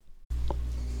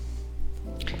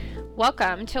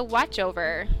Welcome to Watch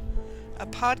Over, a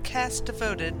podcast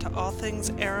devoted to all things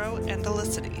Arrow and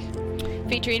Elicity.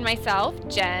 featuring myself,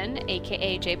 Jen,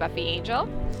 aka J Buffy Angel.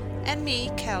 And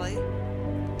me, Kelly,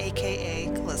 aka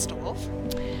Callista Wolf.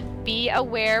 Be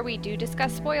aware we do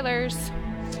discuss spoilers,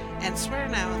 And swear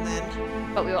now and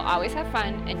then. but we will always have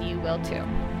fun, and you will too.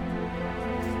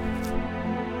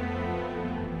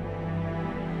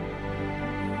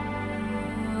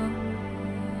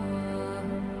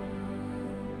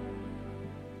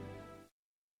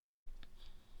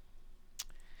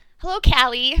 Hello,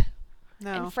 Callie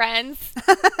No. and friends.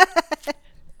 We're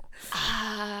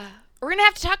going to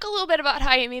have to talk a little bit about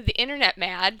how you made the internet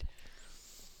mad.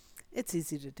 It's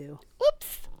easy to do.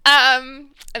 Whoops. And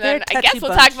They're then a I guess touchy we'll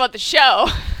bunch. talk about the show.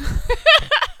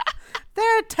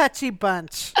 They're a touchy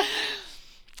bunch.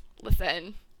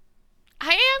 Listen,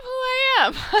 I am who I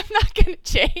am. I'm not going to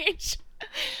change.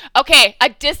 Okay, a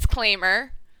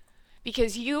disclaimer,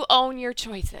 because you own your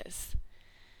choices.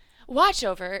 Watch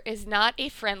Over is not a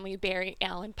friendly Barry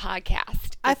Allen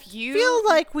podcast. I feel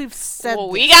like we've said Well,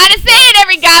 this we got to say it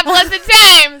every God blessed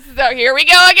time. So here we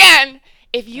go again.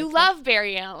 If you love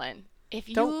Barry Allen, if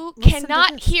you Don't listen to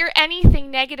cannot this. hear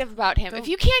anything negative about him, if Don't-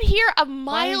 you can't hear a are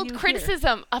mild you here?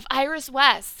 criticism of Iris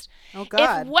West, Oh,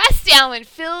 God. if West Allen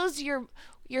fills your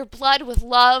blood with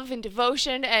love and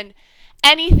devotion and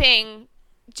anything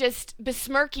just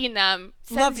besmirking them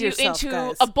Love sends you yourself, into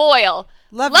guys. a boil,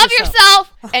 Love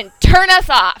yourself and turn us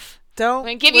off. Don't I'm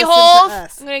going to give you listen to holes.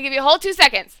 us. I'm going to give you a whole 2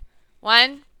 seconds.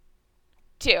 1,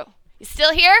 2. You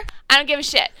still here? I don't give a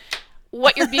shit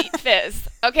what your beef is,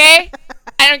 okay?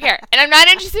 I don't care. And I'm not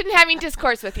interested in having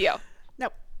discourse with you.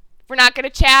 Nope. We're not going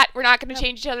to chat. We're not going to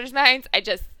change each other's minds. I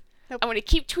Nope. want to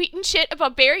keep tweeting shit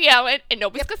about Barry Allen, and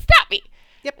nobody's going to stop me.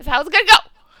 Yep. That's how it's going to go.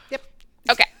 Yep.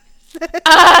 Okay.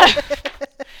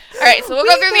 All right, so we'll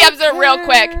go through the episode real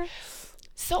quick.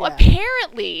 So Yeah.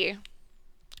 apparently,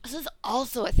 this is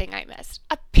also a thing I missed.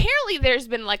 Apparently, there's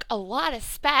been like a lot of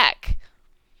spec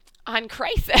on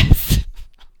Crisis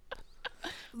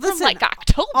from Listen, like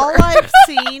October. all I've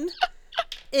seen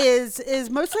is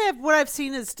mostly what I've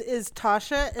seen is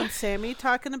Tasha and Sammy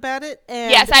talking about it.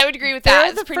 And Yes, I would agree with they're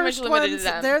that. the It's pretty much first limited ones.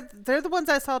 to them. They're the ones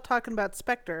I saw talking about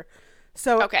Spectre.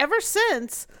 So Okay. ever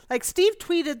since, like Steve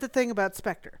tweeted the thing about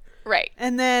Spectre, Right.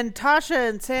 and then Tasha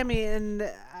and Sammy, and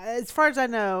as far as I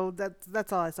know,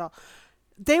 that's all I saw.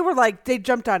 They were like, they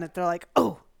jumped on it. They're like,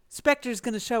 oh, Spectre's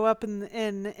going to show up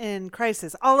in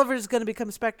Crisis. Oliver's going to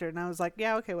become Spectre. And I was like,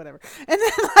 yeah, okay, whatever. And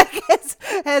then like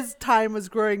as time was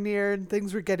growing near and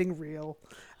things were getting real,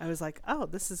 I was like, oh,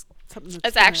 this is something that's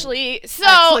It's gonna actually, so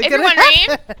actually if you're gonna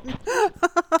wondering,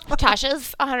 happen.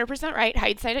 Tasha's 100% right.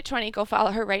 Hindsight at 20. Go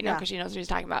follow her right now Yeah. because she knows what she's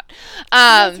talking about.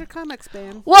 That's her comics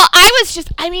ban. Well, I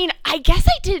guess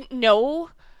I didn't know.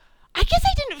 I guess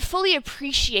I didn't fully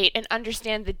appreciate and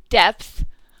understand the depth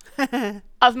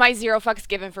of my zero fucks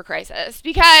given for Crisis,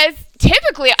 because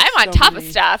typically I'm on So top of many.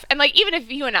 stuff, and like even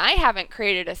if you and I haven't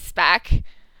created a spec,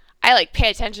 I like pay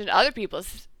attention to other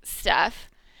people's stuff,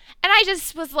 and I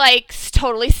just was like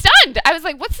totally stunned. I was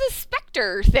like, what's this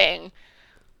Spectre thing?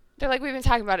 They're like, we've been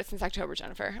talking about it since October,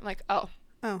 Jennifer. I'm like, oh,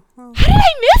 Oh, well. how did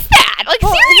I miss that? Like,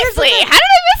 Well, here's the seriously, thing. how did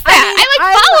I miss that? I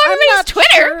like follow I'm everybody's not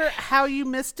Twitter. Sure how you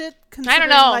missed it? Considering,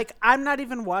 know. Like I'm not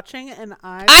even watching, and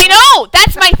I know.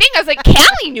 That's my thing. I was like,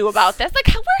 Callie knew about this. Like,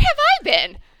 where have I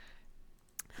been?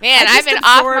 Man, I I've just been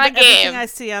off absorb my everything game. I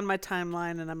see on my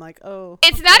timeline, and I'm like, oh.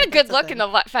 It's okay, not a good that's look thing.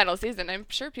 in the final season. I'm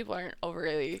sure people aren't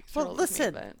overly Well, thrilled with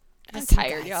listen. me, but I'm Listen,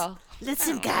 tired, guys. y'all.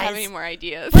 Listen, I don't have any guys. more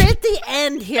ideas. We're at the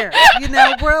end here. You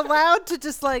know, we're allowed to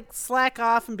just like slack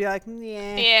off and be like,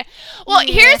 yeah. Yeah. Well,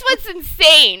 Yeah. here's what's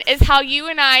insane is how you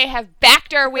and I have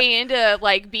backed our way into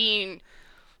like being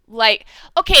like,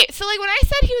 okay, so like when I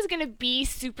said he was going to be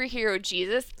superhero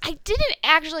Jesus, I didn't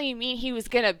actually mean he was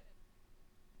going to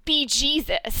be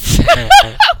Jesus. Which,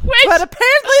 But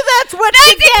apparently that's what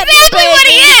that's you get, exactly what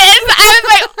he baby. is. I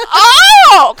was like,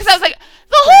 oh, because I was like,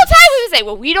 the whole time we would say,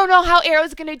 well, we don't know how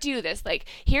Arrow's going to do this. Like,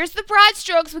 here's the broad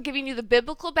strokes. We're giving you the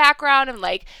biblical background and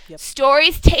like Yep.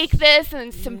 stories take this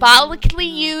and symbolically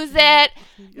use it.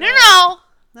 No.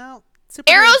 No.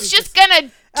 Arrow's just going to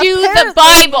do the Apparently-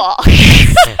 Bible.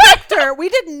 Spectre, we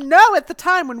didn't know at the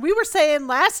time when we were saying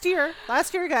last year,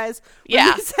 guys. When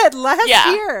Yeah. we said last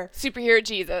Yeah. year Superhero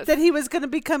Jesus. that he was going to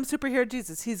become superhero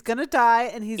Jesus. He's going to die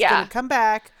and he's Yeah. going to come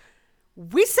back.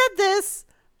 We said this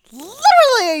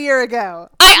literally a year ago.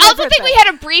 I also Never think we thought-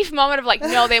 had a brief moment of like,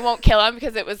 no, they won't kill him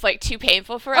because it was like too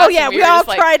painful for us. Oh yeah, and we were all just,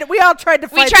 like, tried. We all tried to.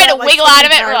 We Fight tried that, to like, wiggle 20 out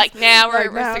of it. We're times. like, nah,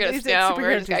 we're Like, no, still he's gonna a no, we're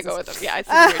superhero just gonna go with Jesus. him. Yeah, it's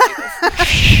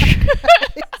superhero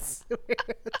Jesus.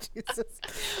 Superhero Jesus.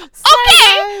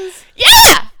 Okay. Guys.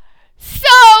 Yeah.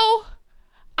 So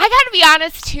I got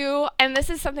honest too, and this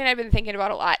is something I've been thinking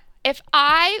about a lot. If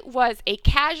I was a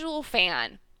casual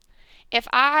fan, if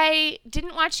I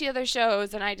didn't watch the other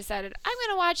shows and I decided I'm going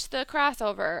to watch the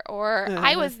crossover, or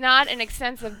I was not an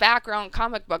extensive background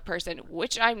comic book person,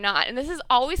 which I'm not, and this is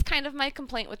always kind of my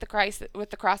complaint with the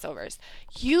crossovers,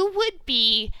 you would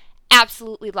be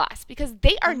absolutely lost because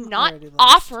they are not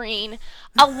offering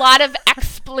a lot of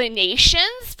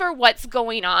explanations for what's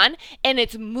going on, and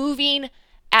it's moving,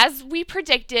 as we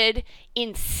predicted,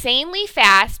 insanely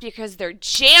fast because they're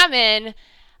jamming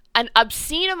an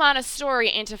obscene amount of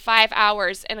story into 5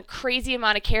 hours, and a crazy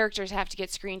amount of characters have to get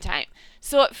screen time.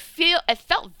 So it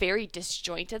felt very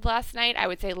disjointed last night. I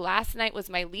would say last night was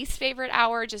my least favorite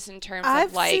hour, just in terms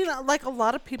of like. I've seen like a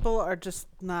lot of people are just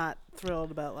not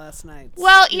thrilled about last night.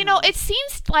 Well, you know, it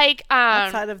seems like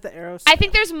outside of the Arrow stuff. I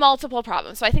think there's multiple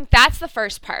problems. So I think that's the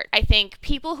first part. I think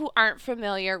people who aren't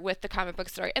familiar with the comic book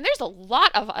story, and there's a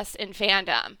lot of us in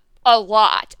fandom. A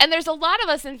lot. And there's a lot of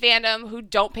us in fandom who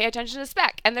don't pay attention to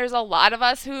spec. And there's a lot of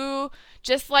us who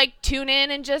just like tune in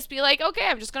and just be like, okay,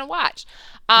 I'm just going to watch.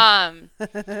 It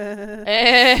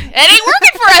ain't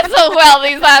working for us so well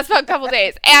these last couple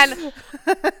days. And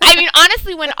I mean,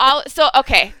 honestly, all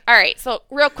right. So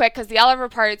real quick, because the Oliver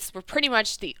parts were pretty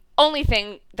much the only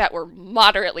thing that were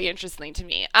moderately interesting to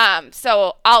me.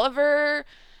 So Oliver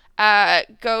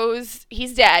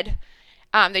he's dead.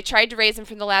 They tried to raise him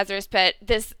from the Lazarus pit.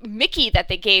 This Mickey that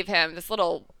they gave him, this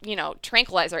little,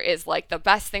 tranquilizer, is like the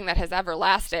best thing that has ever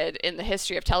lasted in the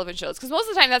history of television shows. Because most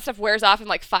of the time that stuff wears off in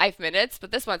like 5 minutes,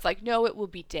 but this one's like, no, it will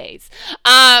be days.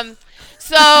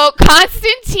 So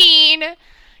Constantine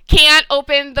can't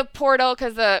open the portal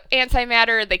because the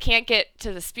antimatter, they can't get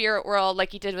to the spirit world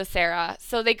like he did with Sarah.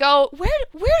 So they go, who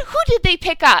did they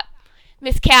pick up?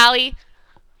 Miss Callie?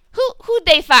 Who'd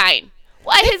they find?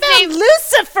 What his name?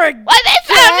 Lucifer. Well,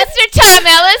 they found Mr. Tom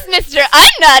Ellis, Mr.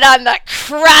 Unnut on the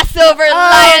crossover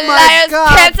Liars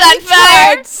Pants on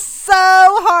Fire. Tried so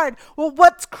hard. Well,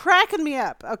 what's cracking me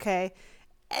up? Okay,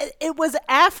 it was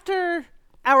after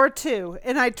hour 2,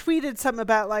 and I tweeted something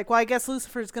about like, well, I guess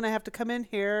Lucifer's going to have to come in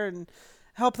here and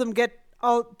help them get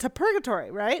all to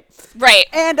purgatory, right? Right.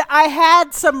 And I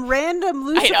had some random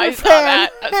Lucifer I fan, saw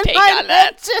that. I was take on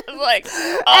that. I was like,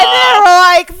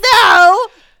 and they were like, no.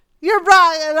 You're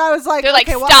wrong. And I was like, they're like,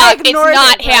 okay, stop, well, I ignored it's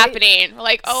not it, right? happening. We're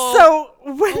like, oh.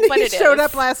 So when he showed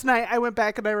up last night, I went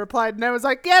back and I replied, and I was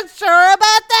like, yeah, sure about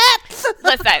that.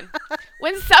 Listen,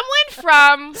 when someone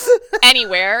from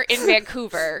anywhere in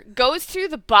Vancouver goes through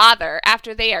the bother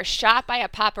after they are shot by a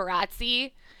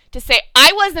paparazzi to say,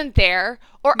 I wasn't there,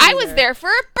 or I was there for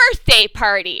a birthday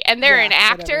party, and they're an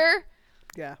actor.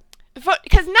 Whatever. Yeah.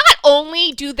 Because not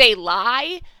only do they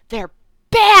lie, they're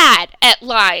bad at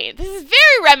lying. This is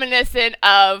very reminiscent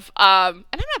of, and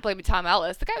I'm not blaming Tom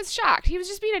Ellis. The guy was shocked. He was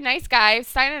just being a nice guy,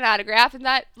 signing an autograph, and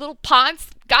that little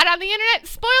Ponce got on the internet and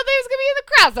spoiled that he was going to be in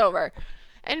the crossover.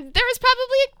 And there was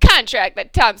probably a contract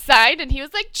that Tom signed, and he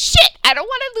was like, shit, I don't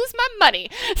want to lose my money.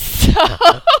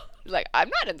 So, like, I'm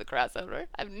not in the crossover.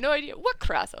 I have no idea what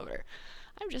crossover.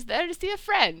 I'm just there to see a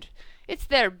friend. It's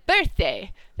their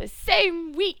birthday. The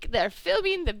same week they're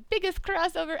filming the biggest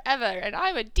crossover ever, and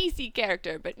I'm a DC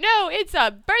character. But no, it's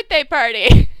a birthday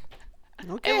party.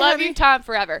 Okay, I love you, Tom,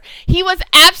 forever. He was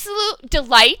absolute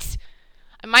delight.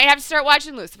 I might have to start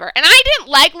watching Lucifer. And I didn't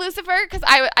like Lucifer because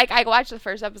I watched the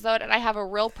first episode, and I have a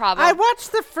real problem. I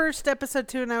watched the first episode,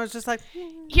 too, and I was just like...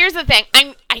 Here's the thing.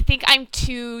 I think I'm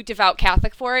too devout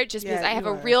Catholic for it, just because I have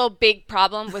a real big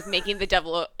problem with making the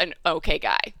devil an okay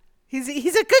guy. He's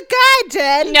a good guy,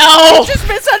 Jen. No. He's just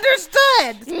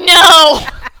misunderstood. No.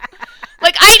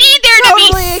 Like, I need there to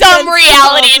be some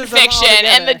reality in fiction,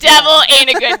 and the devil ain't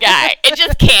a good guy. It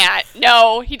just can't.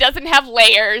 No, he doesn't have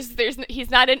layers. He's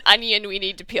not an onion we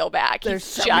need to peel back. There's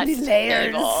He's so just many layers.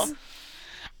 evil.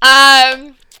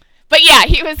 But yeah,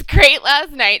 he was great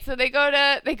last night. So they go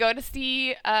to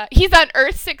see. He's on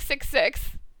Earth 666.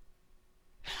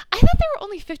 I thought there were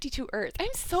only 52 Earths.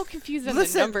 I'm so confused on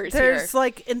the numbers here. There's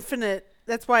like infinite.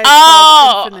 That's why it's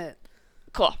called infinite.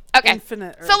 Cool. Okay.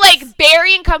 Infinite Earths. So like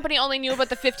Barry and company only knew about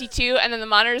the 52, and then the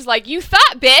monitor's like, you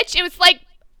thought, bitch. It was like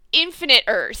infinite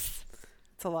Earths.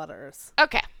 It's a lot of Earths.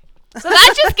 Okay. So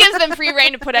that just gives them free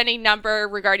reign to put any number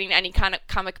regarding any kind of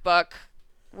comic book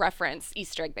reference,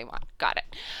 Easter egg they want. Got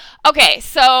it. Okay,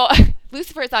 so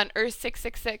Lucifer's on Earth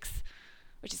 666,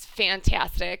 which is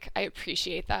fantastic. I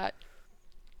appreciate that.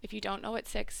 If you don't know what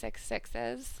 666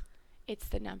 is, it's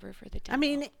the number for the devil. I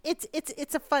mean, it's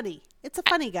a funny. It's a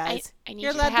funny, guys. I need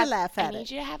You're you allowed to, have, to laugh at I need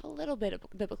it. you to have a little bit of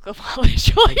biblical knowledge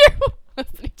while you're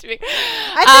listening to me.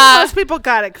 I think most people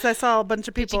got it because I saw a bunch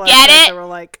of people get it? that were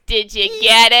like, did you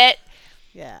get it?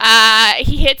 Yeah.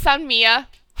 He hits on Mia.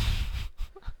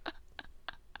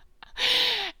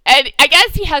 And I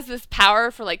guess he has this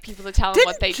power for like people to tell him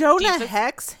what they Didn't Jonah deepest-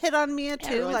 Hex hit on Mia too,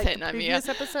 Everyone's like hitting the on Mia. previous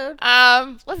episode?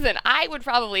 Listen, I would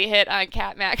probably hit on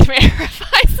Cat McNamara if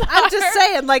I saw I'm just her.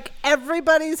 saying, like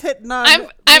everybody's hitting on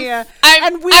I'm Mia, I'm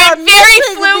and we very are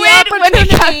missing fluid the when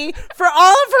it opportunity for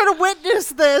all of her to witness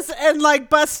this and like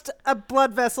bust a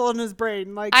blood vessel in his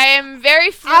brain. Like I am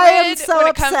very fluid I am so when it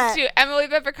upset. comes to Emily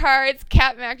Peppercards,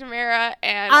 Cat McNamara,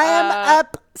 and I am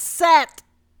upset.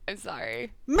 I'm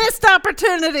sorry. Missed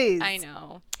opportunities. I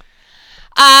know.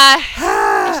 And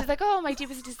she's like, "Oh, my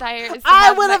deepest desire is." To I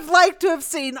have would my-" have liked to have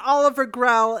seen Oliver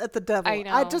growl at the devil. I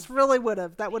know. I just really would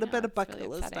have. That would have been a It's bucket really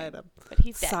list upsetting. item. But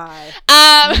he's dead. Sigh.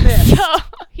 So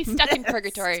he's stuck in Missed.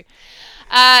 purgatory.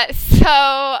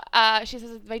 She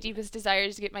says, "My deepest desire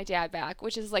is to get my dad back,"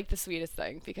 which is like the sweetest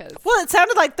thing because Well, it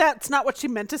sounded like that's not what she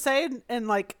meant to say, and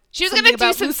like she was something gonna do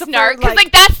about some Lucifer, snark because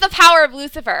like that's the power of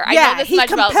Lucifer. I Yeah, know this he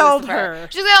much about compelled Lucifer. her.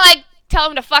 She's gonna like tell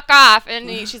him to fuck off, and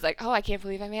she's like, "Oh, I can't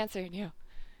believe I'm answering you."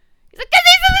 He's like, "'Cause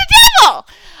he's the devil."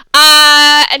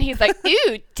 And he's like,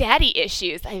 "Ooh, daddy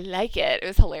issues. I like it." It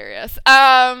was hilarious.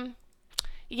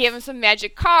 He gave him some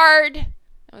magic card.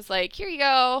 I was like, "Here you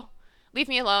go. Leave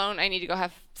me alone. I need to go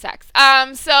have sex."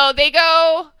 So they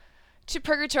go to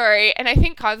purgatory, and I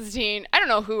think Constantine, I don't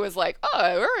know who was like,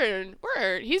 "Oh,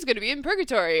 he's gonna be in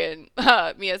purgatory," and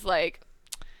Mia's like,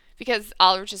 because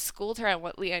Oliver just schooled her on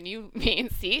what Lian Yu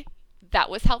means. See, that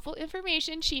was helpful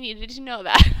information. She needed to know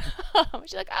that.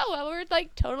 She's like, "Oh, well, we're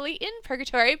like totally in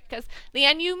purgatory because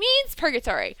Lian Yu means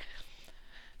purgatory."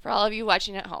 For all of you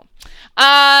watching at home,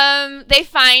 they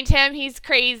find him. He's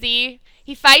crazy.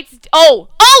 He fights. Oh,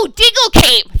 Diggle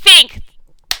came. Thank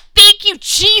you,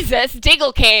 Jesus.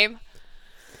 Diggle came.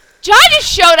 John just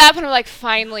showed up, and we're like,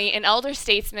 finally, an elder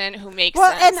statesman who makes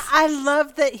well, sense. and I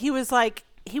love that he was like,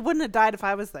 he wouldn't have died if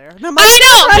I was there. And I'm like, I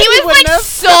know. "Right, He was wouldn't like have."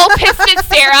 so pissed at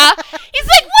Sarah. He's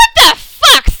like, "What the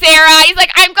fuck, Sarah?" He's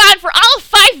like, "I'm gone for all of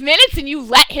 5 minutes and you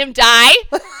let him die?"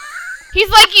 He's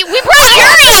like, "We brought your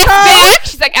ass back."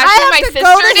 She's like, "Actually, have my to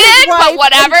go to sister his did, wife but and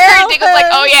whatever." tell And Diggle's like,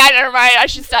 her. "Oh yeah, never mind. I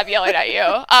should stop yelling at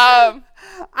you."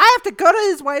 I have to go to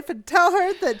his wife and tell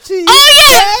her that she's Oh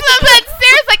yeah, dead. so but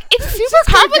Sarah's like, "It's super She's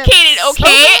gonna get complicated, so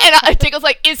okay?" And Diggle's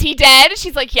like, "Is he dead?"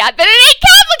 She's like, "Yeah, then it ain't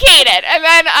complicated." And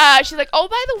then she's like, "Oh,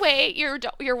 by the way,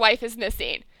 your wife is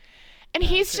missing," and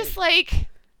he's just like,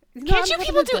 No, "Can't I'm you having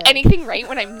people a do day. anything right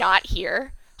when I'm not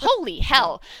here?" Holy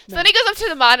hell. So then he goes up to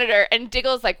the monitor, and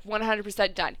Diggle's like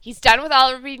 100% done. He's done with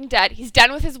Oliver being dead. He's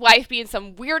done with his wife being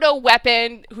some weirdo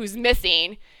weapon who's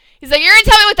missing. He's like, "You're going to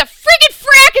tell me what the friggin'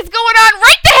 frack is going on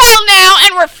right the hell now,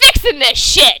 and we're fixing this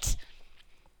shit."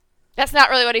 That's not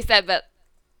really what he said, but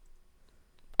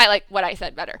I like what I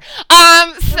said better.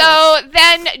 So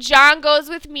then John goes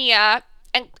with Mia,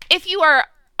 and if you are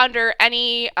under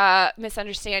any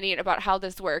misunderstanding about how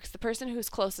this works, the person who's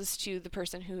closest to the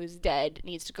person who's dead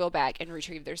needs to go back and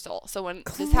retrieve their soul. So when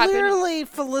this happened, Clearly,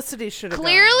 Felicity should have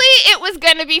clearly it was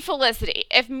going to be Felicity.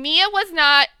 If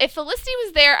Felicity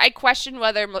was there, I question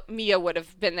whether Mia would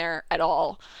have been there at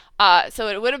all. So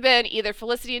it would have been either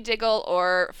Felicity and Diggle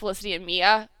or Felicity and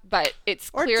Mia, but it's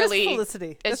Or clearly just Felicity.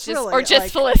 It's That's just really, or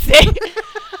just like- Felicity.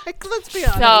 Like, let's be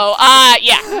honest. So,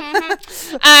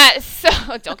 yeah. So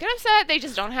don't get upset. They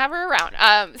just don't have her around.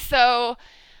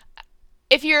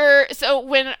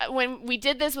 When we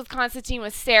did this with Constantine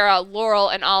with Sarah, Laurel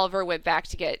and Oliver went back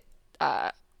to get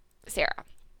Sarah.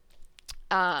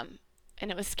 And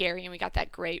it was scary, and we got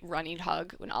that great running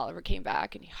hug when Oliver came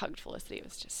back and he hugged Felicity. It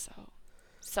was just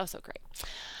so great.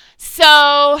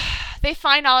 So they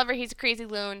find Oliver. He's a crazy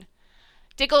loon.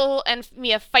 Diggle and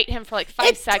Mia fight him for like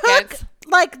 5 seconds.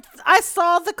 I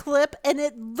saw the clip and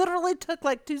it literally took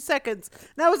like 2 seconds.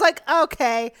 And I was like,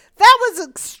 okay, that was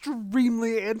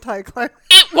extremely anticlimactic.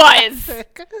 It was.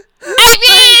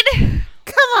 I mean,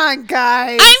 Come on,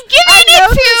 guys. I'm giving it know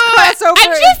to. this crossover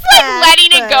I'm just is like bad, letting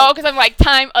it but- go because I'm like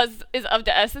time is of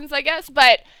the essence, I guess.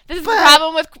 But this is the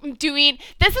problem with doing.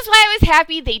 This is why I was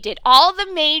happy they did all the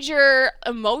major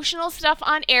emotional stuff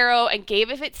on Arrow and gave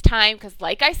it its time because,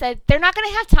 like I said, they're not going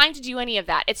to have time to do any of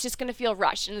that. It's just going to feel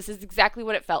rushed, and this is exactly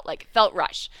what it felt like. It felt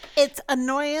rushed. It's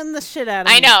annoying the shit out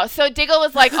of me. I know. So Diggle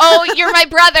was like, "Oh, you're my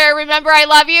brother. Remember, I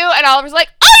love you." And Oliver's like,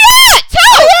 "Oh yeah,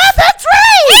 too. Yeah, that's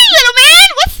right. Hey, little man,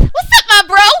 what's up, my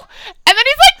bro?" And then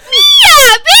he's like,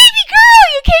 "Mia, baby girl,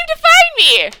 you came to find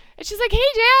me." And she's like,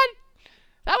 "Hey, Dad,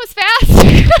 that was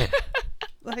fast."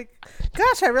 Like,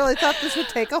 gosh, I really thought this would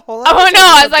take a whole. Oh episode no,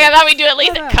 I was of like, I this. thought we'd do at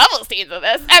least No, a no. couple scenes of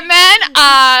this. And then,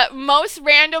 most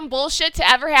random bullshit to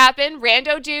ever happen,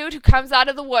 rando dude who comes out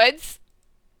of the woods.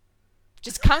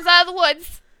 Just comes out of the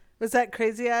woods. Was that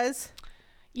Crazy Eyes?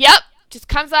 Yep. just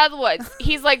comes out of the woods.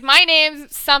 He's like, my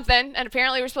name's something, and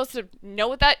apparently we're supposed to know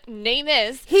what that name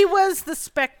is. He was the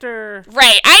Spectre.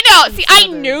 Right, I know. See, I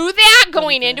knew that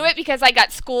going into it because I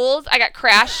got schooled. I got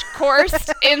crash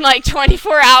coursed in like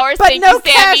 24 hours. But Thank no you,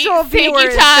 Sammy. casual Thank viewer you,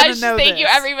 is gonna Taj. know Thank you,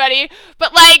 this. everybody.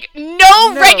 But like,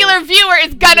 no regular viewer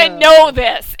is gonna know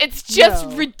this. It's just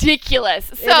ridiculous.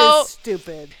 So it is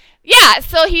stupid. yeah,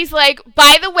 so he's like,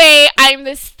 by the way, I'm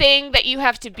this thing that you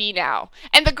have to be now.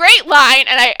 And the great line,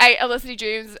 and Felicity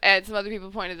Dreams and some other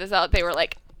people pointed this out, they were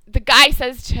like, the guy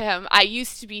says to him, I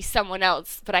used to be someone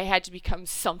else, but I had to become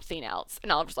something else.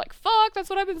 And Oliver's like, fuck, that's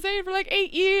what I've been saying for like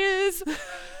 8 years.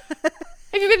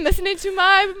 Have you been listening to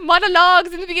my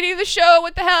monologues in the beginning of the show?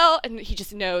 What the hell? And he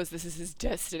just knows this is his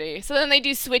destiny. So then they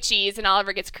do switchies, and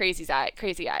Oliver gets crazy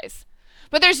eyes.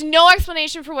 But there's no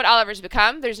explanation for what Oliver's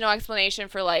become. There's no explanation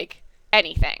for, like,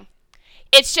 anything.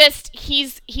 It's just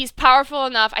he's powerful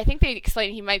enough. I think they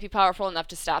explained he might be powerful enough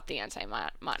to stop the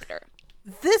Anti-Monitor.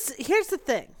 Here's the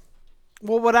thing.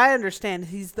 Well, what I understand,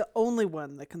 he's the only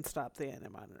one that can stop the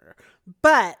Anti-Monitor.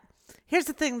 But here's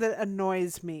the thing that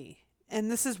annoys me. And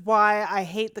this is why I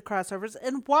hate the crossovers.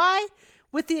 And why,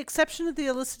 with the exception of the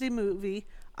Felicity movie,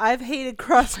 I've hated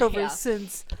crossovers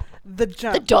since the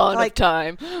jump. The dawn of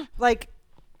time. Like,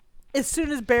 as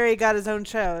soon as Barry got his own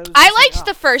show, it was I just like, liked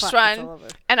the first fuck, it's all one, over.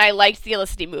 and I liked the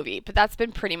Felicity movie, but that's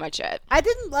been pretty much it. I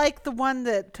didn't like the one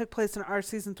that took place in our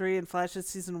season 3 and Flash's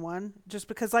season 1, just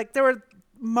because like there were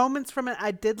moments from it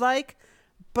I did like,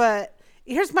 but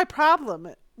here's my problem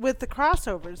with the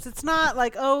crossovers. It's not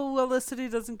like, oh, Felicity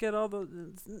doesn't get all the...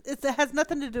 It has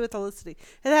nothing to do with Felicity.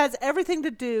 It has everything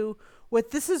to do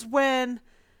with, this is when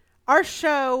our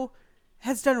show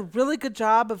has done a really good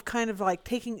job of kind of like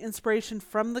taking inspiration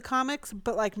from the comics,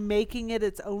 but like making it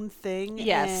its own thing.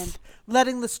 Yes. And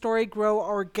letting the story grow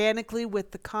organically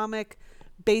with the comic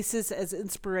basis as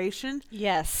inspiration.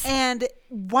 Yes. And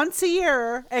once a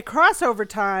year at crossover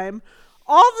time,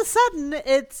 all of a sudden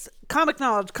it's comic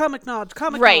knowledge.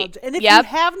 Right. And if Yep. you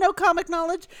have no comic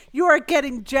knowledge, you are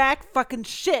getting jack fucking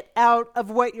shit out of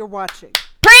what you're watching.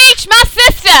 Preach, my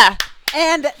sister!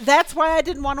 And that's why I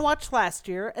didn't want to watch last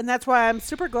year. And that's why I'm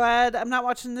super glad I'm not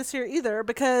watching this year either,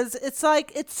 because it's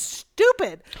like, it's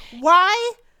stupid.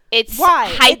 Why? It's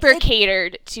Why? hyper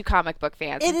catered to comic book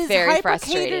fans. It It's is very hyper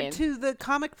frustrating. catered to the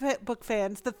comic book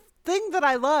fans. The thing that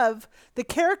I love, the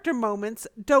character moments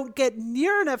don't get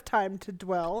near enough time to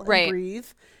dwell Right. and breathe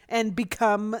and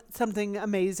become something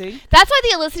amazing. That's why the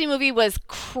Felicity movie was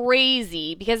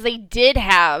crazy, because they did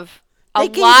have a They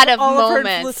gave lot of Oliver and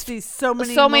moments. Felicity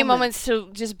so many moments to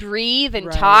just breathe and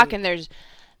Right. talk, and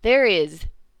there is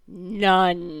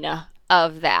none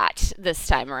of that this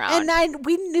time around. And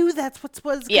we knew that's what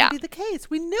was going to be the case.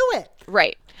 We knew it.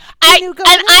 Right. knew going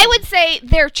I in. would say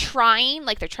they're trying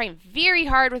very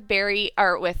hard with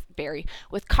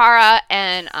with Kara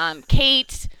and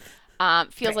Kate.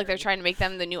 Feels like they're trying to make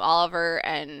them the new Oliver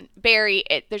and Barry.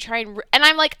 They're trying, and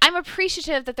I'm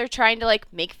appreciative that they're trying to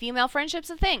like make female friendships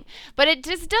a thing, but it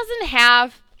just doesn't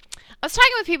have. I was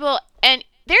talking with people, and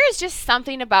there is just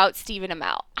something about Stephen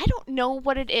Amell. I don't know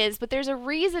what it is, but there's a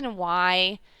reason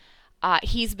why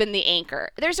he's been the anchor.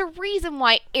 There's a reason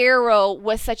why Arrow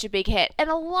was such a big hit, and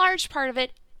a large part of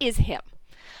it is him.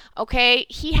 Okay,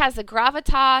 he has a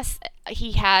gravitas.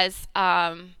 He has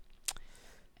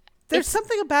There's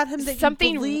something about him that you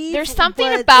believe there's something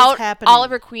what is about happening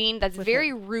Oliver Queen that's with very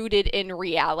him. rooted in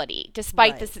reality,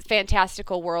 despite Right. this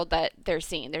fantastical world that they're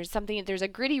seeing. There's a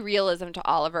gritty realism to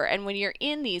Oliver, and when you're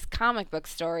in these comic book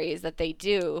stories that they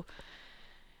do,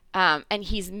 and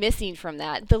he's missing from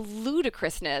that, the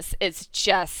ludicrousness is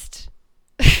just.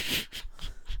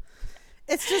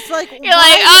 It's just like, You're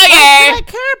why should I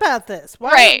care about this?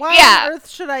 Why, Right, why yeah. on earth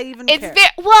should I even It's care?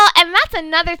 well, and that's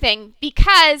another thing,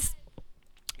 because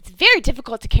it's very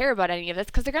difficult to care about any of this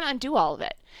because they're going to undo all of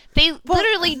it. They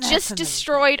literally and that's just another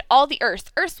destroyed all the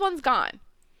Earth. Earth's one's gone.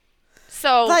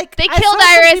 So Like, they I killed saw some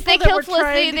Iris, people they that killed were trying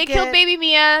Felicity, to they killed get- Baby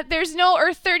Mia. There's no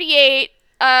Earth 38.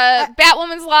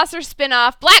 Batwoman's lost her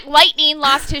spin-off. Black Lightning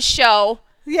lost his show.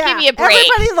 Yeah, Give me a break.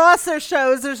 everybody lost their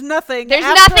shows. There's nothing. There's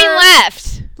After- nothing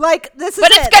left. Like, this is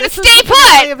But it. it's going to This is stay the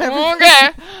finale of put.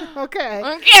 everything. Okay.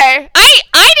 Okay. Okay.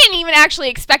 I didn't even actually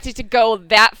expect it to go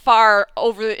that far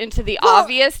over into the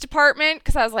obvious department,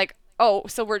 because I was like, oh,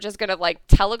 so we're just gonna like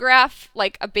telegraph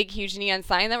like a big huge neon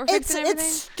sign that we're fixing everything? It's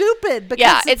stupid because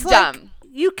Yeah, it's like, dumb.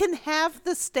 You can have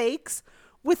the stakes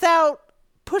without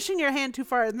pushing your hand too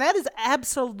far, and that is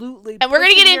absolutely. And we're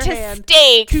gonna pushing get your into hand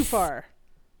stakes too far.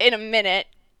 in a minute.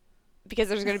 because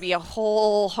there's going to be a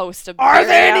whole host of Are Barry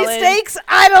there any Allen. stakes?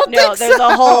 I don't No, think so. there's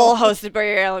a whole host of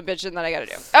Barry Allen bitching that I got to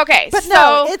do. Okay, But so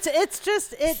no, it's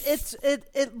just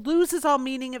it loses all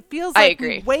meaning. It feels I like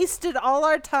agree. we wasted all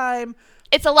our time.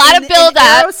 it's a lot in- of build in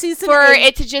Arrow up season for 8.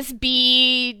 it to just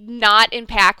be not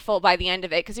impactful by the end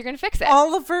of it because you're going to fix it.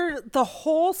 Oliver, the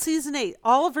whole season 8,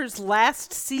 Oliver's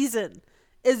last season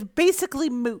is basically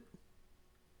moot.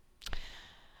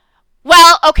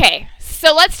 Well, okay.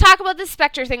 So let's talk about the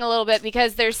Spectre thing a little bit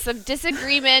because there's some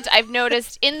disagreement I've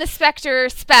noticed in the Spectre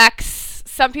specs.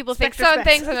 Some people think Spectre some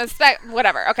specs. things and the spec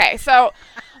whatever. Okay. So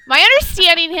my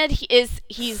understanding is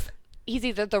he's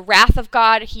either the wrath of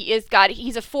God, he is God.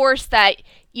 He's a force that,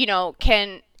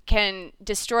 can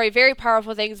destroy very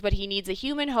powerful things, but he needs a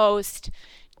human host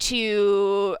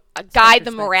to guide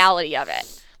the specs. morality of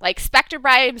it. Like Spectre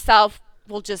by himself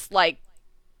will just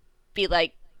be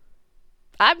like,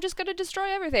 I'm just going to destroy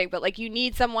everything. But you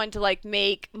need someone to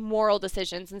make moral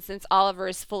decisions. And since Oliver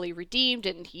is fully redeemed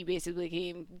and he basically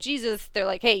became Jesus, they're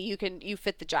like, hey, you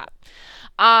fit the job.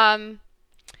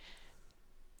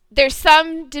 There's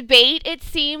some debate, it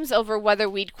seems, over whether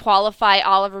we'd qualify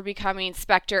Oliver becoming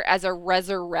Spectre as a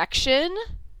resurrection.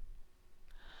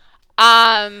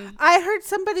 I heard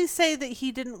somebody say that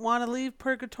he didn't want to leave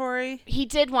purgatory. He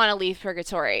did want to leave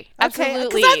purgatory. Okay,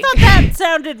 Absolutely. because I thought that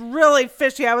sounded really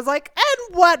fishy. I was like,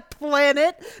 and what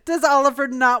planet does Oliver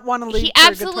not want to leave He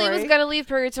purgatory? absolutely was going to leave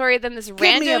purgatory. Then this Give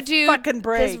me rando a dude, fucking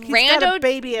break. this He's rando got a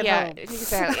baby at home.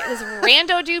 exactly. This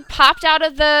rando dude popped out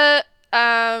of the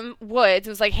woods. It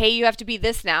was like, hey, you have to be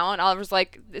this now. And Oliver's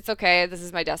like, it's okay. This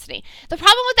is my destiny. The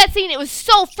problem with that scene, it was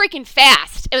so freaking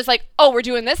fast. It was like, oh, we're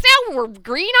doing this now? We're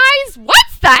green eyes? What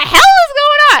the hell is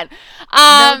going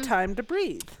on? No time to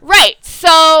breathe. Right.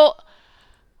 So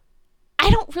I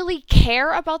don't really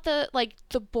care about the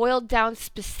boiled down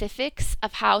specifics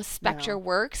of how Spectre No.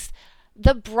 works.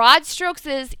 The broad strokes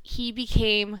is he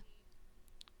became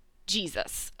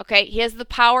Jesus. Okay? He has the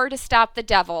power to stop the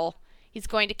devil. He's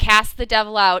going to cast the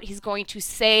devil out. He's going to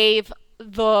save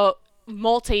the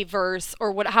multiverse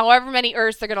or however many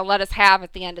Earths they're going to let us have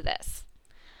at the end of this.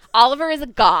 Oliver is a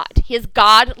god. He has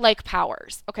god-like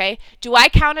powers. Okay? Do I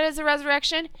count it as a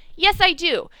resurrection? Yes, I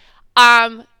do.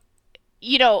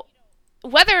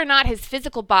 Whether or not his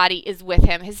physical body is with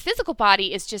him, his physical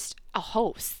body is just a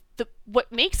host.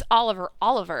 What makes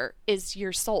Oliver is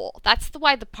your soul. That's the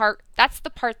part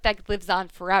that lives on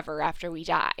forever after we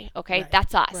die. Okay, Right,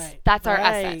 that's us. right, That's our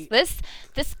right. essence.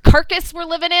 This carcass we're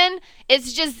living in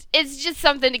is just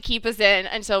something to keep us in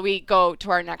until we go to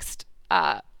our next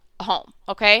home.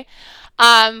 Okay,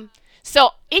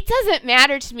 so it doesn't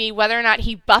matter to me whether or not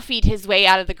he buffied his way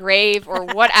out of the grave or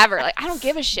whatever. I don't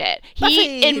give a shit.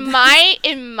 He, in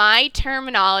my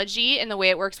terminology and the way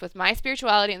it works with my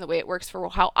spirituality and the way it works for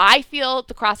how I feel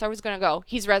the crossover was going to go,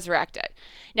 he's resurrected.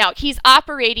 Now, he's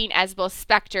operating as both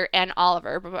Spectre and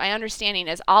Oliver, but my understanding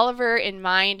is Oliver in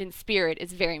mind and spirit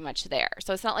is very much there.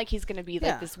 So it's not like he's going to be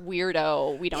this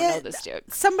weirdo, we don't know this dude.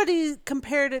 Somebody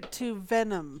compared it to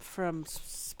Venom from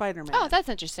Spider-Man. Oh, that's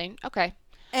interesting. Okay.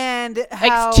 And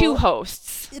how Two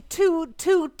hosts.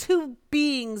 two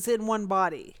beings in one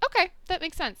body. Okay, that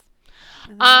makes sense.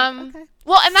 Okay.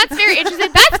 Well, and that's very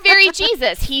interesting. That's very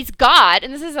Jesus. He's God,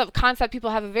 and this is a concept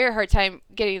people have a very hard time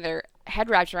getting their head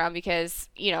wrapped around because,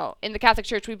 in the Catholic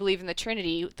Church, we believe in the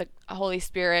Trinity, the Holy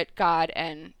Spirit, God,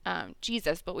 and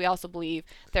Jesus, but we also believe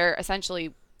they're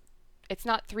essentially, it's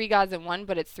not three gods in one,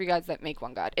 but it's three gods that make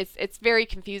one God. It's very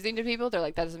confusing to people. They're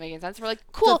like, that doesn't make any sense. We're like,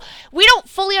 cool. We don't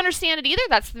fully understand it either.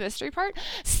 That's the mystery part.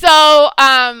 So,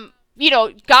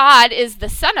 God is the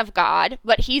Son of God,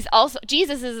 but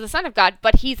Jesus is the Son of God,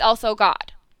 but he's also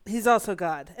God. He's also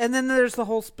God. And then there's the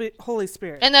whole Holy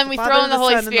Spirit. And then The we Father, throw in the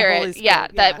Holy Son, and Spirit. Yeah,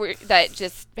 that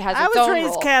just has I its was own raised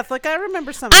role. Catholic. I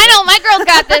remember some. I know, my girl's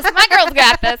got this. My girl's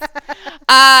got this.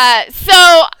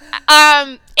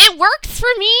 It works for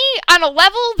me on a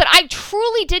level that I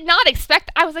truly did not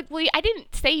expect. I was like, well, I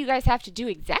didn't say you guys have to do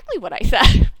exactly what I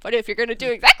said. But if you're going to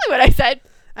do exactly what I said,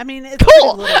 I mean, it's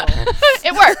cool. pretty literal.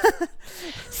 It works.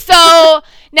 So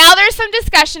now there's some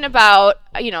discussion about,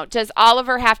 does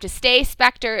Oliver have to stay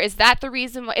Spectre? Is that the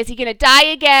reason? Is he going to die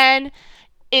again?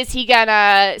 Is he going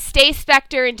to stay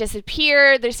Spectre and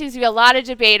disappear? There seems to be a lot of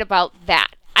debate about that.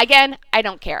 Again, I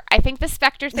don't care. I think the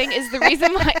Spectre thing is the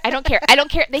reason why. I don't care.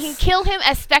 They can kill him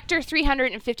as Spectre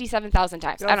 357,000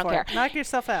 times. I don't care. Knock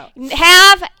yourself out.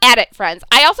 Have at it, friends.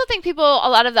 I also think a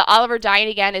lot of the Oliver dying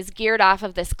again is geared off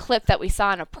of this clip that we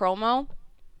saw in a promo.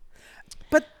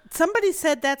 But somebody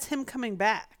said that's him coming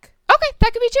back. Okay,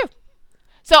 that could be true.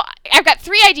 So I've got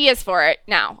 3 ideas for it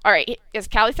now. All right, as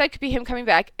Callie said, it could be him coming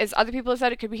back. As other people have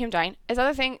said, it could be him dying. As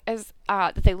other thing is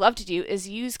that they love to do is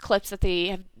use clips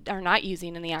that are not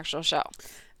using in the actual show.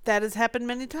 That has happened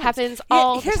many times. Happens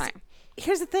all the time.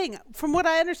 Here's the thing. From what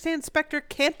I understand, Spectre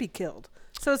can't be killed.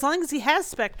 So as long as he has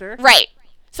Spectre, Right.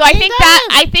 So I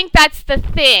think that's the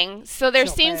thing. So there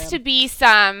seems to be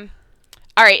some.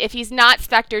 All right, if he's not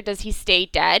Spectre, does he stay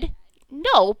dead?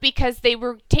 No, because they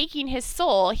were taking his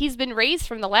soul. He's been raised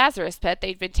from the Lazarus pit.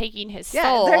 They've been taking his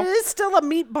soul. Yeah, there is still a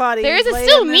meat body. There is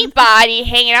still a meat body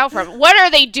hanging out from him. What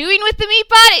are they doing with the meat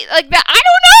body? Like that, I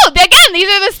don't know. Again, these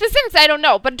are the specifics. I don't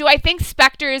know. But do I think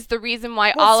Spectre is the reason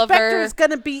why Oliver? Spectre is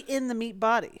going to be in the meat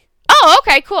body. Oh,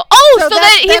 okay, cool. Oh, so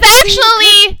that he's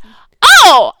actually.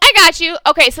 Oh, I got you.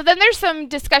 Okay, so then there's some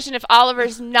discussion if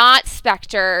Oliver's not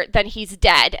Spectre, then he's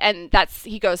dead, and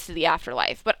he goes to the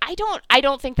afterlife. But I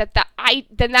don't think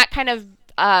that kind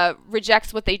of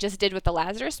rejects what they just did with the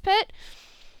Lazarus pit.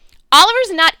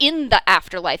 Oliver's not in the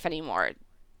afterlife anymore.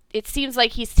 It seems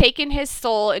like he's taken his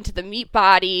soul into the meat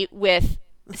body with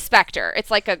Spectre. It's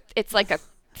like a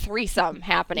threesome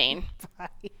happening.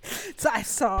 So I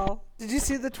saw. Did you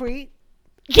see the tweet?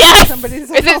 Yes. Is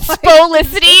it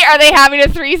Spolicity? Are they having a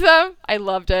threesome? I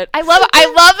loved it. I love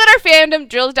that our fandom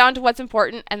drills down to what's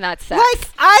important, and that's sex. Like,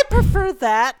 I prefer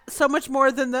that so much more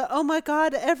than the, oh my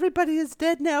God, everybody is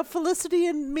dead now. Felicity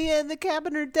and Mia in the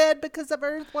cabin are dead because of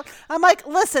Earth. I'm like,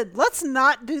 listen, let's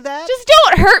not do that. Just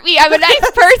don't hurt me. I'm a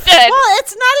nice person. Well,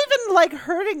 it's not even like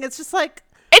hurting. It's just like,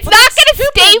 it's not going to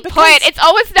stay put. It's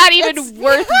almost not even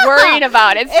worth worrying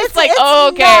about. It's just like,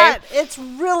 okay. It's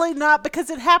really not, because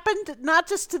it happened not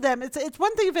just to them. It's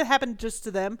one thing if it happened just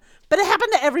to them, but it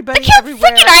happened to everybody. They killed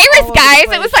everywhere. Freaking Iris,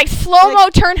 guys. It was like slow-mo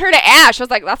turned her to ash. I was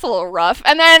like, that's a little rough.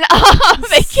 And then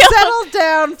they killed. Settle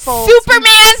down, folks.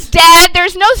 Superman's dead.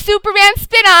 There's no Superman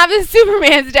spin-off.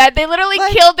 Superman's dead. They literally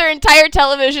killed their entire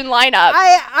television lineup.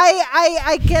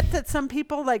 I get that some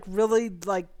people like really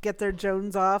like get their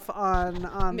Jones off on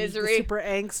Misery, super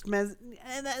angst,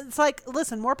 and it's like,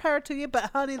 listen, more power to you,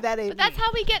 but honey, that ain't. But that's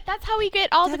how we get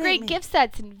all the great gift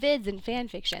sets and vids and fan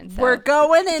fiction. So. We're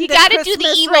going into you gotta Christmas do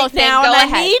the emo right thing. now, Go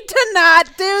and ahead. I need to not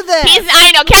do this.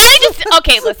 I know.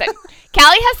 Callie listen.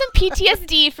 Callie has some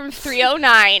PTSD from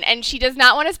 309, and she does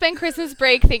not want to spend Christmas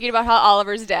break thinking about how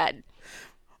Oliver's dead.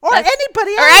 Or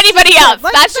anybody else.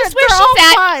 Like, that's just where she's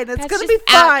at. Fine. It's going to be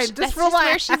fine. Just relax. Just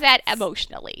where she's at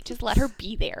emotionally. Just let her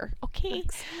be there. Okay?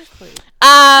 Exactly.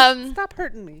 Stop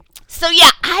hurting me. So,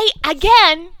 yeah, I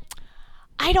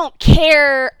don't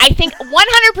care. I think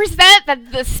 100%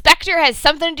 that the Spectre has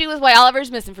something to do with why Oliver's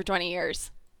missing for 20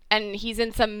 years. And he's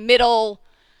in some middle...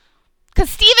 Because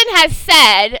Steven has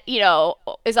said,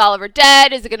 is Oliver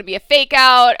dead? Is it going to be a fake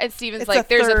out? And Steven's like,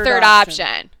 there's a third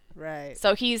option. Right.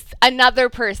 So he's another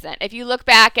person. If you look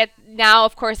back at now,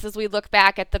 of course, as we look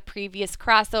back at the previous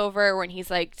crossover when he's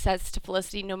like says to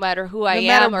Felicity, no matter who I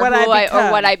am or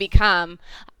what I become,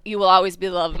 you will always be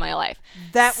the love of my life.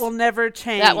 That will never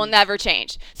change. That will never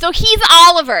change. So he's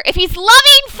Oliver. If he's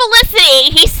loving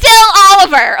Felicity, he's still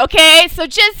Oliver. Okay. So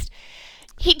just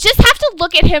have to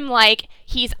look at him like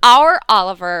he's our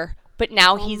Oliver, but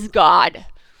now he's God.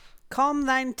 Calm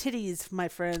thine titties, my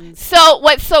friends. So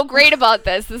what's so great about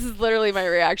this is literally my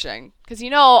reaction. Because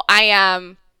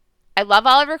I love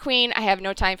Oliver Queen. I have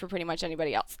no time for pretty much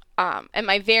anybody else. And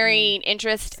my varying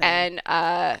interest and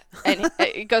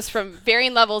it goes from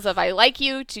varying levels of I like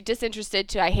you to disinterested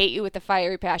to I hate you with the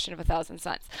fiery passion of 1,000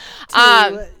 suns.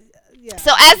 Yeah.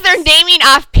 So as they're naming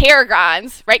off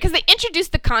paragons, right? Because they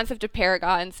introduced the concept of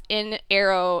paragons in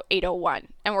Arrow 801.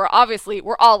 And we're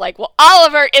all like, well,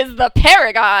 Oliver is the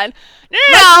paragon. No.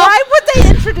 Why would they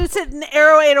introduce it in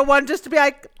Arrow 801 just to be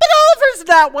like, but Oliver's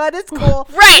not one. It's cool.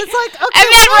 Right. It's like, okay. And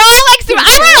then we're all like,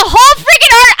 I read a whole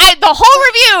freaking the whole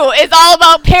review is all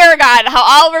about Paragon, how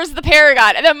Oliver's the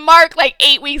paragon. And then Mark, like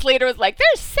 8 weeks later, was like,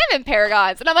 there's 7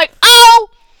 paragons. And I'm like, oh,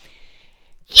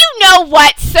 you know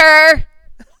what, sir?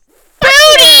 Boo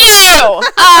to you!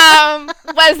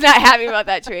 Was not happy about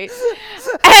that tweet.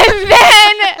 And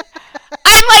then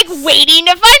I'm like waiting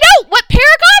to find out what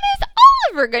paragon is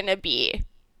Oliver gonna be.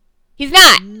 He's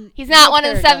not. He's not one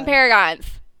of the 7 paragons.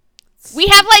 We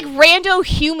have like rando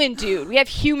human dude. We have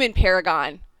human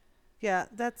paragon. Yeah,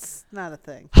 that's not a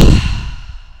thing.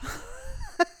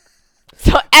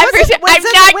 So every time I'm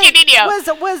not kidding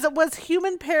you. Was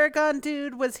human paragon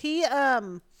dude? Was he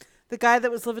the guy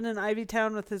that was living in Ivy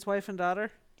Town with his wife and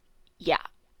daughter? Yeah.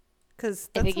 Because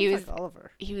I think he was like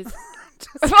Oliver. He was.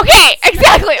 Okay,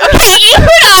 exactly. Okay, you and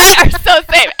I are so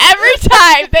same. Every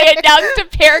time they announced a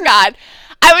paragon,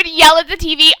 I would yell at the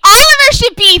TV, Oliver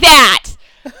should be that!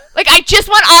 Like, I just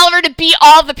want Oliver to be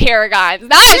all the Paragons.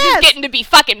 Not as Yes. he's getting to be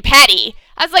fucking petty.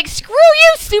 I was like, screw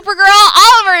you, Supergirl.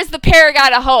 Oliver is the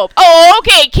Paragon of Hope. Oh,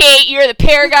 okay, Kate, you're the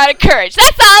Paragon of Courage.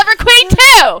 That's Oliver Queen,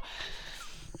 too.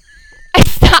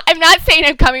 I'm not saying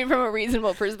I'm coming from a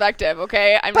reasonable perspective,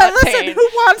 okay? I'm But not listen, saying... who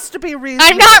wants to be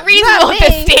reasonable? I'm not reasonable Not at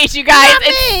this me. stage, you guys. Not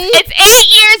me. It's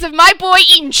 8 years of my boy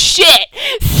eating shit.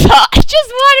 So I just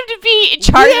want him to be in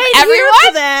charge We of ain't here everyone.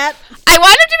 for that. I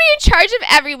want him to be in charge of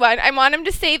everyone. I want him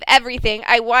to save everything.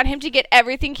 I want him to get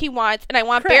everything he wants, and I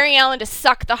want Correct. Barry Allen to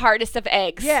suck the hardest of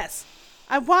eggs. Yes.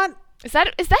 I want. Is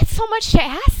that so much to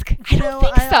ask? I don't No,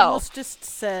 think I so. almost just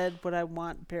said what I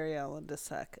want Barry Allen to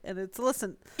suck. And it's,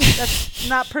 listen, that's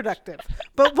not productive.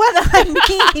 But what I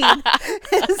mean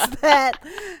is that,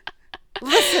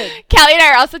 listen, Callie and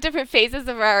I are also different phases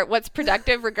of our what's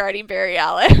productive regarding Barry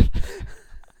Allen.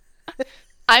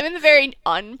 I'm in the very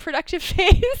unproductive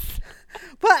phase.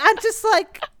 but I'm just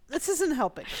like, this isn't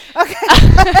helping. Okay.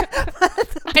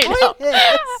 I know.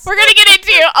 Is, We're going to get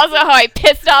into also how I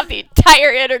pissed off the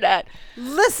entire internet.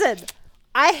 listen,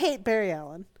 I hate Barry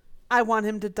Allen. I want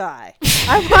him to die.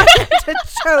 I want him to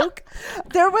choke.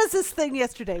 There was this thing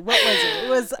yesterday. What was it? It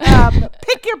was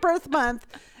pick your birth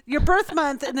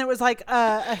month, and it was like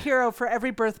a hero for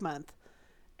every birth month.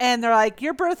 And they're like,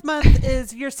 your birth month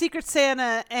is your Secret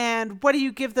Santa, and what do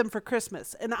you give them for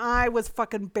Christmas? And I was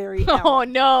fucking Barry Allen. Oh,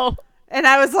 no. And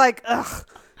I was like, ugh,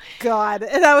 God.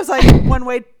 And I was like,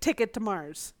 one-way ticket to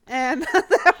Mars. And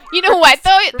You know what,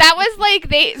 though? That was like,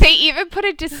 they even put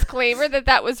a disclaimer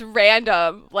that was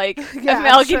random. Like, Yeah, I'm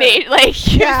amalgamate. sure. Like,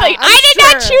 he Yeah, was like, I'm I did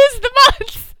not sure. choose the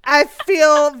months. I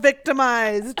feel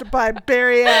victimized by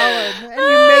Barry Allen. And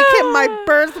you make him my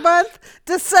birth month?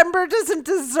 December doesn't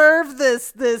deserve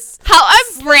this. How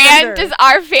on brand slander. does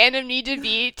our fandom need to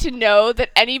be to know that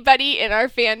anybody in our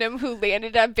fandom who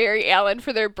landed on Barry Allen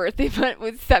for their birthday month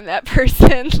would send that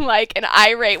person like an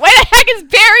irate, why the heck is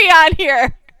Barry on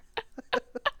here?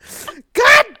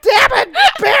 God damn it,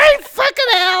 Barry fucking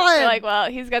Allen! They're like, well,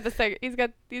 he's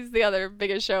the other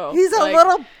biggest show. He's a Like-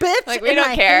 little bitch. Like, we and don't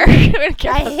I care. hate We don't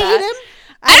care I about hate that. him.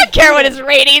 I don't care what hate his him.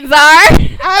 ratings are.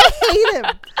 I hate him.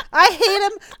 I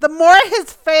hate him. The more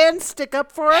his fans stick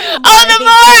up for him, Oh, the more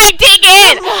I dig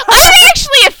in. I'm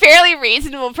actually a fairly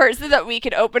reasonable person that we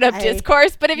could open up I-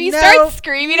 discourse, but if you No, start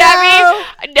screaming at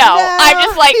me, no. I'm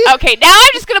just like, okay, now I'm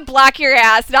just going to block your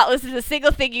ass, not listen to a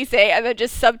single thing you say, and then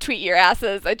just subtweet your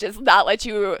asses and just not let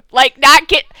you, like, not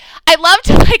get, I love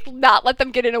to, like, not let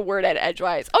them get in a word at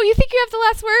edgewise. Oh, you think you have the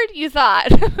last word? You thought.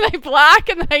 I block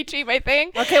and then I tweet my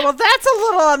thing. Okay, well, that's a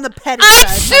little on the petty I'm side.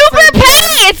 my super friend. petty.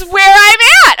 It's where I'm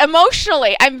at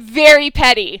emotionally. I'm very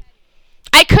petty.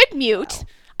 I could mute.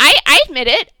 I admit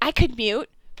it. I could mute,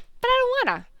 but I don't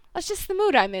wanna. That's just the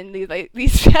mood I'm in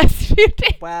these past few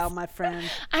days. Wow, my friend.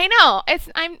 I know.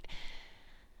 I'm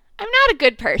not a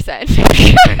good person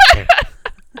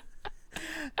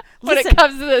when Listen, it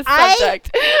comes to this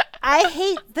subject. I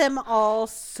hate them all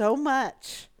so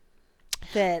much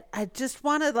that I just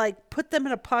want to like put them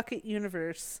in a pocket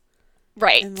universe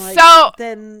Right. and like So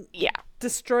then yeah.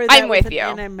 destroy that I'm with an you.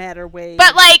 antimatter wave.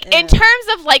 But like in and- terms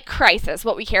of like crisis,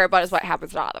 what we care about is what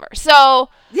happens to Oliver. So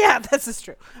yeah, this is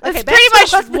true. that's Okay, pretty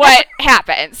back much to what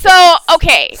happened. So,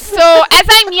 okay. So, as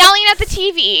I'm yelling at the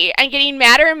TV and getting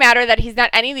madder and madder that he's not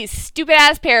any of these stupid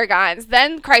ass paragons,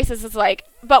 then Crisis is like,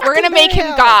 but we're going to Fucking make him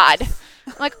Barry God. Allen.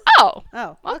 I'm like, oh,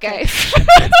 Oh, okay.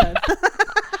 That's fine.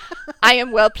 I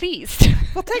am well pleased.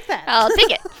 We'll take that. I'll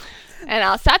take it. And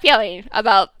I'll stop yelling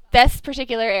about this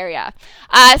particular area.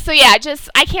 So, yeah, just,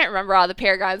 I can't remember all the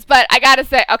paragons, but I got to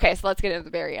say, okay, so let's get into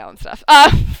the Barry Allen stuff.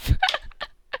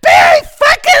 Barry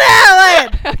fucking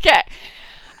Allen! Okay.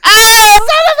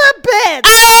 Son of a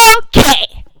bitch!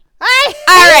 Okay. I hate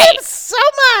All right. him so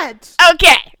much.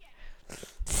 Okay.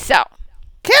 So,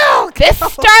 Kill. this kill.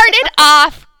 started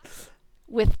off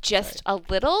with just a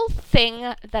little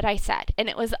thing that I said, and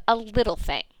it was a little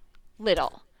thing.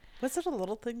 Little. Was it a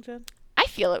little thing, Jen? I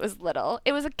feel it was little.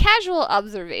 It was a casual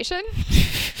observation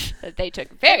that they took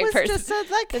very It was personally.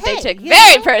 just like, That hey, they took you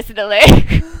very know, personally.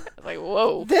 I was like,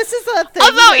 whoa. This is a thing.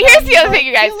 Although, that here's I'm the other like thing,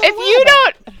 you guys. feeling If a you little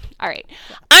bit. don't... All right.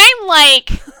 I'm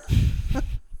like...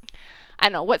 I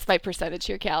don't know. What's my percentage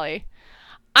here, Callie?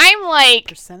 I'm like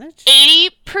Percentage?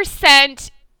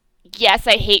 80% yes,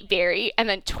 I hate Barry, and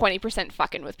then 20%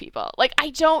 fucking with people. Like, I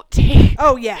don't take...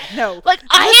 Oh, yeah, no. Like,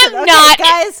 I Listen, am okay, not...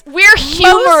 guys, We're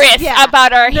humorous yeah,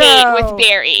 about our hate no, with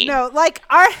Barry. No, like,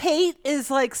 our hate is,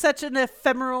 like, such an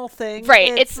ephemeral thing.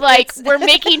 Right. It's like we're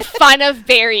making fun of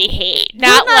Barry hate. We're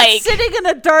Not like... sitting in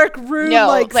a dark room, No,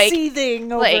 like, like-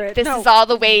 seething over Like, it. this No, is all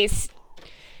the ways...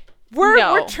 we're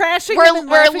no. trashing We're him and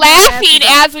laughing our asses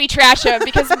off. as we trash him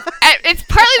because it's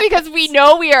partly because we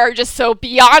know we are just so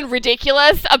beyond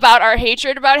ridiculous about our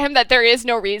hatred about him that there is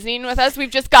no reasoning with us. We've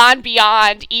just gone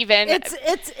beyond even. It's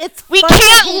we fun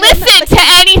can't to listen to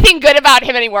anything good about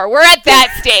him anymore. We're at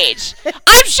that stage.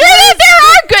 I'm sure that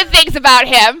there are good things about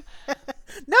him.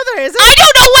 No, there isn't. I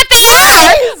don't know what they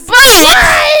are,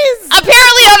 but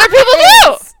apparently other people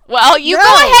do. Well, you go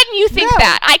ahead and you think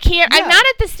that. I can't. I'm not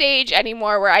at the stage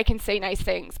anymore where I can say nice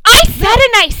things. I said a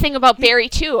nice thing about Barry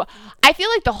too. I feel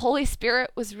like the Holy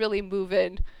Spirit was really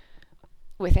moving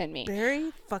within me.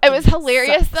 Barry fucking It was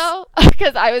hilarious sucks. though,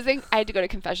 because I had to go to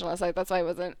confession last night. That's why I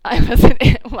wasn't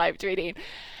live tweeting,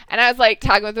 and I was like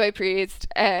talking with my priest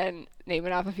and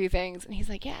naming off a few things, and he's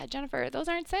like, "Yeah, Jennifer, those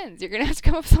aren't sins. You're gonna have to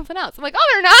come up with something else." I'm like, "Oh,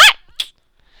 they're not."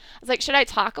 I was like, "Should I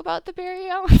talk about the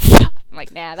burial and stuff?" I'm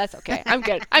like, "Nah, that's okay. I'm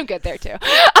good. I'm good there too."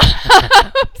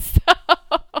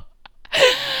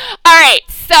 All right.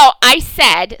 So I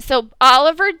said, so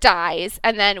Oliver dies,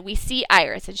 and then we see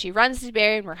Iris, and she runs to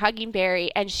Barry, and we're hugging Barry,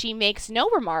 and she makes no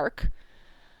remark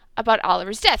about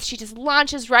Oliver's death. She just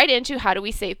launches right into how do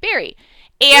we save Barry,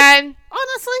 and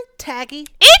Honestly, tacky.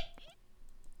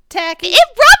 It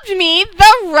rubbed me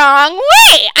the wrong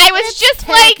way. I was just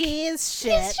like, tacky as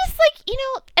shit. it's just like,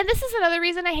 and this is another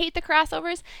reason I hate the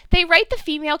crossovers. They write the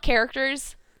female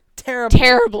characters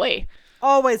terribly.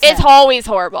 Always. It's always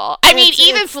horrible. I mean,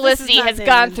 even this is Felicity not has an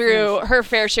gone information. through her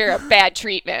fair share of bad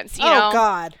treatments, you know? Oh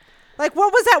God! Like,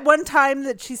 what was that one time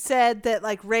that she said that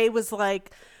like Ray was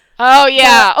like, Oh,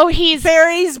 yeah. Oh, he's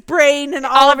Barry's brain and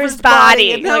Oliver's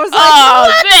body. and I Like, was like, oh,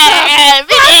 what the fuck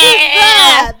is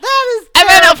that? That is And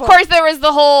then, of terrible. course, there was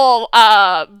the whole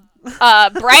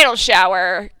bridal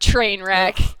shower train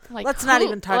wreck. Like, Let's not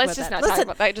even talk let's about just that. not Listen, talk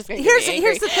about that. Just gonna here's get me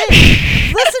angry. the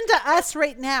thing. Listen to us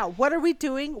right now. What are we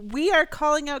doing? We are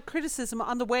calling out criticism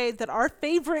on the way that our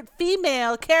favorite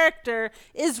female character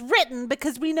is written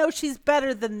because we know she's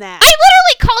better than that. I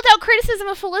literally called out criticism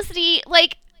of Felicity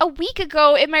like a week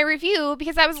ago in my review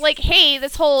because I was like, hey,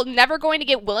 this whole never going to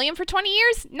get William for 20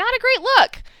 years, not a great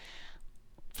look.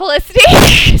 Felicity,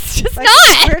 it's just Like,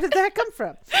 not. where did that come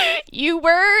from? You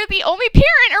were the only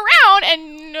parent around,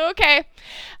 and okay.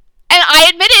 And I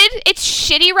admitted it's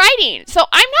shitty writing. So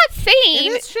I'm not saying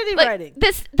It is shitty like, writing.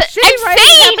 I'm Shitty writing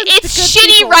saying happens to it's good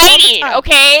shitty people all the writing, time.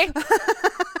 okay?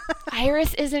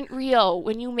 Iris isn't real.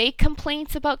 When you make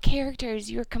complaints about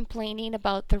characters, you're complaining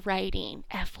about the writing.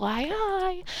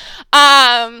 FYI.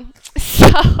 So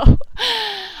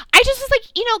I just was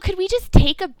like, could we just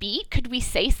take a beat? Could we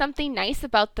say something nice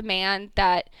about the man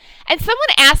that... And someone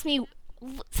asked me...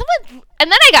 and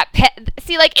then I got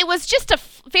see, like, it was just a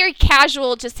very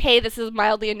casual, just, hey, this is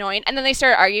mildly annoying, and then they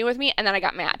started arguing with me, and then I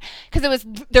got mad, because it was,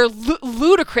 their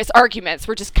ludicrous arguments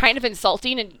were just kind of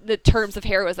insulting in the terms of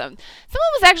heroism.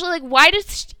 Someone was actually like, why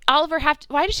does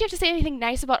she have to say anything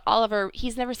nice about Oliver?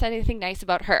 He's never said anything nice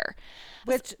about her.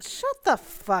 Which, shut the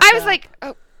fuck I up. was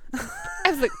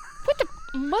like, what the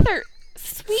mother...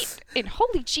 Sweet and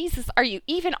holy Jesus, are you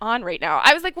even on right now?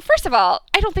 I was like, well, first of all,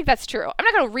 I don't think that's true. I'm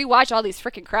not going to rewatch all these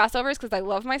freaking crossovers because I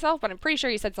love myself, but I'm pretty sure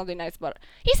he said something nice about it.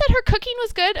 He said her cooking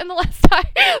was good, and the last time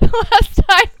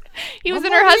he was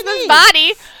in her husband's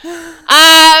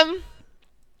body.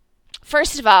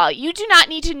 First of all, you do not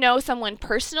need to know someone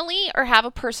personally or have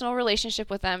a personal relationship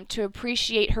with them to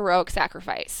appreciate heroic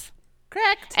sacrifice.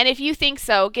 Correct. And if you think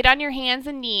so, get on your hands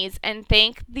and knees and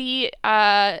thank the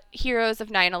heroes of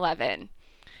 9/11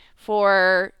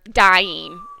 for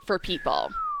dying for people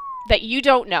that you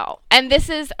don't know. And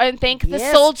thank the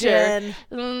soldier.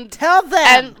 Jen. Tell them.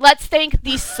 And let's thank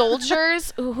these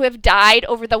soldiers who have died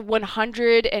over the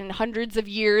 100 and hundreds of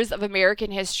years of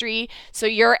American history so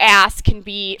your ass can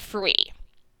be free.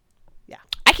 Yeah.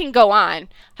 I can go on.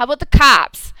 How about the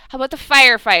cops? How about the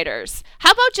firefighters?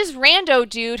 How about just rando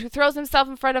dude who throws himself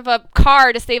in front of a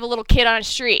car to save a little kid on a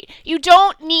street? You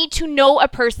don't need to know a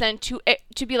person to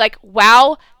be like,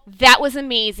 wow, that was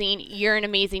amazing. You're an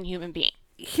amazing human being.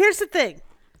 Here's the thing.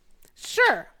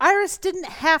 Sure, Iris didn't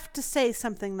have to say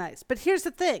something nice, but here's the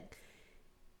thing.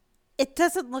 It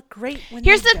doesn't look great when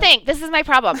Here's they the don't. thing. This is my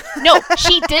problem. No,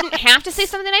 she didn't have to say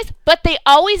something nice, but they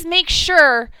always make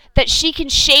sure that she can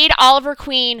shade Oliver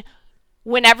Queen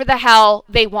whenever the hell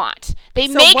they want. They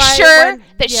So make why- sure when-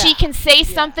 that she yeah. can say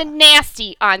something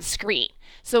nasty on screen.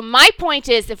 So my point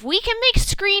is, if we can make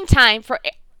screen time for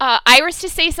Iris to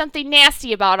say something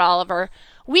nasty about Oliver,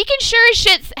 we can sure as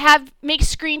shit make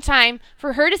screen time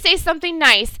for her to say something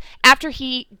nice after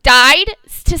he died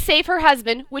to save her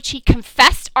husband, which he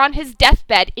confessed on his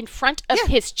deathbed in front of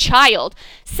his child,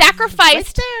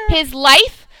 sacrificed there. his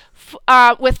life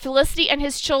with Felicity and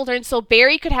his children so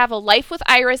Barry could have a life with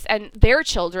Iris and their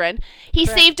children. He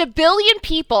saved 1 billion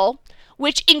people,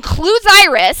 which includes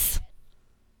Iris.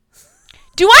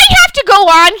 Do I have to go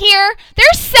on here?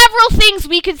 There's several things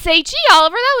we could say, gee,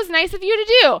 Oliver, that was nice of you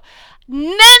to do. And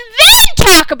then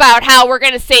talk about how we're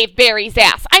going to save Barry's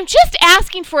ass. I'm just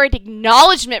asking for an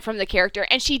acknowledgement from the character,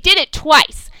 and she did it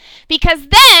twice. Because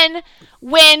then,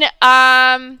 when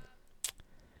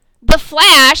the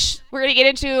Flash, we're going to get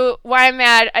into why I'm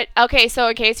mad. Okay, so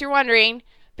in case you're wondering,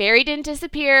 Barry didn't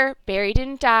disappear. Barry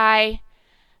didn't die.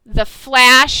 The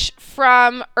Flash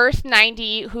from Earth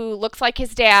 90, who looks like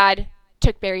his dad,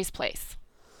 took Barry's place.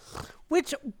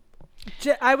 Which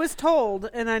I was told,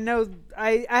 and I know,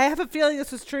 I have a feeling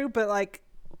this was true, but like,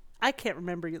 I can't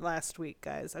remember last week,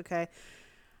 guys, okay?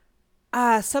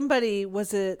 Somebody,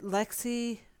 was it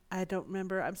Lexi? I don't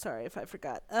remember. I'm sorry if I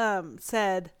forgot.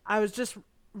 Said, I was just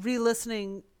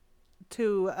re-listening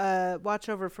to Watch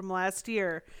Over from last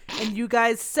year, and you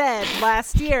guys said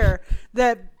last year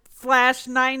that Flash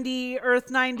 90, Earth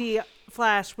 90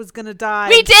 Flash was going to die.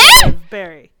 We did?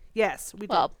 Barry. Yes, we did.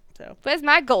 Well, so. Where's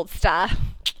my gold star?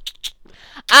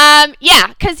 Yeah,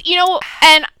 because, you know,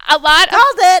 and a lot of...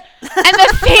 Called it!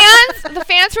 And the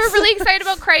fans who were really excited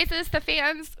about Crisis, the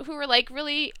fans who were like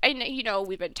really, and you know,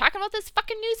 we've been talking about this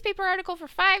fucking newspaper article for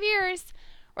 5 years.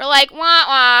 We're like, wah,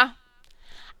 wah.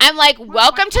 I'm like,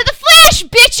 welcome to the Flash,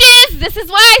 bitches! This is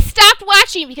why I stopped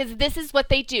watching, because this is what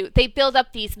they do. They build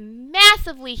up these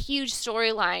massively huge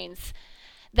storylines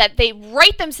that they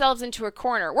write themselves into a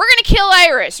corner. We're going to kill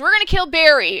Iris. We're going to kill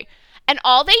Barry. And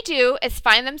all they do is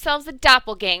find themselves a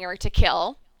doppelganger to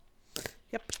kill.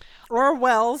 Yep. Or a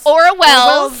Wells. Or a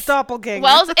Wells doppelganger.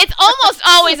 Wells. It's almost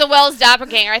always a Wells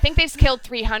doppelganger. I think they've killed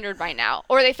 300 by now.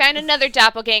 Or they find another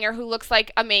doppelganger who looks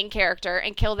like a main character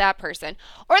and kill that person.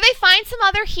 Or they find some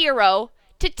other hero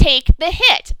to take the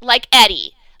hit, like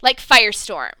Eddie, like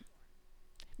Firestorm.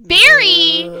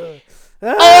 Barry... Or,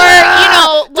 you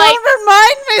know, like... Don't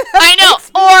remind me. I know.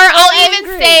 Or I'll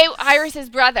even say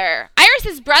Iris's brother.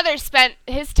 Iris's brother spent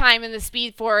his time in the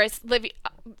Speed Force living...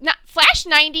 Flash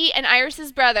 90 and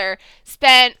Iris's brother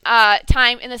spent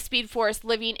time in the Speed Force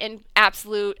living in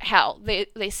absolute hell. They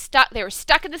were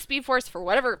stuck in the Speed Force for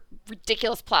whatever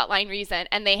ridiculous plotline reason,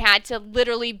 and they had to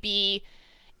literally be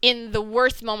in the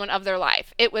worst moment of their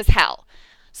life. It was hell.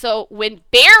 So when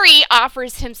Barry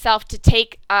offers himself to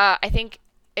take, I think...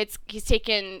 he's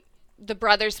taken the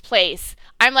brother's place.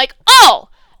 I'm like, oh!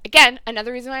 Again,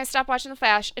 another reason why I stopped watching The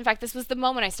Flash. In fact, this was the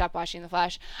moment I stopped watching The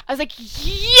Flash. I was like,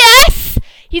 yes!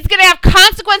 He's going to have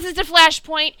consequences to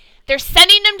Flashpoint. They're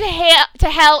sending him to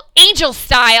hell, Angel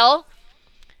style.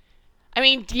 I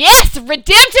mean, yes!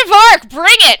 Redemptive arc!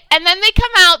 Bring it! And then they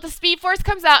come out, the Speed Force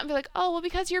comes out and be like, oh, well,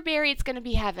 because you're Barry, it's going to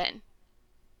be heaven.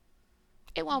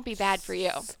 It won't be bad for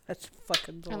you. That's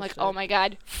fucking bullshit. I'm like, oh my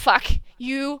god, fuck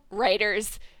you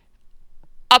writers.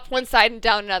 Up one side and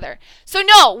down another. So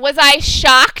no, was I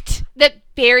shocked that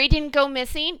Barry didn't go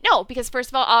missing? No, because first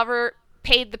of all, Oliver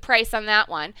paid the price on that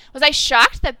one. Was I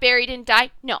shocked that Barry didn't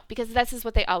die? No, because this is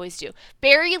what they always do.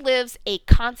 Barry lives a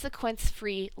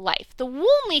consequence-free life. The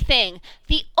only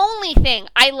thing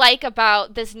I like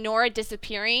about this Nora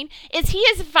disappearing is he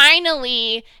has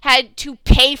finally had to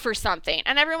pay for something.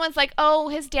 And everyone's like, oh,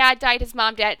 his dad died, his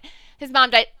mom died.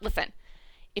 Listen,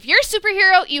 if you're a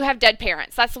superhero, you have dead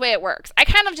parents. That's the way it works. I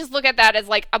kind of just look at that as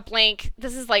like a blank.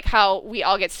 This is like how we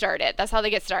all get started. That's how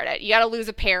they get started. You got to lose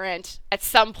a parent at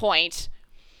some point.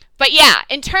 But yeah,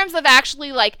 in terms of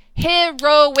actually like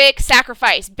heroic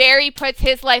sacrifice, Barry puts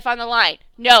his life on the line.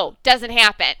 No, doesn't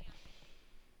happen.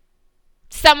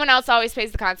 Someone else always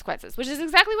pays the consequences, which is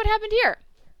exactly what happened here.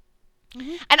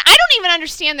 Mm-hmm. And I don't even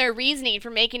understand their reasoning for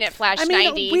making it Flash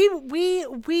 90.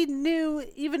 We knew,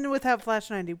 even without Flash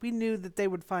 90, we knew that they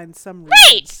would find some reason.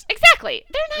 Right, exactly.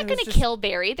 They're not going to kill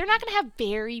Barry. They're not going to have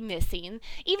Barry missing.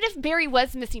 Even if Barry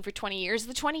was missing for 20 years,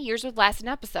 the 20 years would last an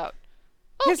episode.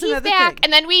 Oh, here's he's back. Thing.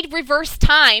 And then we'd reverse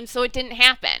time so it didn't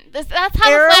happen. That's how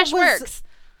the Flash works.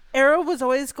 Arrow was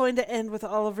always going to end with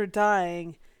Oliver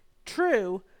dying.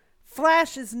 True.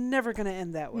 Flash is never going to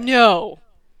end that way. No.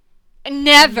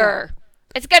 Never. No.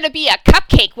 It's going to be a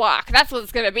cupcake walk. That's what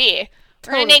it's going to be.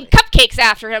 We're going to name cupcakes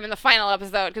after him in the final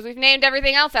episode because we've named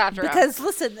everything else after him. Because,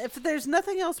 listen, if there's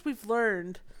nothing else we've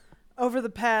learned over the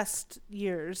past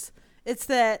years, it's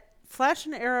that Flash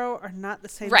and Arrow are not the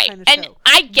same kind of show. And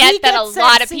I get that a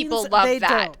lot of people love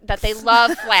that. That they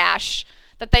love Flash.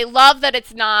 That they love that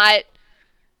it's not,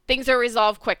 things are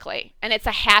resolved quickly. And it's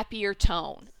a happier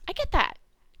tone. I get that.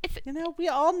 We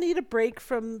all need a break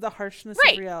from the harshness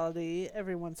of reality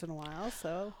every once in a while.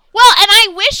 So well, and I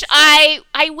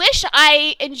wish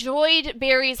I enjoyed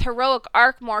Barry's heroic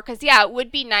arc more because it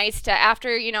would be nice to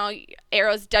after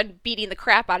Arrow's done beating the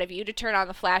crap out of you to turn on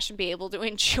the Flash and be able to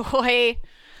enjoy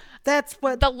That's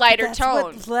what the lighter that's tone.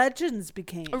 what Legends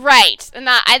became. Right. And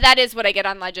that is what I get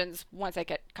on Legends once I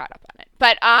get caught up on it.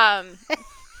 But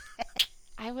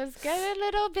I was getting a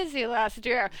little busy last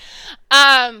year.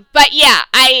 But yeah,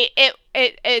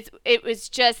 it was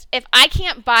just, if I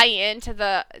can't buy into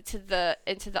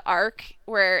the arc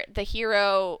where the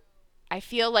hero, I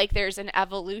feel like there's an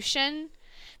evolution,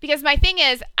 because my thing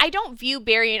is, I don't view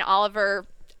Barry and Oliver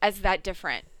as that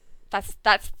different.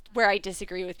 That's where I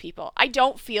disagree with people. I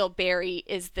don't feel Barry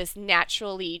is this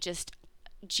naturally just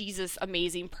Jesus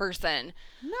amazing person.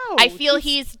 No, I feel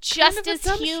he's just kind of a as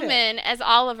dumb human as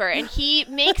Oliver, and he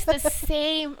makes the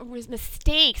same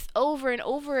mistakes over and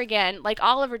over again like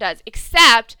Oliver does,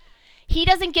 except he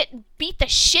doesn't get beat the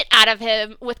shit out of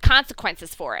him with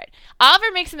consequences for it. Oliver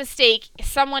makes a mistake,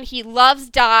 someone he loves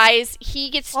dies, he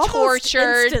gets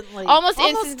tortured almost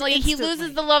instantly. He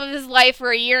loses the love of his life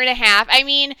for a year and a half. I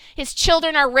mean, his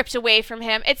children are ripped away from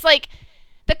him. It's like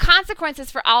the consequences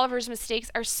for Oliver's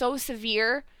mistakes are so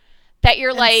severe that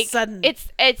you're like, sudden.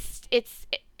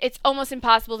 it's almost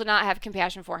impossible to not have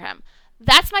compassion for him.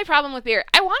 That's my problem with Barry.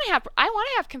 I want to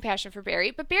have compassion for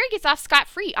Barry, but Barry gets off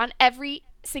scot-free on every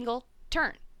single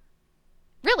turn.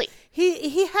 Really,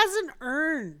 he hasn't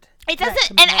earned. it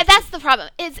doesn't, and that's the problem.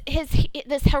 Is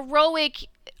this heroic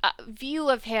view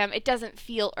of him? It doesn't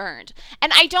feel earned,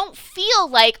 and I don't feel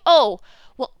like, oh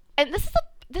well. And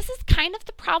this is kind of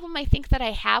the problem I think that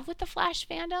I have with the Flash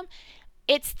fandom.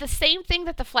 It's the same thing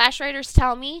that the Flash writers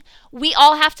tell me. We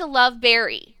all have to love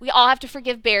Barry. We all have to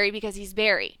forgive Barry because he's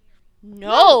Barry.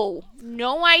 No,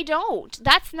 I don't.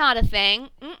 That's not a thing.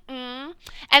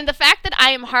 And the fact that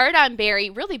I am hard on Barry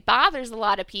really bothers a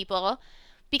lot of people,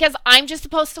 because I'm just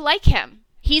supposed to like him.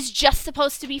 He's just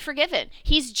supposed to be forgiven.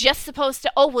 He's just supposed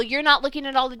to, oh, well, you're not looking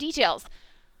at all the details.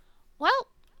 Well,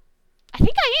 I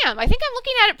think I am. I think I'm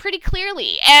looking at it pretty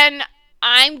clearly, and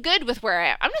I'm good with where I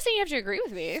am. I'm not saying you have to agree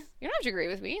with me. You don't have to agree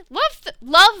with me.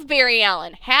 Love Barry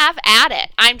Allen. Have at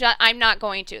it. I'm not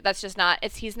going to. That's just not.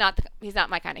 He's not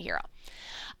my kind of hero.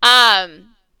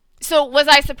 So was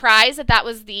I surprised that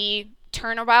was the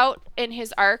turnabout in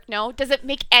his arc? No. Does it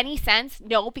make any sense?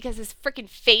 No, because his freaking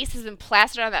face has been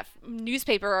plastered on that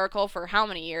newspaper article for how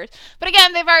many years? But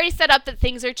again, they've already set up that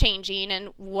things are changing and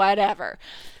whatever.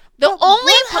 What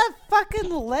a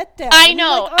fucking letdown. I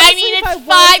know. Like, honestly, it's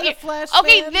 5 years.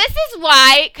 Okay, this is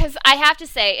why, because I have to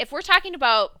say, if we're talking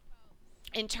about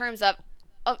in terms of,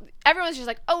 everyone's just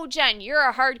like, oh, Jen, you're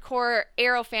a hardcore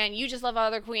Arrow fan. You just love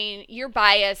Other Queen. You're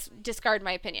biased. Discard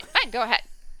my opinion. Fine, go ahead.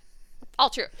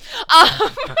 All true.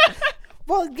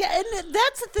 Well, yeah, and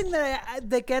that's the thing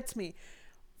that gets me.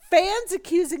 Fans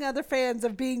accusing other fans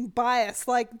of being biased.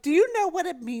 Like, do you know what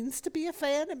it means to be a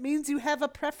fan? It means you have a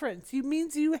preference. It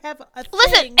means you have a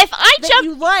thing if I that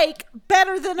you like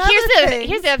better than other things.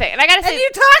 Here's the other thing, and I gotta say, and you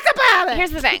talk about it.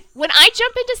 Here's the thing: when I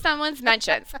jump into someone's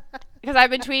mentions, because I've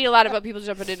been tweeting a lot about people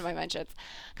jumping into my mentions,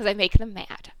 because I make them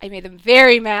mad. I made them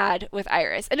very mad with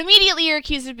Iris, and immediately you're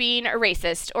accused of being a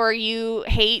racist, or you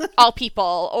hate all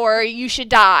people, or you should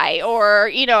die, or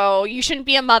you shouldn't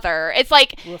be a mother. It's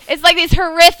like these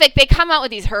horrific. They come out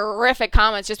with these horrific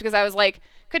comments just because I was like,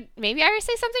 could maybe Iris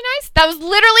say something nice? That was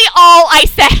literally all I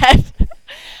said.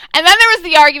 And then there was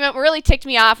the argument what really ticked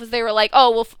me off was they were like, oh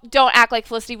well, don't act like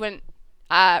Felicity wouldn't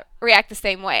react the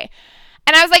same way.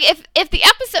 And I was like, if the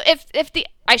episode,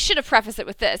 I should have prefaced it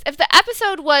with this. If the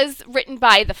episode was written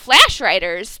by the Flash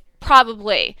writers,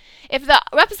 probably. If the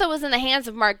episode was in the hands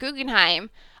of Mark Guggenheim,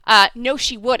 no,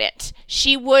 she wouldn't.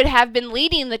 She would have been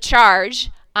leading the charge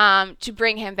to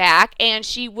bring him back, and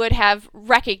she would have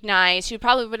recognized. She would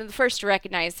probably have been the first to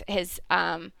recognize his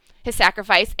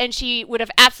sacrifice, and she would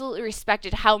have absolutely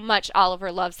respected how much Oliver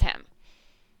loves him.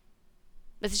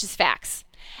 This is just facts.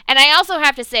 And I also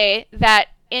have to say that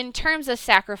in terms of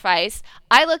sacrifice,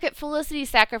 I look at Felicity's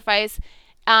sacrifice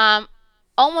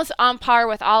almost on par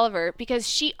with Oliver, because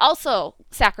she also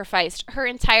sacrificed her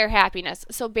entire happiness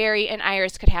so Barry and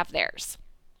Iris could have theirs.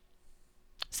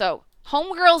 So,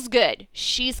 homegirl's good.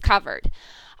 She's covered.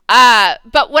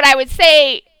 But what I would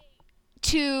say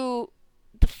to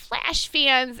the Flash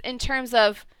fans in terms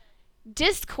of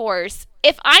discourse,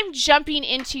 if I'm jumping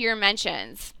into your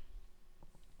mentions,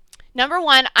 number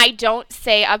one, I don't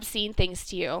say obscene things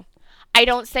to you. I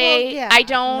don't say, I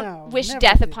don't wish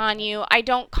death upon you. I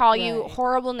don't call you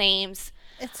horrible names.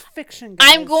 It's fiction, guys.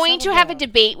 I'm going to have a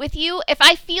debate with you. If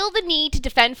I feel the need to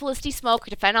defend Felicity Smoke or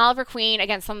defend Oliver Queen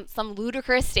against some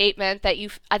ludicrous statement that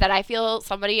I feel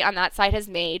somebody on that side has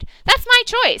made, that's my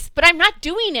choice. But I'm not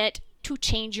doing it to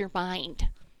change your mind.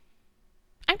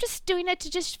 I'm just doing it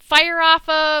to just fire off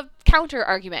a counter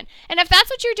argument. And if that's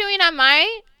what you're doing on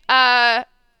my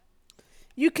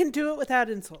You can do it without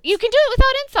insults. You can do it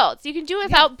without insults. You can do it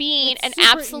without being it's an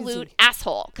super absolute easy.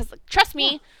 asshole. Because trust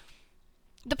me,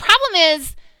 the problem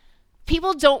is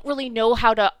people don't really know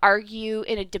how to argue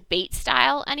in a debate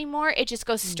style anymore. It just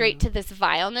goes straight to this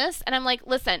vileness. And I'm like,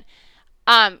 listen,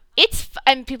 and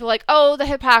people are like, oh, the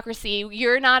hypocrisy.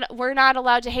 We're not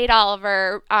allowed to hate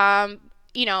Oliver.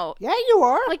 You know. Yeah, you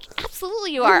are. Like,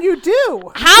 absolutely you are. You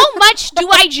do. How much do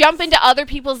I jump into other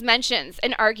people's mentions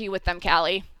and argue with them,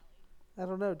 Callie? I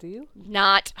don't know. Do you?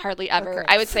 Not hardly ever.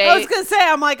 Okay. I would say. I was gonna say.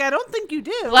 I'm like, I don't think you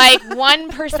do. Like 1%.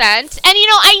 And you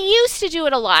know, I used to do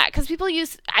it a lot because people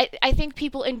I think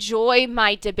people enjoy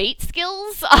my debate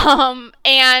skills.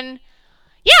 And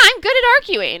yeah, I'm good at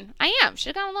arguing. I am.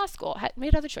 Should have gone to law school. Had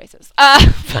made other choices.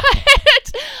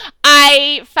 But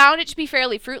I found it to be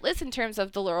fairly fruitless in terms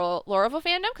of the Lorovo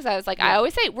fandom because I was like, I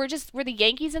always say, we're the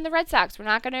Yankees and the Red Sox. We're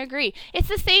not going to agree. It's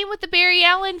the same with the Barry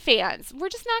Allen fans. We're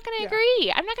just not going to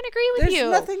agree. I'm not going to agree with you.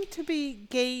 There's nothing to be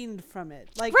gained from it.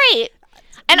 Like, right.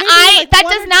 And maybe that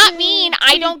one does or not two mean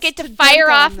I don't tweets get to to fire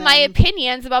dunk off on my them.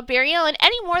 opinions about Barry Allen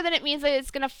any more than it means that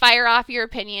it's going to fire off your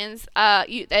opinions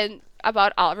and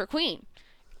about Oliver Queen.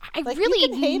 I Like, really you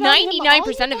can hate on him all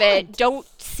 99% you of it want.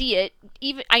 don't see it.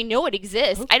 Even I know it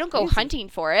exists. I don't go crazy. hunting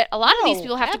for it. A lot of these No,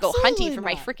 people have to go hunting absolutely for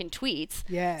my not. freaking tweets.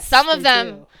 Yes. Some of they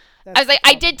them do. I was like,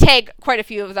 I did tag quite a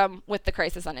few of them with the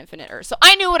Crisis on Infinite Earth, so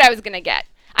I knew what I was gonna get.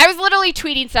 I was literally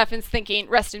tweeting stuff and thinking,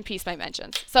 "Rest in peace, my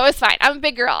mentions." So it's fine. I'm a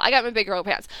big girl. I got my big girl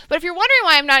pants. But if you're wondering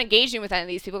why I'm not engaging with any of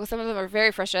these people, because some of them are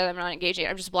very frustrated that I'm not engaging,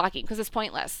 I'm just blocking because it's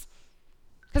pointless.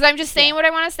 Because I'm just saying what I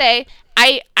want to say.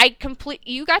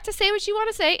 You got to say what you want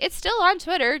to say. It's still on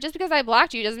Twitter. Just because I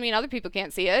blocked you doesn't mean other people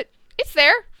can't see it. It's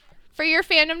there for your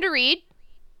fandom to read.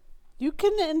 You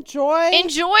can enjoy.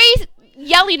 Enjoy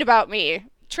yelling about me.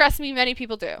 Trust me, many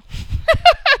people do.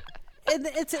 And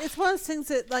it's one of those things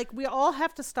that like we all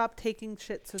have to stop taking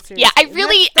shit so seriously. Yeah, I And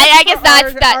really- that's I guess for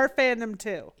that's that- our fandom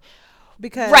too.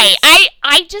 Because Right.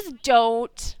 I just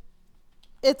don't.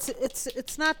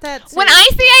 it's not that serious. When I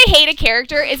say I hate a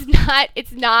character,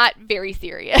 it's not very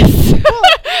serious.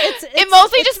 It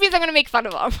mostly just means I'm going to make fun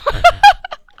of them.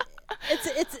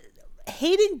 it's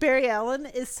hating Barry Allen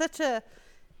is such a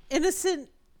innocent,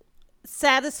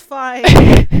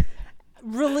 satisfying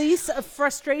release of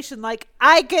frustration. Like,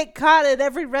 I get caught at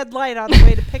every red light on the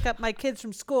way to pick up my kids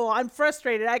from school. I'm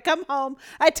frustrated. I come home,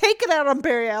 I take it out on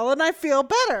Barry Allen, I feel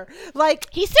better. Like,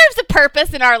 He serves a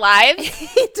purpose in our lives.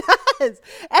 he does.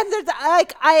 And there's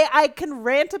like I can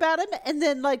rant about him, and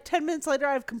then like 10 minutes later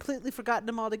I've completely forgotten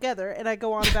him altogether, and I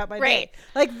go on about my Right. day.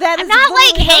 Like, that I'm is not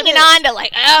like literally how it hanging is. on to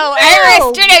like, oh,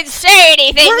 No. Iris didn't say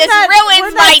anything. We're This not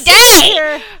ruins my sitting day.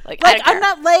 here- Like, I don't I'm care.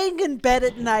 not laying in bed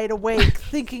at night awake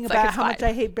thinking like, about it's how much fine.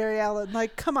 I hate Barry Allen.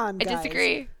 Like, come on, I guys.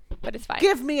 disagree, but it's fine.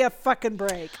 Give me a fucking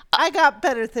break. I got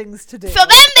better things to do. So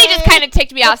then they just okay? kind of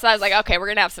ticked me off, so I was like, okay, we're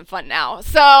going to have some fun now.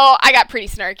 So I got pretty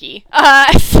snarky.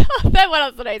 So then what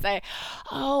else did I say?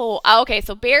 Oh, okay,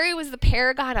 so Barry was the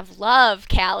paragon of love,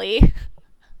 Callie.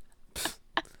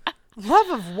 Love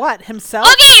of what? Himself?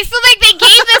 Okay, so like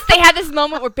they had this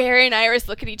moment where Barry and Iris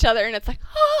look at each other and it's like,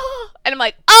 oh, and I'm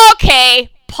like, okay,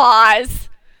 pause.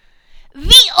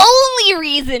 The only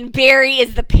reason Barry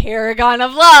is the paragon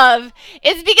of love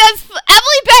is because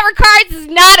Emily Pepper Cards is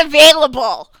not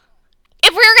available.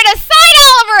 If we were going to sign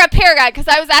Oliver a paragon, because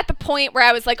I was at the point where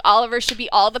I was like, Oliver should be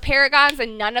all the paragons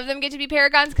and none of them get to be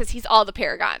paragons because he's all the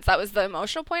paragons. That was the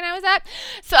emotional point I was at.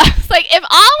 So I was like, if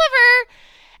Oliver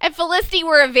and Felicity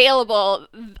were available,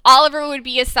 Oliver would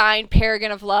be assigned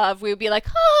paragon of love. We would be like,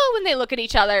 oh, when they look at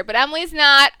each other. But Emily's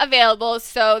not available,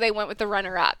 so they went with the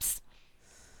runner-ups.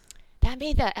 That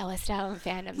made the Ellis Allen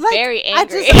fandom Like, very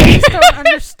angry. I just don't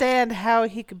understand how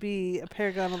he could be a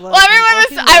paragon of love. Well, when all everyone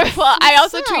he was. loves I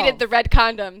also himself. tweeted the red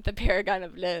condom, the paragon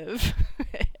of love,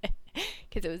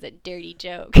 because it was a dirty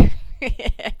joke.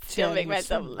 Still Jen, make you're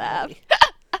myself so laugh. naughty.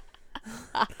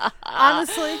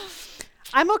 Honestly,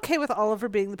 I'm okay with Oliver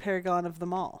being the paragon of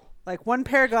them all. Like, one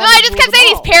paragon. No, I just kept saying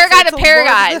he's paragon of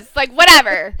paragons. Like,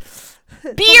 whatever.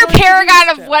 Be your paragon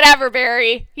of whatever,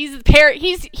 Barry. He's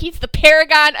the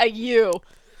paragon of you,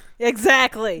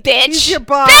 Exactly. bitch. He's your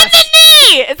boss. Bend the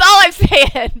knee. It's all I'm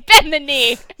saying. Bend the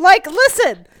knee. Like,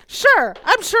 listen, sure,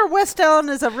 I'm sure West Ellen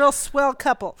is a real swell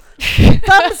couple.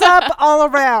 Thumbs up all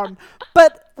around.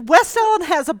 But West Ellen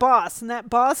has a boss, and that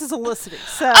boss is Felicity.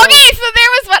 So Okay, so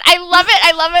there was what I love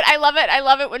it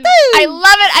when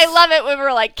I love it when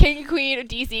we're like king and queen of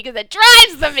DC because it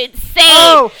drives them insane.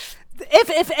 Oh,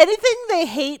 if anything they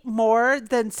hate more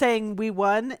than saying we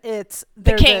won, it's the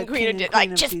they're king and queen of like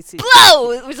of just DC.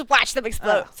 blow. Just watch them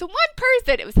explode. Oh. So one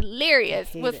person, it was hilarious,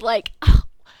 I hate was it. like, oh,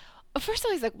 first of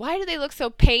all, he's like, why do they look so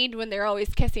pained when they're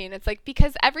always kissing? It's like,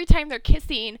 because every time they're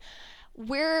kissing,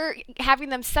 we're having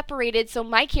them separated so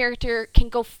my character can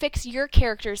go fix your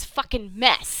character's fucking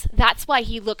mess. That's why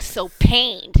he looks so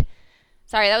pained.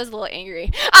 Sorry, that was a little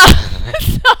angry.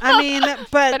 I mean,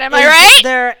 but am I right? Is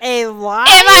there a lie?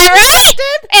 Am I right?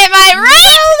 Am I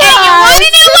right? No And you want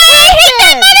to know why I hate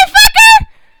that motherfucker?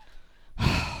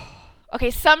 Okay,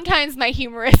 sometimes my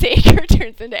humorous anger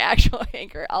turns into actual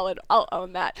anger. I'll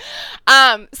own that.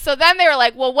 So then they were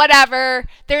like, well, whatever.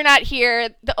 They're not here.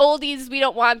 The oldies, we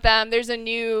don't want them. There's a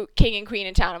new king and queen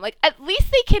in town. I'm like, at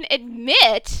least they can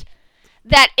admit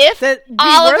that if That we were the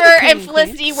Oliver king and and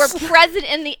Felicity queen. were present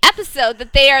in the episode,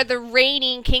 that they are the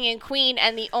reigning king and queen,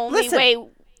 and the only Listen. way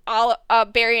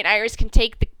Barry and Iris can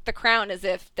take the crown is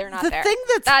if they're not The there. thing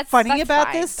that's funny about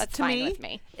fine. this That's to fine me, with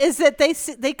me. is that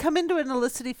they come into an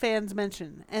Olicity fan's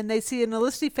mention, and they see an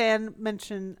Olicity fan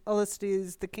mention Olicity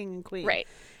is the king and queen. Right.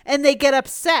 And they get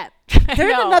upset. They're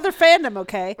in know. another fandom,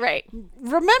 okay? Right.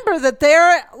 Remember that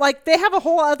they're like they have a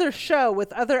whole other show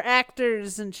with other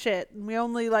actors and shit, and we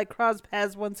only like cross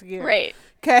paths once a year. Right.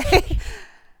 Okay.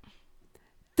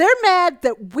 They're mad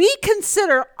that we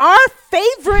consider our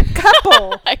favorite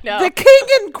couple I know. the king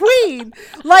and queen.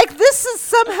 Like this is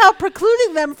somehow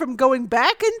precluding them from going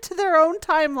back into their own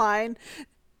timeline,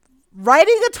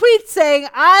 writing a tweet saying,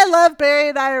 I love Barry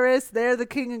and Iris. They're the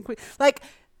king and queen. Like,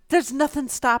 there's nothing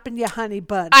stopping you, honey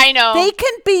bun. I know. They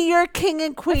can be your king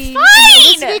and queen.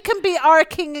 That's fine. They can be our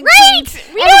king and Right.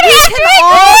 queen. We and don't we have can to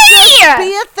all agree. just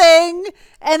be a thing,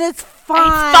 and it's fine.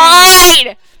 It's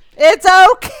fine. It's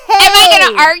okay. Am I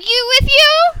going to argue with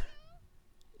you?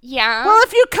 Yeah. Well,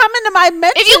 if you come into my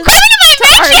mentions, If you come into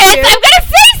my mentions, argue. I'm gonna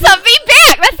say something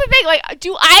back. That's the thing. Like,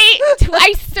 do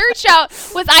I search out?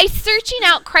 Was I searching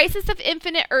out Crisis of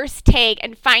Infinite Earths tag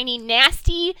and finding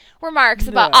nasty remarks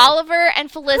about No. Oliver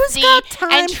and Felicity got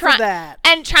time and for that?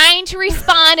 and trying to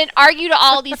respond and argue to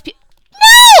all these people?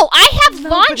 No, I have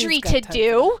Nobody's laundry got to time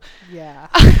do. Yeah.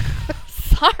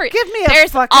 Sorry. Give me a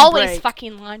There's fucking always break.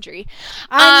 fucking laundry.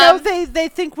 I know they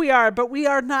think we are, but we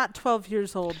are not 12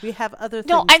 years old. We have other things.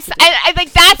 No, to do. I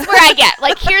think that's where I get.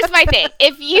 Like, here's my thing.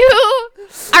 If you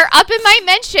are up in my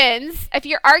mentions, if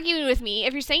you're arguing with me,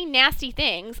 if you're saying nasty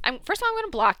things, first of all, I'm going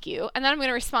to block you, and then I'm going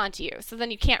to respond to you. So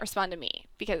then you can't respond to me,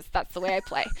 because that's the way I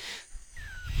play.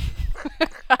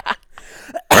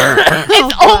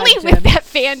 It's only with that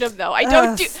fandom, though. I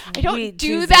don't sweet do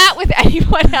Jesus. that with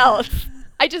anyone else.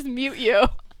 I just mute you.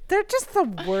 They're just the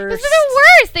This worst. is the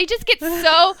worst. They just get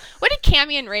so. What did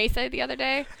Cammy and Ray say the other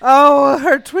day? Oh,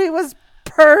 her tweet was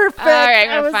perfect. All right, I'm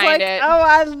I gonna was find like, it. oh,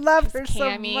 I love her so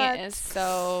Cammy much. is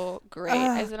so great.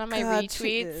 Oh, Is it on my God, She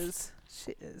retweets? is.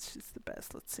 She is. She's the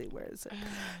best. Let's see. Where is it?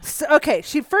 So, okay.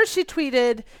 She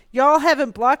tweeted, y'all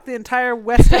haven't blocked the entire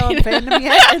West Ellen fandom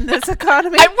yet in this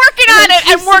economy. I'm working on Then it.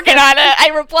 she I'm working said- on it.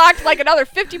 I blocked like another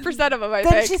 50% of them, I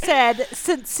Then think. she said,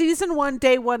 since season 1,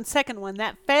 day 1, second 1,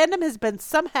 that fandom has been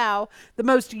somehow the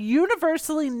most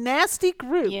universally nasty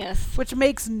group. Yes. Which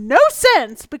makes no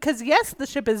sense because, yes, the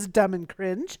ship is dumb and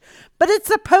cringe, but it's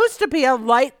supposed to be a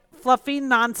light, fluffy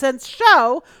nonsense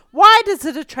show. Why does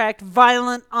it attract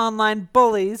violent online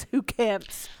bullies who can't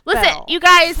spell? Listen, you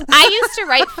guys, I used to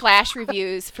write flash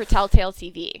reviews for Telltale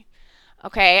TV.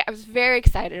 Okay? I was very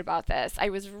excited about this. I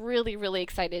was really, really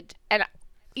excited. And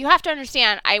you have to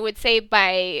understand, I would say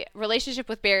my relationship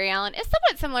with Barry Allen is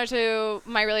somewhat similar to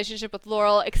my relationship with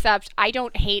Laurel, except I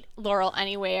don't hate Laurel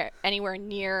anywhere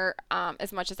near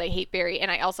as much as I hate Barry.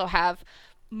 And I also have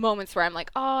moments where I'm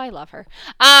like, oh, I love her.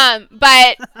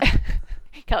 But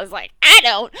Kelly's like, I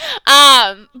don't.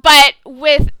 But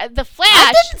with the Flash,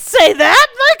 I didn't say that.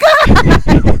 My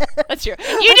God. that's true.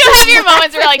 You do have your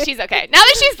moments where like she's okay. Now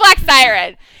that she's Black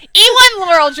Siren, E1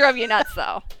 Laurel drove you nuts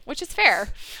though, which is fair.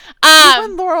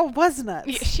 Even Laurel was nuts.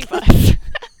 Yeah, she was.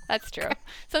 That's true.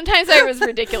 Sometimes I was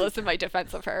ridiculous in my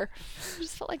defense of her. I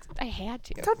just felt like I had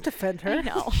to. Don't defend her. I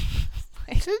know.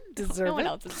 She didn't deserve No one it.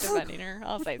 else is defending her.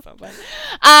 I'll say something.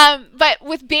 But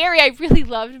with Barry, I really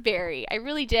loved Barry. I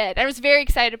really did. I was very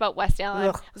excited about West Allen.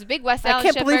 Ugh. I was a big West Allen I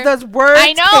can't shipper. believe those words.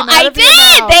 I know. came out I of your did.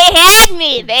 mouth. They had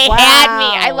me. They had me.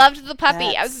 I Wow. loved the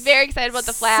puppy. I was That's very excited about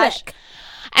the Flash. sick.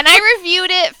 And I reviewed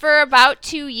it for about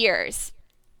 2 years.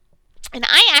 And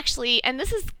I actually, and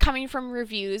this is coming from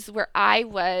reviews where I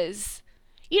was,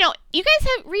 you know, you guys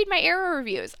read my Arrow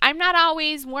reviews. I'm not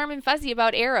always warm and fuzzy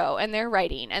about Arrow and their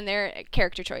writing and their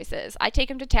character choices. I take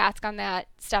them to task on that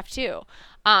stuff too.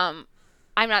 I'm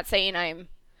not saying I'm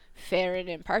fair and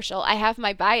impartial. I have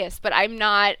my bias, but I'm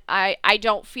not, I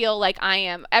don't feel like I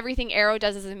am. Everything Arrow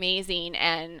does is amazing,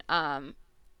 and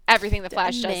everything the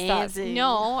Flash does. Amazing.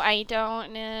 No, I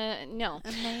don't. No.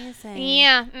 Amazing.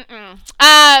 Yeah.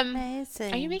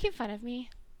 Amazing. Are you making fun of me?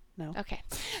 No. Okay.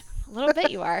 A little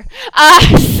bit you are.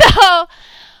 So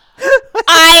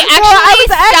I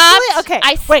stopped. Okay.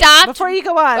 I wait, stopped. before you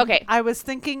go on. Okay. I was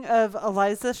thinking of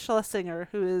Eliza Schlesinger,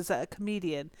 who is a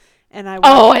comedian, and I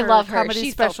I love her. comedy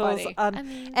She's so specials funny.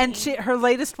 on, and her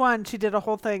latest one, she did a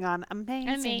whole thing on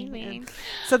amazing. Amazing.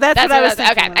 So that's what I was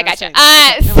thinking. Okay, when I was gotcha. saying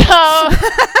it.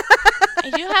 I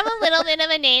do have a little bit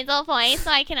of a nasal voice, so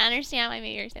I can understand why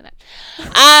maybe you're saying that.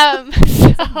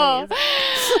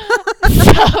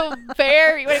 So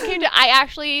very. When it came to, I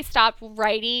actually stopped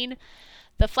writing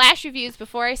the Flash reviews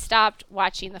before I stopped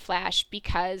watching the Flash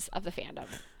because of the fandom.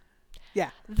 Yeah.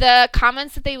 The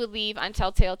comments that they would leave on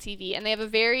Telltale TV, and they have a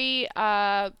very,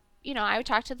 I would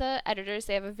talk to the editors.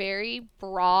 They have a very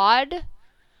broad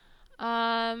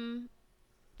policy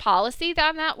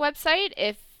on that website.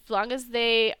 As long as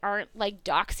they aren't like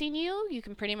doxing you, you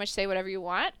can pretty much say whatever you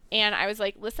want. And I was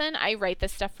like, listen, I write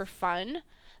this stuff for fun.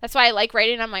 That's why I like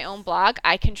writing on my own blog.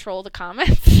 I control the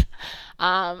comments.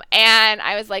 And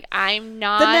I was like, I'm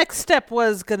not. The next step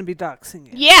was going to be doxing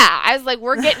you. Yeah, I was like,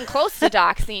 we're getting close to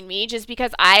doxing me just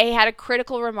because I had a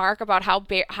critical remark about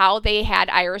how they had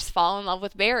Iris fall in love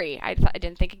with Barry. I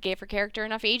didn't think it gave her character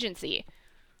enough agency,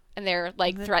 and they're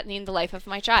like threatening the life of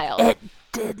my child. It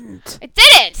didn't. It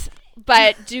didn't.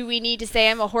 But do we need to say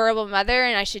I'm a horrible mother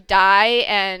and I should die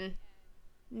and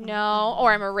no,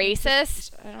 or I'm a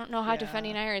racist? I don't know how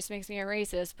defending Iris makes me a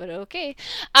racist, but okay.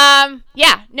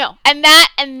 Yeah, no. And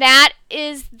that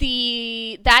is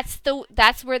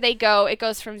that's where they go. It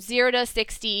goes from 0 to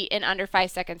 60 in under 5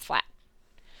 seconds flat.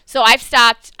 So I've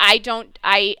stopped.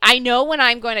 I know when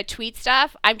I'm going to tweet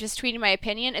stuff, I'm just tweeting my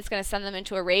opinion. It's going to send them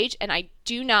into a rage, and I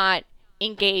do not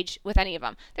engage with any of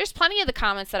them. There's plenty of the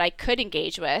comments that I could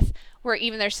engage with, where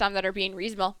even there's some that are being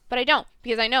reasonable, but I don't,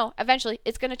 because I know eventually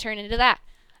it's going to turn into that.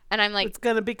 And I'm like, it's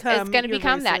going to become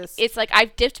that. It's like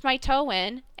I've dipped my toe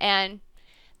in, and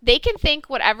they can think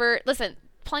whatever. Listen,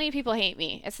 plenty of people hate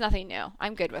me. It's nothing new.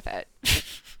 I'm good with it.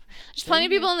 There's plenty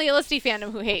of people in the Illicity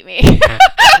fandom who hate me.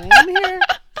 Same here.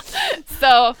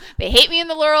 So they hate me in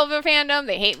the Laurelville fandom.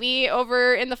 They hate me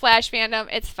over in the Flash fandom.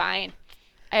 It's fine.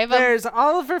 There's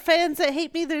Oliver fans that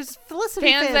hate me. There's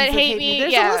Felicity fans that hate me.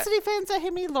 There's Felicity fans that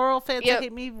hate me. Laurel fans that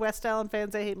hate me. West Allen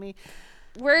fans that hate me.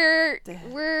 We're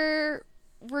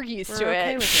used to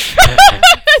okay it. With it.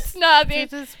 It's nothing.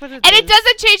 It is what it and is. it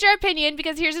doesn't change our opinion,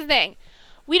 because here's the thing.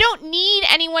 We don't need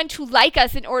anyone to like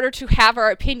us in order to have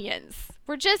our opinions.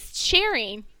 We're just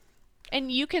sharing. And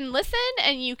you can listen,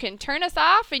 and you can turn us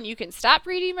off, and you can stop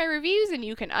reading my reviews, and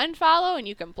you can unfollow, and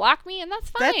you can block me, and that's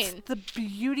fine. That's the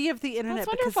beauty of the internet.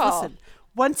 That's because wonderful. listen,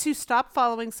 once you stop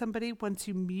following somebody, once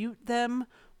you mute them,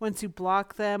 once you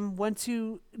block them, once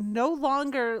you no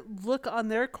longer look on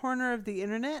their corner of the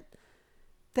internet,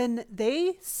 then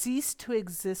they cease to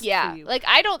exist for you. Like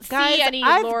I don't Guys, see any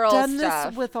I've Laurel done stuff.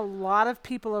 this with a lot of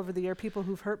people over the year. People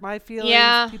who've hurt my feelings.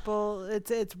 Yeah. People,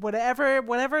 it's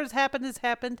whatever has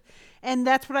happened, and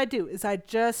that's what I do. Is I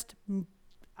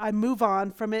move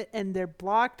on from it, and they're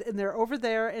blocked, and they're over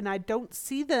there, and I don't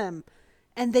see them,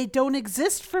 and they don't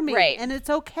exist for me, Right. and it's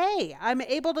okay. I'm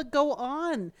able to go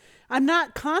on. I'm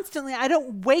not constantly. I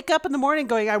don't wake up in the morning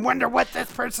going, I wonder what this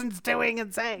person's doing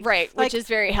and saying. Right, Like, which is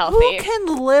very healthy. Who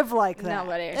can live like that?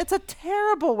 Nobody. It's a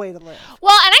terrible way to live.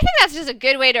 Well, and I think that's just a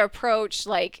good way to approach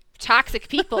like toxic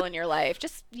people in your life.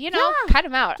 Just cut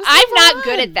them out. Just I'm move not on.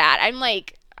 good at that. I'm I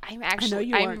know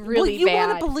I'm really you bad.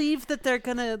 want to believe that they're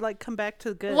gonna like come back to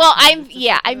the good. Well, and it's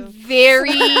just I'm very,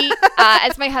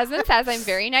 as my husband says, I'm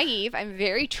very naive. I'm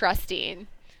very trusting,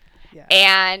 yeah.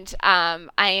 and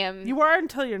I am You are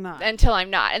until you're not. until I'm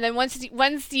not. And then once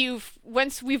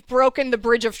we've broken the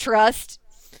bridge of trust,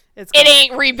 It's it gone.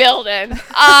 ain't rebuilding.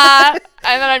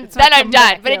 And then It's not I'm coming done.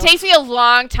 back, But it yeah. takes me a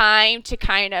long time to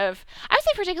kind of, I would say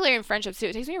particularly in friendships too,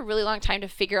 it takes me a really long time to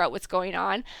figure out what's going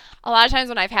on. A lot of times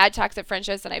when I've had toxic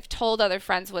friendships and I've told other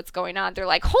friends what's going on, they're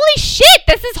like, holy shit,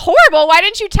 this is horrible. Why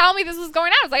didn't you tell me this was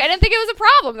going on? I was like, I didn't think it was a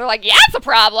problem. They're like, yeah, it's a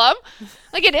problem.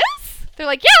 Like, it is? They're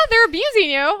like, yeah, they're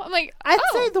abusing you. I'm like, I'd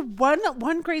oh. say the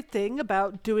one great thing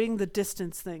about doing the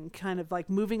distance thing, kind of like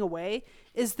moving away,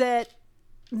 is that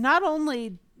not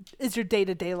only is your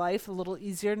day-to-day life a little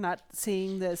easier, not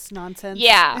seeing this nonsense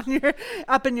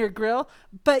up in your grill,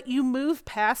 but you move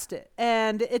past it,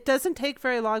 and it doesn't take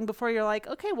very long before you're like,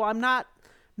 okay, well, I'm not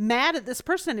mad at this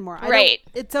person anymore. Right.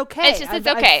 It's okay. It's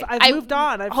okay. I've moved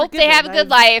on. I've hope they have a good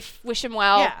life. Wish them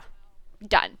well. Yeah.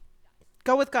 Done.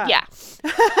 Go with God. Yeah.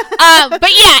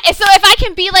 But yeah, so if I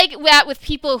can be like that with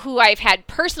people who I've had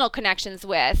personal connections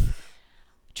with,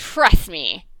 trust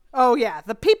me, Oh yeah,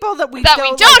 the people that we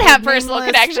don't like, have personal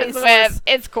nameless, connections faceless. with.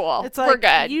 It's cool. It's like, We're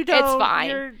good. You don't, it's fine.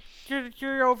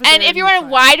 You're over there. And if you're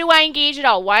wondering why do I engage at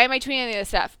all, why am I tweeting any of this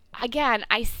stuff? Again,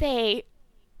 I say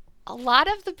a lot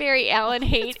of the Barry Allen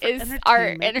hate is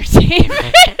our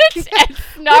entertainment and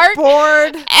snark.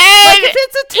 Bored. And if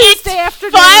it's a Tuesday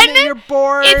afternoon and you're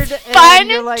bored, it's and fun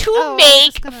you're like, to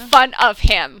make fun of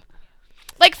him.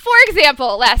 Like, for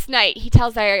example, last night he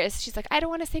tells Iris, she's like, I don't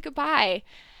want to say goodbye.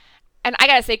 And I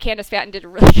gotta say, Candace Patton did a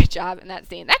really good job in that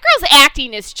scene. That girl's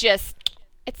acting is just,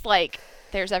 it's like,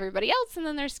 there's everybody else, and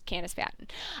then there's Candace Patton.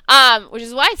 Which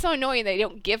is why it's so annoying they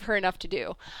don't give her enough to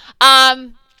do.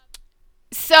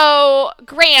 So,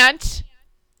 Grant,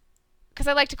 because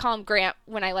I like to call him Grant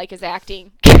when I like his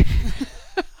acting. Because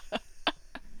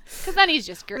then he's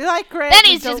just Grant. We like Grant. Then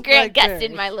he's just Grant like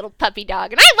Gustin, my little puppy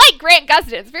dog. And I like Grant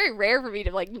Gustin. It's very rare for me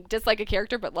to like dislike a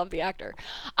character but love the actor.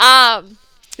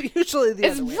 Usually the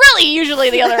other way. It's really usually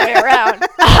the other way around.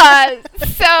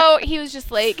 So he was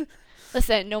just like,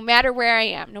 listen, no matter where I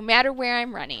am, no matter where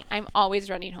I'm running, I'm always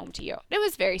running home to you. It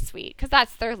was very sweet because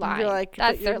that's their line. You're like,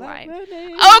 that's their line.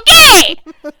 Running. Okay!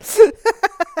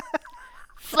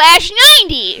 Flash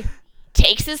 90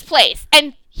 takes his place.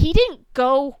 And he didn't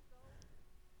go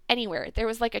anywhere. There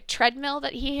was like a treadmill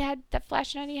that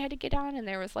Flash 90 had to get on, and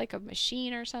there was like a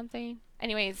machine or something.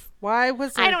 Anyways, why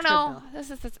was there I don't know. treadmill?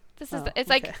 This is it's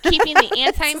like keeping the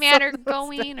antimatter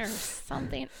going or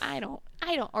something. I don't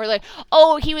or like,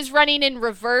 oh, he was running in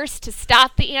reverse to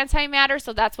stop the antimatter,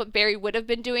 so that's what Barry would have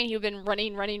been doing. He would have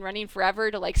been running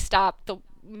forever to like stop the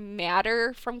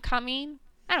matter from coming.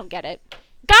 I don't get it.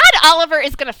 God, Oliver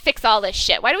is gonna fix all this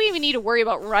shit. Why do we even need to worry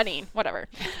about running? Whatever.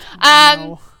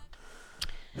 No.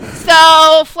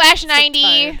 So Flash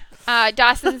 90,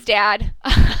 Dawson's dad,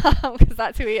 because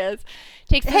that's who he is,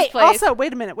 takes his place. Also,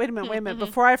 wait a minute.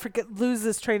 Before I lose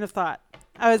this train of thought,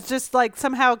 I was just like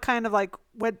somehow kind of like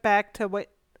went back to what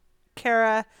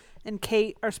Kara and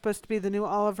Kate are supposed to be the new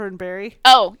Oliver and Barry.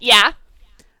 Oh yeah.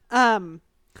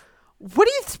 What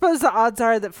do you suppose the odds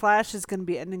are that Flash is going to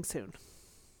be ending soon?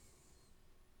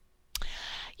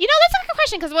 You know, that's a good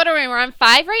question because what are we? We're on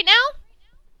 5 right now.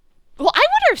 Well, I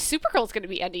wonder if Supergirl's going to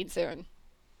be ending soon.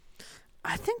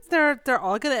 I think they're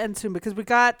all going to end soon because we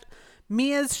got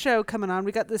Mia's show coming on.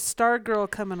 We got this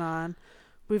Stargirl coming on.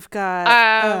 We've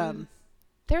got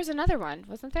there's another one,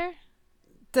 wasn't there?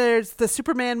 There's the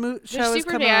Superman show is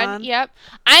coming on. Yep.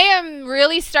 I am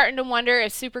really starting to wonder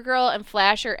if Supergirl and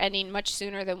Flash are ending much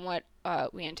sooner than what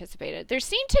we anticipated. There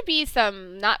seemed to be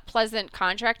some not pleasant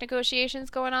contract negotiations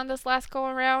going on this last go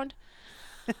around.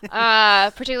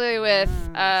 Particularly with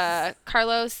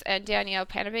Carlos and Danielle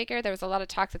Panabaker. There was a lot of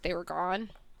talk that they were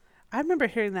gone. I remember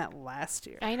hearing that last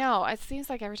year. I know. It seems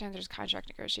like every time there's contract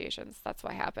negotiations, that's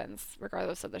what happens,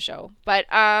 regardless of the show. But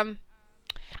I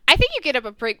think you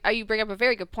bring up a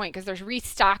very good point because there's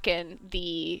restocking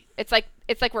the. It's like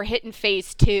we're hitting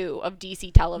phase 2 of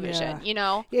DC television. You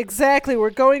know. Exactly. We're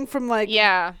going from like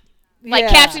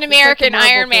Captain America and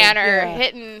Iron Man are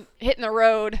hitting the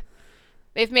road.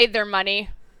 They've made their money.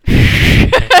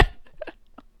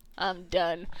 I'm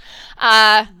done.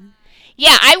 Yeah,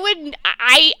 I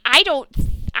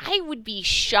would be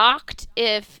shocked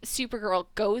if Supergirl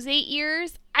goes 8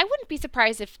 years. I wouldn't be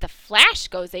surprised if The Flash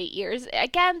goes 8 years.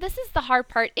 Again, this is the hard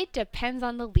part. It depends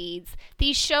on the leads.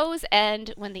 These shows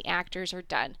end when the actors are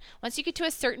done. Once you get to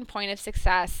a certain point of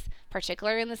success,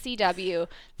 particularly in the CW,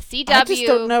 I just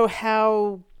don't know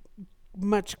how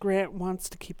much Grant wants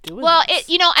to keep doing. Well, this.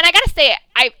 and I gotta say,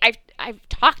 I've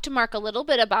talked to Mark a little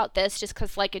bit about this, just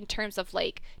because, like, in terms of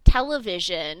like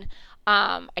television,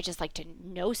 I just like to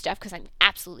know stuff because I'm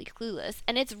absolutely clueless,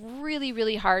 and it's really,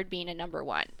 really hard being a number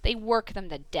one. They work them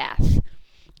to death.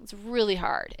 It's really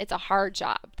hard. It's a hard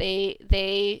job. They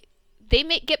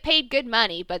get paid good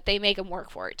money, but they make them work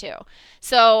for it too.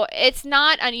 So it's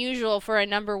not unusual for a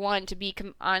number one to be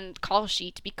on call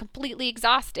sheet to be completely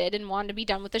exhausted and want to be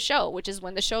done with the show, which is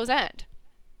when the shows end.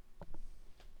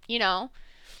 You know,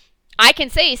 I can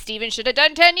say Steven should have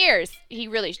done 10 years.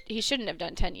 He shouldn't have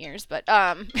done 10 years, but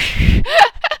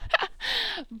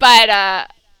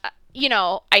you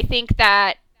know, I think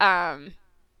that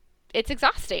it's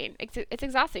exhausting. It's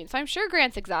exhausting. So I'm sure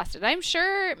Grant's exhausted. I'm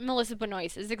sure Melissa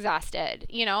Benoist is exhausted.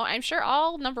 You know, I'm sure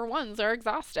all number ones are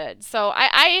exhausted. So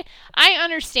I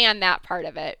understand that part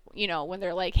of it, you know, when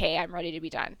they're like, hey, I'm ready to be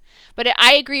done. But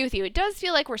I agree with you. It does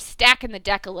feel like we're stacking the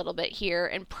deck a little bit here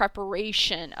in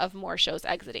preparation of more shows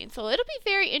exiting. So it'll be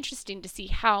very interesting to see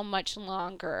how much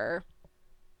longer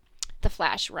The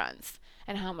Flash runs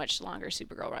and how much longer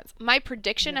Supergirl runs. My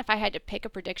prediction, if I had to pick a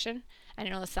prediction, I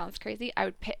know this sounds crazy,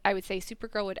 I would say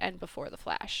Supergirl would end before The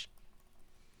Flash.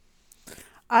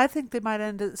 I think they might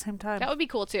end at the same time. That would be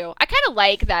cool too. I kind of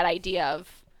like that idea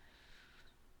of.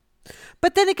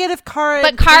 But then again, if Kara, But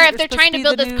and Kara, Kate if they're are supposed trying to to be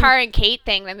build the this new- Kara and Kate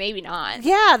thing, then maybe not.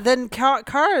 yeah, then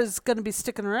Kara's going to be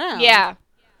sticking around. Yeah.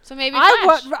 So maybe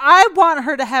I want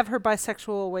her to have her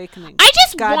bisexual awakening. I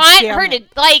just God want damn her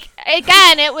it. to, like,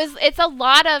 again, it's a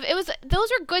lot of,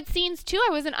 those were good scenes too.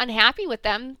 I wasn't unhappy with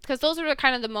them because those were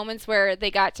kind of the moments where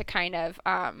they got to kind of,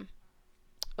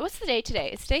 what's the day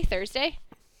today? Is today Thursday?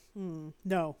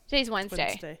 No. Today's Wednesday.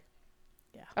 Wednesday.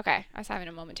 Okay. I was having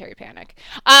a momentary panic.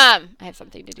 I have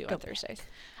something to do on Thursdays.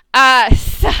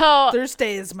 So.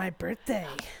 Thursday is my birthday.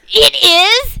 It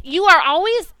is? You are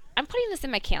always, I'm putting this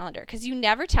in my calendar because you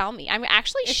never tell me. I'm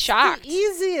actually shocked. The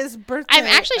easiest birthday I'm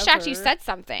actually shocked you ever. said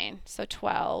something. So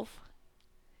 12.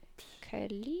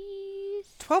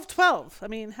 Khalees. 12/12. I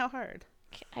mean, how hard?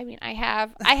 I mean, I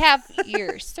have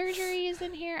your surgeries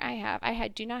in here. I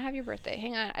do not have your birthday.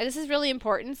 Hang on. This is really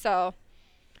important. So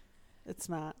It's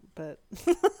not, but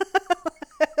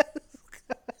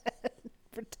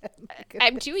pretend.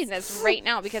 I'm doing this right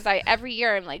now because every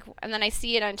year I'm like, and then I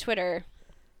see it on Twitter.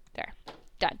 There,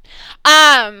 done.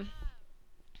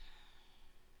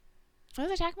 What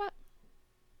was I talking about?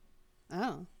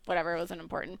 Oh. Whatever, it wasn't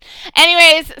important.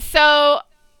 Anyways, so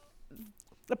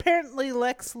Apparently,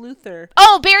 Lex Luthor.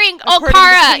 Kara.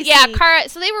 According to Yeah, Casey. Kara.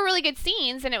 So they were really good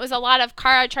scenes, and it was a lot of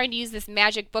Kara trying to use this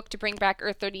magic book to bring back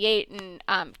Earth 38,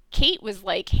 and Kate was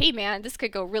like, hey, man, this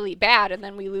could go really bad, and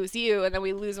then we lose you, and then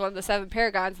we lose one of the 7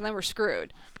 Paragons, and then we're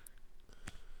screwed.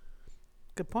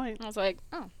 Good point. And I was like,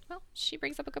 oh, well, she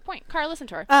brings up a good point. Kara, listen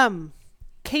to her.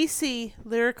 Casey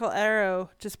Lyrical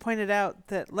Arrow just pointed out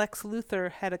that Lex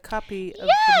Luthor had a copy of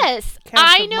Yes, the Count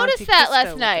I of noticed Monte that Cristo last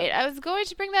with night. him. I was going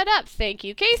to bring that up. Thank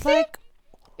you, Casey. Like,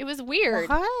 It was weird.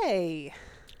 hi. It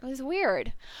was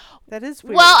weird. That is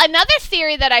weird. Well, another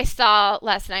theory that I saw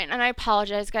last night, and I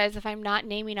apologize, guys, if I'm not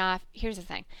naming off. Here's the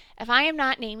thing: if I am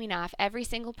not naming off every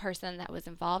single person that was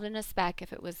involved in a spec,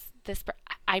 if it was this,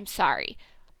 I'm sorry.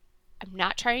 I'm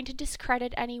not trying to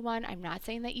discredit anyone. I'm not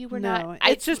saying that you were No, not.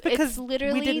 it's just because it's we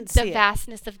literally didn't the see it.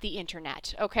 vastness of the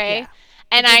internet. Okay, Yeah,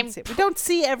 and we don't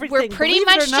see everything. we're pretty believe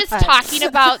it or much just not. talking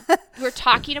about we're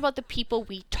talking about the people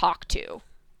we talk to.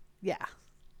 Yeah.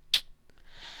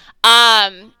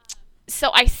 So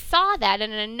I saw that,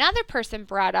 and another person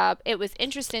brought up, it was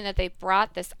interesting that they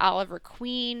brought this Oliver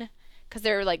Queen, because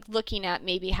they're like looking at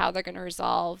maybe how they're going to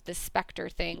resolve the Spectre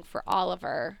thing for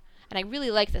Oliver. And I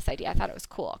really like this idea. I thought it was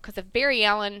cool, because if Barry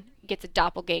Allen gets a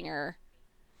doppelganger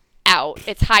out,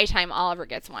 it's high time Oliver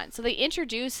gets one. So they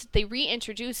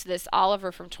reintroduced this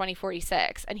Oliver from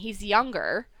 2046, and he's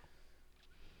younger.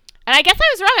 And I guess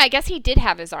I was wrong. I guess he did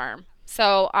have his arm.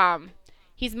 So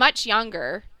he's much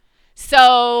younger.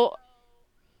 So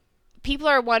people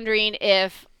are wondering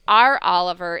if our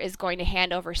Oliver is going to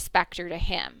hand over Spectre to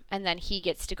him, and then he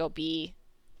gets to go be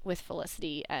with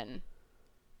Felicity and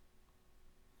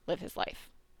live his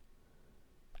life.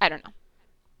 I don't know.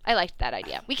 I liked that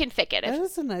idea. We can fic it. That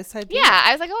is a nice idea. Yeah,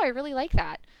 I was like, oh, I really like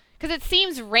that. Because it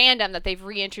seems random that they've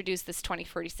reintroduced this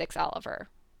 2046 Oliver.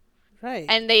 Right.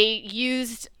 And they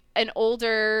used an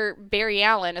older Barry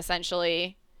Allen,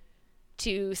 essentially,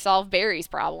 to solve Barry's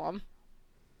problem.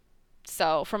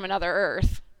 So, from another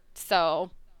Earth. So,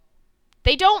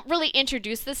 they don't really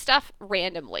introduce this stuff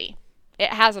randomly. It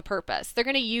has a purpose. They're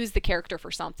going to use the character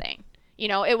for something. You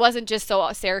know, it wasn't just so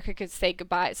Sarah could say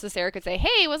goodbye. So Sarah could say,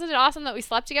 hey, wasn't it awesome that we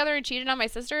slept together and cheated on my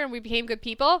sister and we became good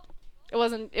people? It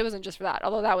wasn't just for that,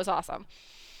 although that was awesome.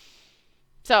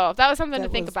 So, that was something to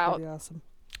think about. Pretty awesome.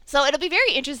 So it'll be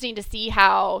very interesting to see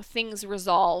how things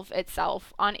resolve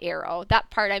itself on Arrow. That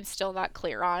part I'm still not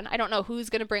clear on. I don't know who's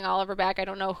going to bring Oliver back. I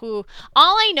don't know who.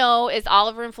 All I know is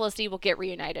Oliver and Felicity will get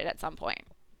reunited at some point.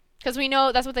 Because we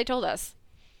know that's what they told us.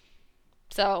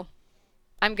 So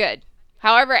I'm good.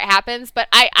 However it happens. But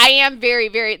I am very,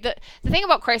 very... The thing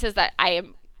about Crisis that I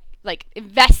am like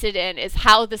invested in is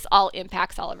how this all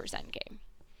impacts Oliver's endgame.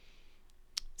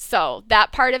 So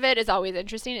that part of it is always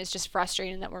interesting. It's just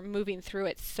frustrating that we're moving through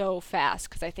it so fast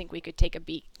because I think we could take a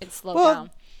beat and slow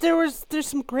down. There's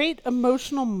some great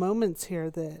emotional moments here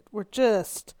that were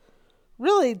just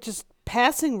really just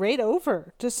passing right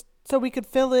over, just so we could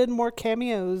fill in more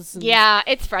cameos. Yeah,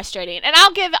 it's frustrating, and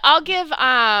I'll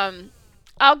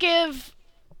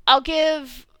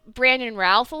give Brandon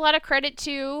Routh a lot of credit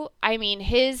too. I mean,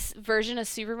 his version of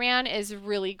Superman is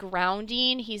really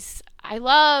grounding. I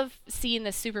love seeing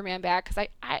the Superman back because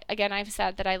I've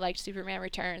said that I liked Superman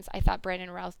Returns. I thought Brandon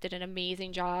Routh did an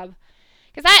amazing job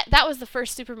because that was the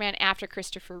first Superman after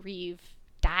Christopher Reeve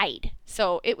died.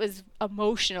 So it was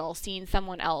emotional seeing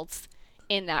someone else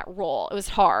in that role. It was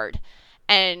hard,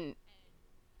 and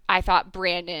I thought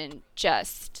Brandon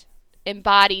just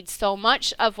embodied so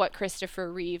much of what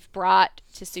Christopher Reeve brought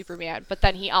to Superman, but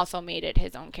then he also made it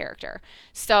his own character.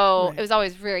 So Right. it was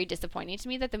always very disappointing to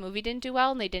me that the movie didn't do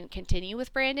well and they didn't continue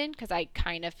with Brandon, because I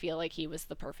kind of feel like he was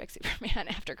the perfect Superman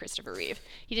after Christopher Reeve.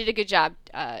 He did a good job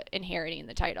inheriting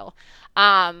the title.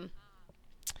 So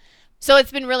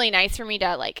it's been really nice for me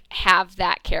to like have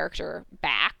that character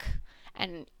back.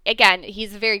 And again,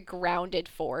 he's a very grounded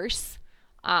force.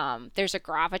 There's a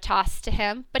gravitas to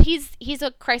him, but he's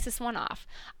a Crisis one-off.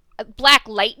 Black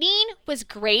Lightning was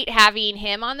great having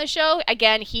him on the show.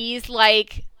 Again, he's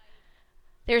like,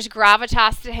 there's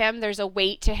gravitas to him. There's a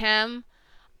weight to him.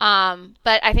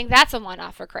 But I think that's a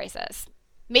one-off for Crisis.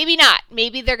 Maybe not.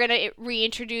 Maybe they're going to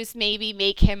reintroduce, maybe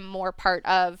make him more part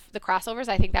of the crossovers.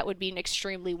 I think that would be an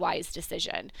extremely wise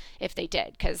decision if they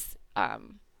did, because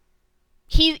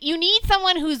you need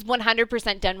someone who's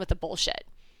 100% done with the bullshit.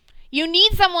 You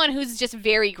need someone who's just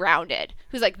very grounded,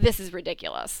 who's like, this is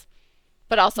ridiculous.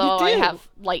 But also, I have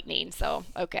lightning, so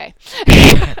okay.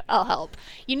 I'll help.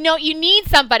 You need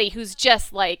somebody who's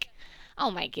just like, oh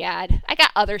my God, I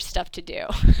got other stuff to do.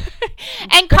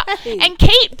 and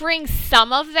Kate brings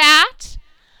some of that.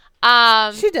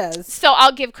 She does. So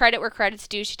I'll give credit where credit's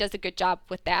due. She does a good job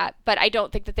with that. But I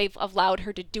don't think that they've allowed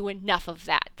her to do enough of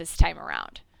that this time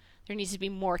around. There needs to be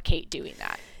more Kate doing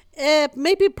that.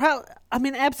 Maybe,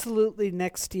 absolutely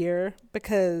next year,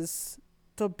 because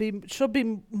she'll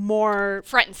be more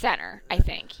front and center, I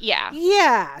think. Yeah.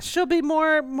 Yeah, she'll be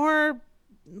more. I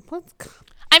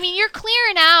mean, you're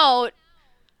clearing out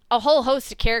a whole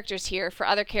host of characters here for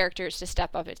other characters to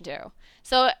step up and do.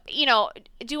 So,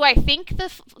 do I think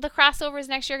the crossovers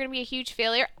next year are going to be a huge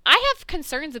failure? I have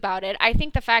concerns about it. I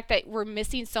think the fact that we're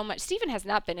missing so much. Steven has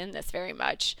not been in this very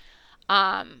much.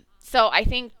 So I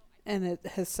think. And it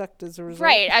has sucked as a result.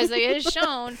 Right, as it is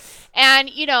shown.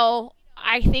 And,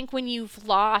 I think when you've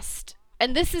lost,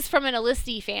 and this is from an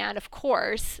Elicity fan, of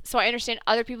course, so I understand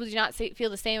other people do not feel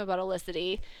the same about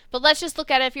Elicity, but let's just look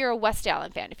at it if you're a West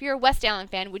Allen fan. If you're a West Allen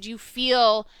fan, would you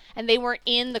feel, and they weren't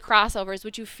in the crossovers,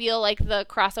 would you feel like the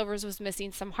crossovers was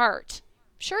missing some heart?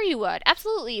 Sure you would.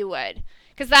 Absolutely you would.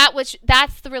 Because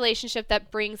that's the relationship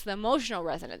that brings the emotional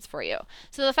resonance for you.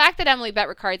 So the fact that Emily Bett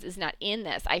Rickards is not in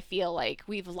this, I feel like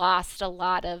we've lost a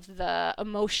lot of the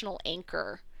emotional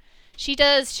anchor.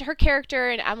 Her character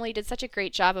and Emily did such a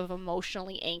great job of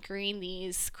emotionally anchoring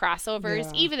these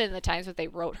crossovers. Yeah. Even in the times that they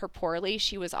wrote her poorly,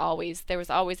 there was always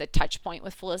a touch point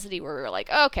with Felicity where we were like,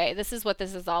 okay, this is what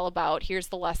this is all about. Here's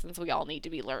the lessons we all need to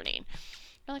be learning.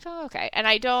 You're like, oh, okay. And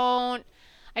I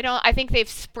think they've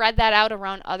spread that out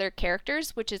around other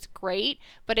characters, which is great,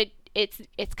 but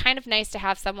it's kind of nice to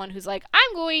have someone who's like,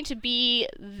 I'm going to be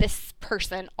this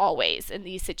person always in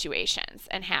these situations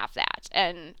and have that.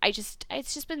 And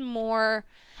it's just been more,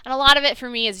 and a lot of it for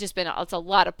me has just been, it's a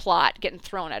lot of plot getting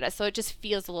thrown at us. So it just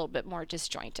feels a little bit more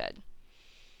disjointed.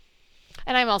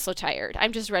 And I'm also tired.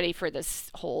 I'm just ready for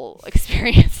this whole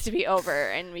experience to be over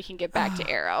and we can get back to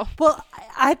Arrow. Well,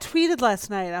 I tweeted last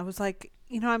night. I was like,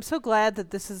 I'm so glad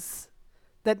that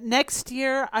next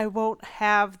year I won't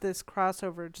have this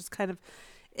crossover. Just kind of,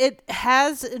 it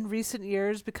has in recent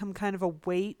years become kind of a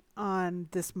weight on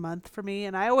this month for me.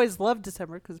 And I always love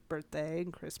December because birthday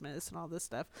and Christmas and all this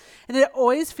stuff. And it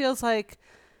always feels like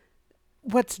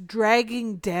what's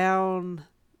dragging down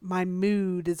my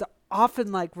mood is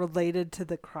often like related to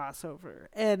the crossover.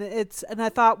 And I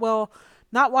thought, well,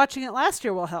 not watching it last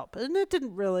year will help. And it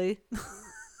didn't really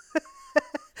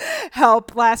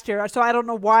help last year. So I don't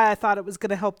know why I thought it was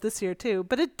going to help this year too,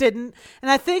 but it didn't.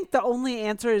 And I think the only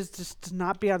answer is just to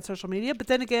not be on social media. But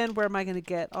then again, where am I going to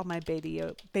get all my Baby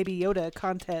Yoda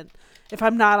content if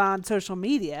I'm not on social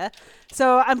media?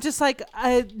 So I'm just like,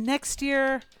 next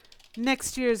year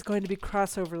is going to be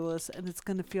crossoverless, and it's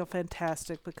going to feel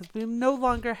fantastic because we no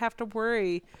longer have to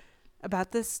worry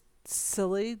about this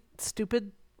silly,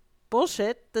 stupid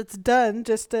bullshit that's done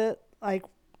just to, like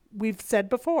we've said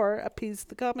before, appease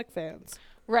the comic fans.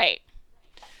 Right.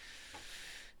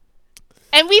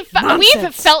 And we've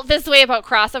felt this way about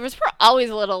crossovers. We're always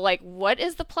a little like, what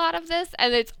is the plot of this?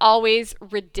 And it's always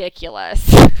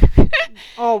ridiculous.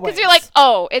 Always. Because you're like,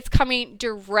 oh, it's coming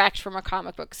direct from a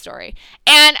comic book story.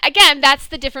 And again, that's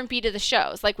the different beat of the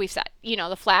shows. Like we've said,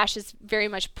 the Flash is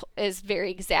very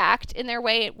exact in their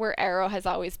way, where Arrow has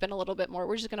always been a little bit more,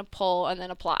 we're just going to pull and then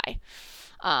apply.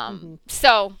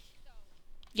 So...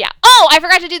 yeah. Oh, I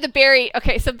forgot to do the Barry.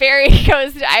 Okay, so Barry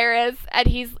goes to Iris, and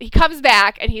he comes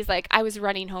back, and he's like, I was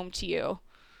running home to you.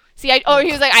 See, he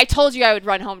was like, I told you I would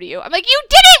run home to you. I'm like, you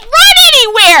didn't run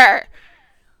anywhere!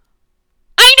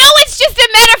 I know it's just a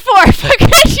metaphor,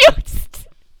 because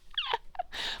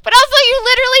But also, you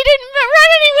literally didn't run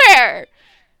anywhere.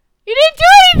 You didn't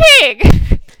do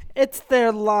anything. It's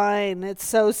their line. It's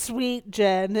so sweet,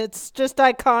 Jen. It's just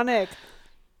iconic.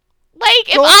 Like,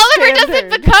 if Gold Oliver standard.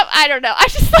 doesn't become, I don't know. I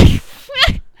just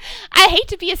like, I hate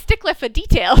to be a stickler for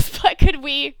details, but could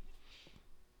we?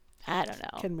 I don't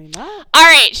know. Can we not? All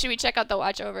right, should we check out the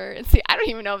watch over and see? I don't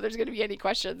even know if there's going to be any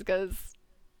questions because.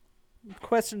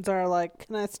 Questions are like,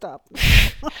 can I stop?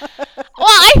 Well,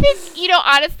 I think,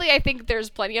 honestly, I think there's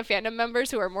plenty of fandom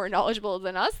members who are more knowledgeable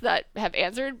than us that have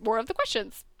answered more of the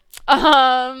questions.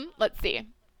 Let's see.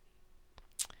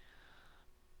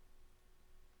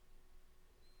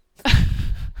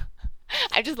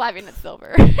 I'm just laughing at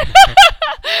Silver.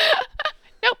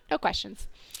 Nope, no questions.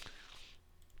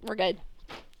 We're good.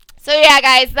 So yeah,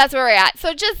 guys, that's where we're at.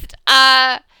 So just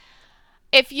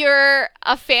if you're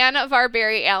a fan of our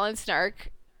Barry Allen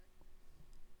snark,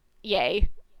 yay.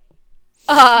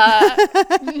 Know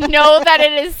that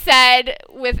it is said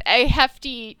with a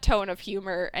hefty tone of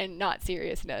humor and not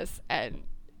seriousness, and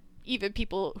even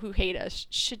people who hate us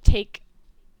should take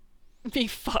me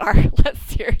far less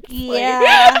seriously.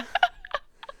 Yeah.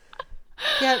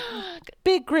 Yeah.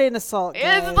 Big grain of salt.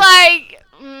 Guys. It's like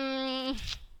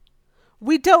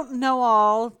we don't know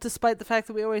all, despite the fact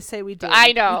that we always say we do.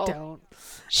 I know. We don't.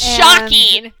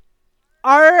 shocking. And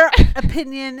our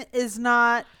opinion is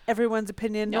not everyone's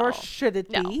opinion, No. nor should it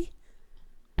No. be.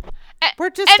 And We're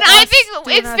just I us think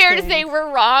doing it's our fair to thing. say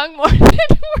we're wrong more than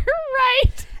we're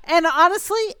right. And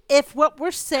honestly, if what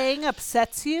we're saying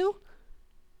upsets you,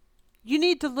 you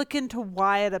need to look into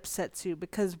why it upsets you,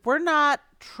 because we're not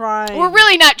trying. We're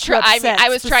really not to trying. I mean, upset I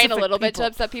was trying a specific little bit to people.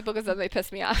 upset people because then they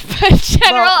piss me off. But in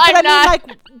general, Well, I'm but not.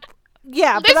 like,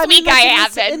 yeah, This but I mean, week I like,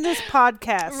 haven't. in this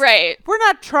podcast, Right. We're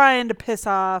not trying to piss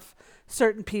off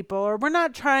certain people, or we're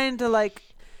not trying to like.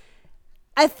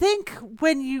 I think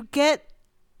when you get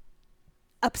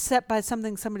upset by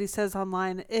something somebody says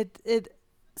online, it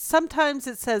sometimes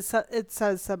it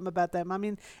says something about them. I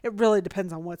mean, it really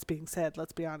depends on what's being said.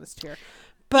 Let's be honest here.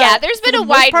 But Yeah, there's for been the a most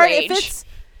wide part, range.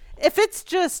 If it's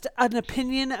just an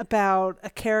opinion about a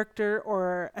character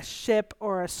or a ship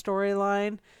or a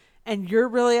storyline, and you're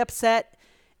really upset,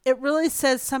 it really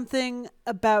says something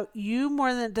about you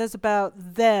more than it does about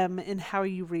them and how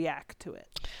you react to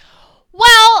it. Well,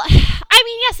 I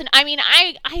mean, yes, and I mean,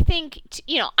 I think,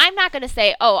 I'm not going to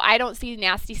say, oh, I don't see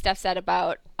nasty stuff said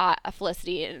about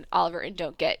Felicity and Oliver and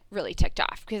don't get really ticked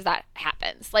off, because that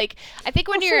happens. Like, I think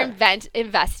when Well, you're sure.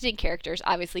 invested in characters,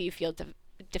 obviously you feel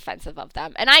defensive of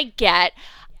them. And I get,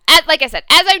 like I said,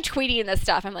 as I'm tweeting this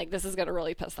stuff, I'm like, this is going to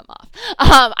really piss them off.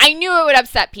 I knew it would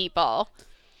upset people.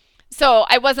 So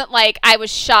I wasn't like, I was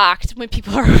shocked when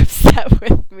people are upset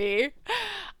with me.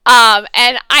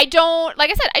 And I don't, like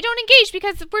I said, I don't engage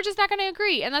because we're just not going to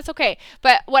agree, and that's okay.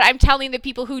 But what I'm telling the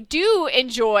people who do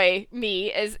enjoy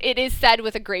me is it is said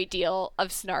with a great deal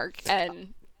of snark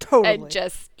and Totally.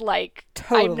 just like,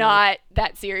 Totally. I'm not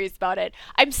that serious about it.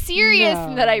 I'm serious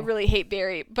in that I No. really hate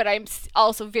Barry, but I'm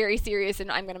also very serious and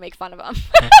I'm going to make fun of him.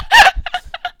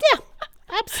 Yeah,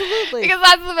 absolutely. Because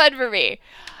that's the fun for me.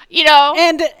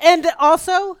 And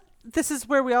also, this is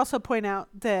where we also point out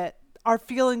that our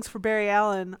feelings for Barry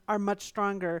Allen are much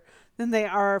stronger than they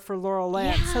are for Laurel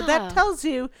Lance. So Yeah. that tells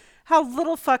you how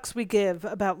little fucks we give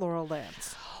about Laurel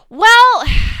Lance. Well,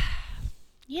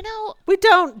 We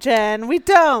don't, Jen. We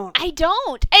don't. I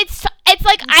don't. It's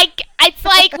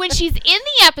like when she's in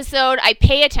the episode, I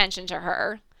pay attention to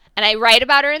her and I write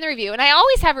about her in the review, and I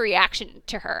always have a reaction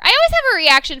to her. I always have a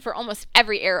reaction for almost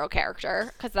every Arrow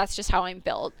character because that's just how I'm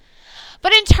built.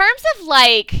 But in terms of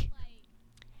like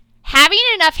having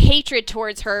enough hatred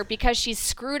towards her because she's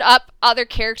screwed up other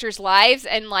characters' lives,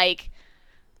 and like,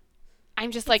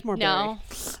 I'm just like, more no.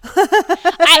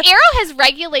 Arrow has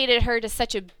regulated her to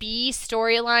such a B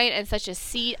storyline and such a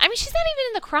C. I mean, she's not even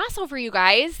in the crossover, you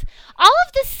guys. All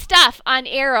of this stuff on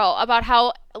Arrow about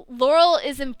how Laurel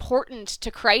is important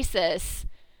to Crisis,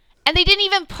 and they didn't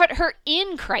even put her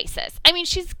in Crisis. I mean,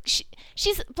 she's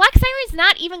Black Siren's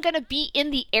not even going to be in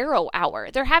the Arrow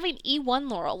hour. They're having E1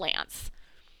 Laurel Lance,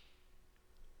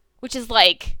 which is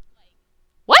like,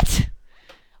 what?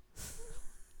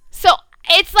 So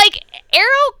it's like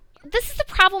Arrow, this is the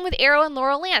problem with Arrow and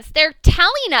Laurel Lance. They're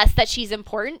telling us that she's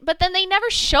important, but then they never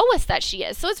show us that she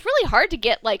is. So it's really hard to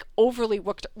get like overly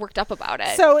worked up about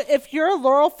it. So if you're a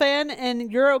Laurel fan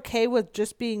and you're okay with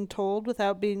just being told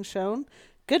without being shown,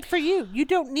 good for you. You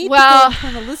don't need to go into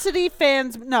an Elicity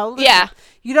fans. No, listen, Yeah.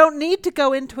 You don't need to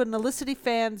go into an Elicity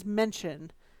fans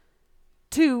mention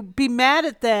to be mad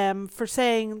at them for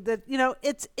saying that,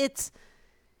 it's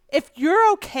if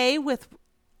you're okay with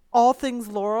all things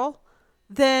Laurel,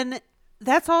 then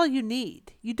that's all you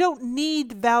need. You don't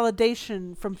need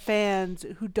validation from fans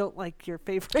who don't like your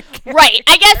favorite character. Right.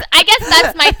 I guess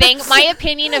that's my thing. My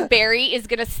opinion of Barry is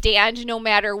going to stand no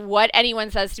matter what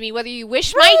anyone says to me, whether you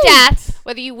wish my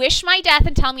death,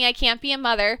 and tell me I can't be a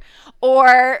mother,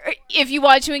 or if you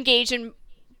want to engage in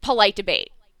polite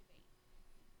debate.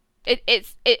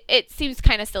 It seems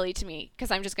kind of silly to me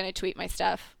because I'm just going to tweet my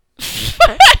stuff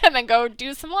and then go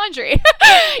do some laundry.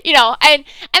 And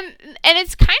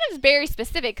it's kind of very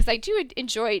specific because I do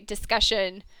enjoy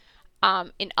discussion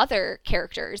in other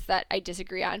characters that I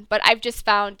disagree on, but I've just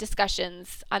found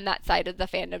discussions on that side of the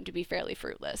fandom to be fairly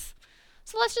fruitless.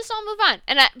 So let's just all move on.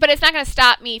 But it's not going to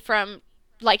stop me from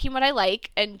liking what I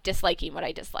like and disliking what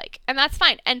I dislike, and that's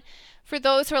fine. And for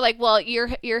those who are like, well,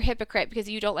 you're a hypocrite because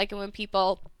you don't like it when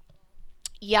people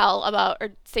yell about or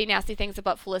say nasty things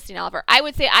about Felicity and Oliver, I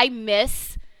would say I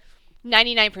miss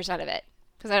 99% of it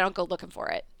because I don't go looking for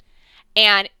it.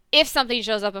 And if something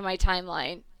shows up in my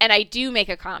timeline and I do make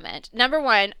a comment, number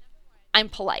one, I'm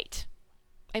polite.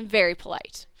 I'm very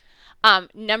polite.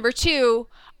 Number two,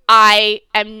 I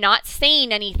am not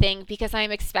saying anything because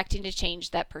I'm expecting to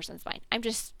change that person's mind. I'm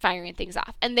just firing things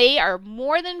off. And they are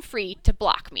more than free to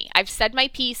block me. I've said my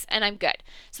piece and I'm good.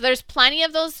 So there's plenty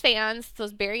of those fans,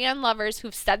 those Barry Ann lovers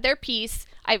who've said their piece.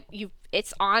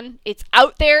 It's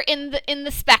out there in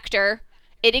the specter.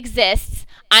 It exists.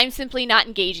 I'm simply not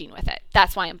engaging with it.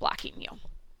 That's why I'm blocking you.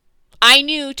 I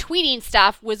knew tweeting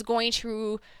stuff was going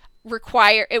to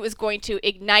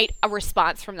ignite a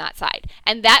response from that side.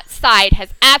 And that side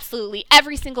has absolutely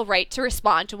every single right to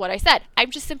respond to what I said.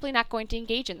 I'm just simply not going to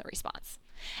engage in the response.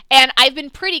 And I've been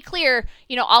pretty clear,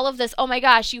 all of this, oh my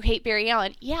gosh, you hate Barry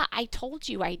Allen. Yeah, I told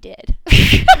you I did.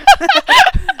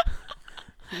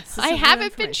 I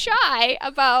haven't been shy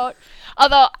about,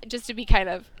 although just to be kind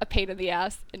of a pain in the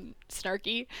ass and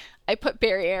snarky, I put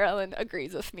Barry Allen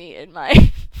agrees with me in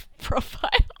my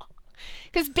profile.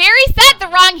 Because Barry said the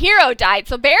wrong hero died.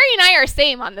 So Barry and I are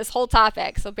same on this whole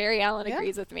topic. So Barry Allen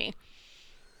agrees with me.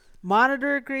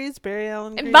 Monitor agrees. Barry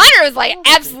Allen agrees. And Monitor was like,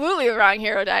 absolutely the wrong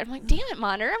hero died. I'm like, damn it,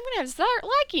 Monitor. I'm going to have to start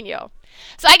liking you.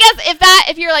 So I guess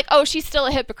if you're like, oh, she's still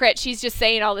a hypocrite. She's just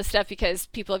saying all this stuff because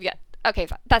people have okay,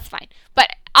 that's fine. But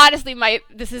honestly,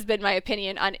 this has been my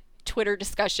opinion on Twitter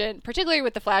discussion, particularly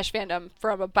with the Flash fandom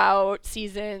from about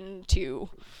season 2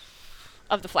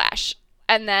 of the Flash.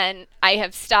 And then I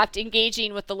have stopped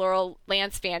engaging with the Laurel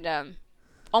Lance fandom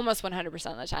almost 100%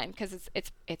 of the time because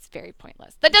it's very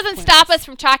pointless. That doesn't stop us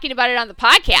from talking about it on the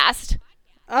podcast.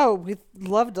 Oh, we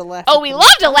love to laugh. We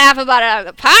love to laugh about it on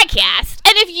the podcast.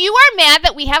 And if you are mad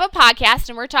that we have a podcast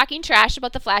and we're talking trash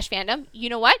about the Flash fandom, you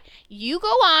know what? You go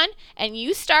on and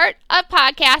you start a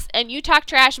podcast and you talk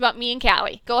trash about me and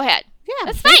Callie. Go ahead. Yeah,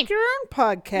 that's make fine. your own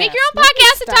podcast. Make your own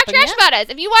podcast and talk trash about us.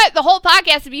 If you want the whole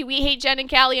podcast to be We Hate Jen and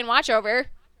Callie and Watch Over,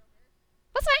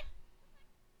 that's fine.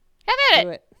 Have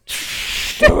at it.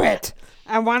 Do it.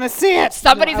 I want to see it.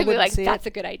 Somebody's going to be like, that's a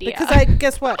good idea. Because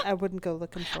guess what? I wouldn't go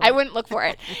looking for it. I wouldn't look for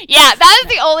it. Yeah, that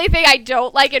is the only thing I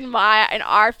don't like in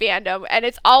our fandom. And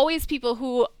it's always people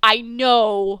who I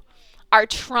know are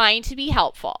trying to be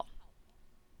helpful.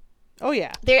 Oh,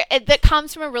 yeah. That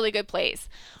comes from a really good place.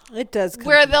 It does.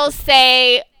 Where they'll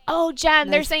say, oh, Jen,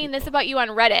 they're saying this about you on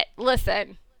Reddit.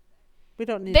 Listen. We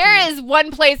don't need There is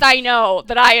one place I know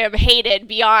that I am hated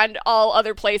beyond all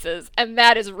other places, and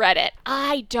that is Reddit.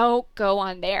 I don't go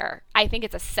on there. I think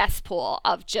it's a cesspool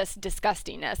of just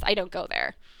disgustingness. I don't go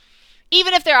there.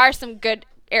 Even if there are some good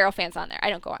Arrow fans on there, I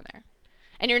don't go on there.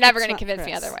 And you're never going to convince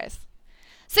me otherwise.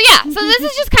 So yeah, so this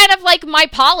is just kind of like my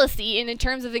policy in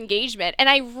terms of engagement. And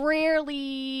I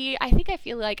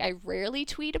feel like I rarely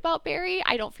tweet about Barry.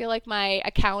 I don't feel like my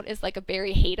account is like a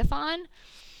Barry hate-a-thon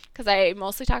because I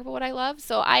mostly talk about what I love.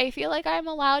 So I feel like I'm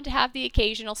allowed to have the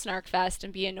occasional snark fest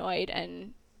and be annoyed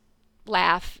and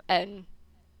laugh and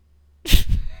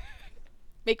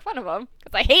make fun of him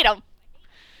because I hate him.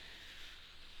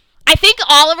 I think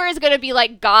Oliver is going to be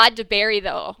like God to Barry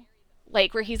though,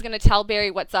 like where he's going to tell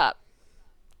Barry what's up.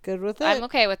 Good with it. I'm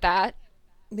okay with that.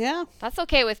 Yeah. That's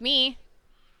okay with me.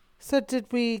 So did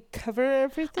we cover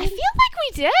everything? I feel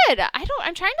like we did.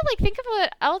 I'm trying to think of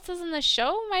what else is in the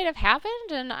show might have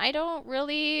happened, and I don't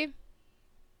really.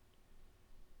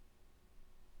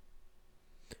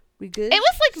 We good? It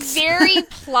was very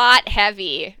plot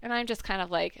heavy, and I'm just kind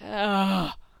of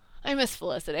ugh, I miss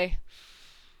Felicity.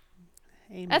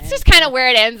 Amen. That's just kind of where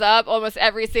it ends up almost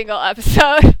every single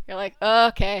episode. You're like, oh,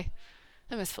 okay,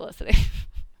 I miss Felicity.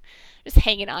 Just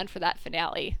hanging on for that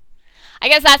finale. I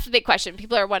guess that's the big question.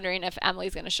 People are wondering if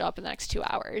Emily's going to show up in the next 2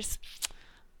 hours.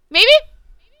 Maybe.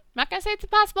 I'm not going to say it's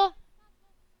impossible.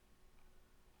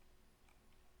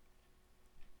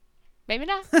 Maybe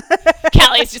not.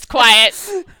 Callie's just quiet.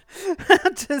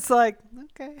 Just like,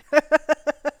 okay.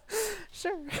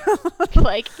 Sure.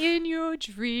 Like in your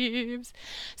dreams.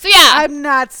 So yeah. I'm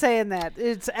not saying that.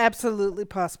 It's absolutely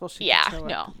possible she could show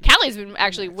No. up. Callie's been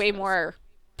actually way more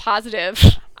positive.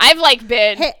 I've like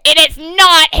been, Hey. and it's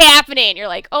not happening. You're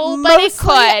like, oh, but it Mostly-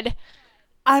 could.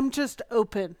 I'm just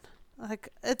open. Like,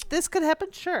 this could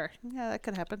happen? Sure. Yeah, that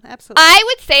could happen. Absolutely. I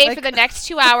would say Like- for the next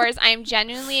 2 hours, I am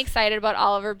genuinely excited about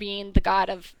Oliver being the god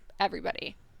of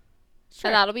everybody. Sure.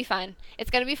 And that'll be fun.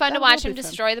 It's going to be fun to That will watch him be fun.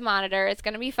 destroy the monitor. It's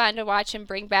going to be fun to watch him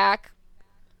bring back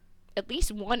at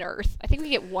least one Earth. I think we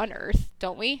get one Earth,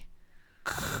 don't we?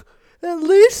 At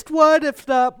least one, if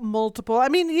not multiple. I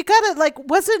mean, you gotta, like,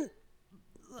 wasn't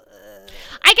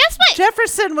I guess my...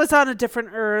 Jefferson was on a different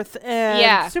Earth, and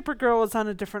Yeah. Supergirl was on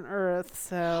a different Earth,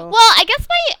 so. Well, I guess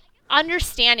my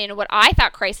understanding of what I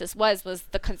thought Crisis was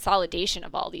the consolidation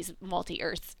of all these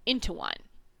multi-Earths into one.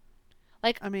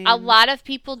 Like, I mean- a lot of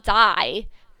people die,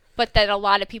 but then a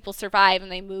lot of people survive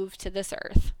and they move to this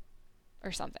Earth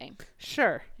or something.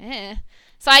 Sure.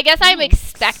 So I guess I'm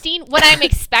expecting, what I'm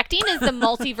expecting is the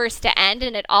multiverse to end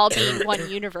and it all being one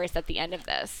universe at the end of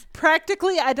this.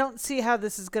 Practically, I don't see how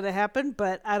this is gonna happen,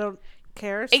 but I don't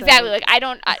care. So. Exactly. Like,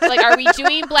 like, are we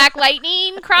doing Black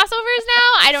Lightning crossovers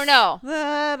now? I don't know.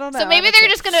 I don't know. So maybe I don't they're care.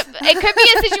 just going to, it could be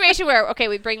a situation where, okay,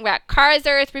 we bring back Kara's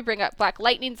Earth, we bring up Black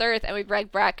Lightning's Earth, and we bring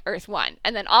back Earth 1.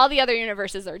 And then all the other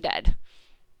universes are dead.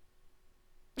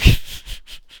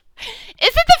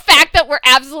 Isn't the fact that we're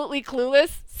absolutely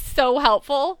clueless so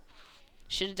helpful?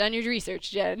 Should have done your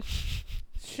research, Jen.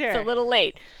 Sure. It's a little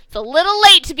late. It's a little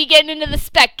late to be getting into the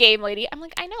spec game, lady. I'm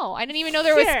like, I know. I didn't even know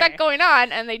there was Sure. spec going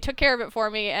on, and they took care of it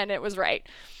for me, and it was right.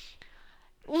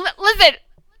 Listen,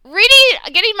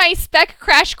 getting my spec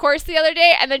crash course the other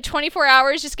day, and then 24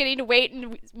 hours just getting to wait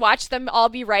and watch them all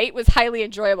be right was highly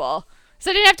enjoyable. So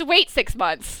I didn't have to wait 6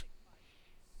 months.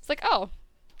 It's like, oh,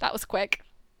 that was quick.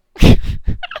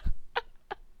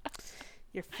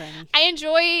 You're funny. I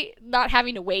enjoy not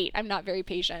having to wait. I'm not very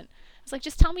patient. I was like,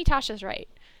 just tell me Tasha's right.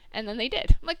 And then they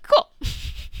did. I'm like, cool.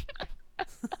 All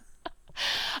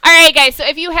right, guys. So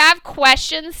if you have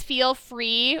questions, feel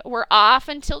free. We're off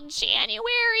until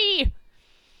January.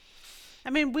 I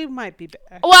mean, we might be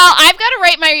back. Well, I've got to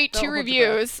write my Don't 2 hold your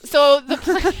reviews. So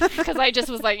because I just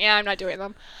was like, yeah, I'm not doing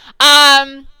them.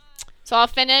 So I'll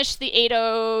finish the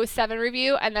 807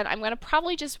 review, and then I'm going to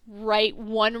probably just write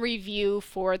one review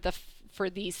for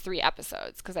these 3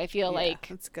 episodes because I feel like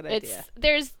that's a good idea.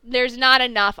 there's not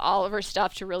enough Oliver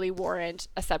stuff to really warrant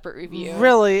a separate review.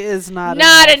 Really is not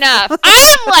enough.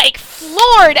 I'm like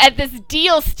floored at this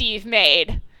deal Steve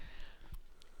made.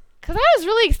 Because I was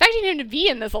really expecting him to be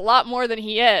in this a lot more than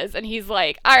he is. And he's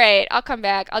like, all right, I'll come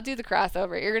back. I'll do the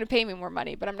crossover. You're going to pay me more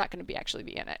money, but I'm not going to actually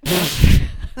be in it.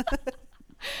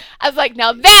 I was like,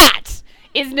 now that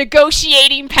is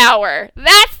negotiating power.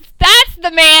 That's the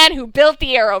man who built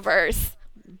the Arrowverse.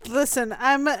 Listen,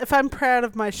 if I'm proud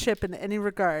of my ship in any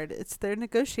regard, it's their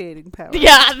negotiating power.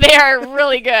 Yeah, they are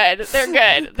really good. They're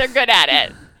good. They're good at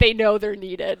it. They know they're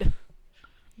needed.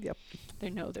 Yep.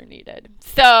 They know they're needed.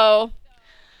 So,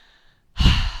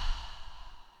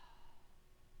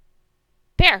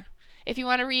 there. If you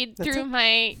want to read That's through it.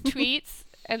 my tweets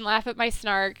and laugh at my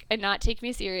snark and not take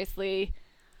me seriously,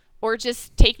 or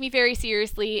just take me very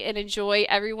seriously and enjoy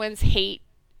everyone's hate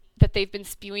that they've been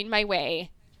spewing my way,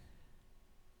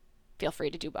 feel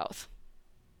free to do both.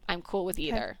 I'm cool with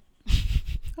either.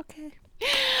 Okay.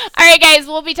 All right, guys,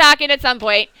 we'll be talking at some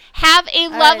point. Have a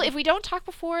lovely, right. if we don't talk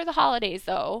before the holidays,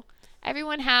 though,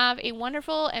 everyone have a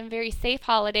wonderful and very safe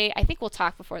holiday. I think we'll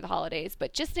talk before the holidays,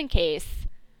 but just in case,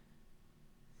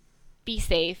 be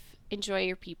safe, enjoy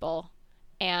your people.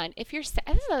 And if you're sad,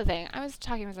 this is the other thing. I was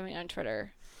talking with somebody on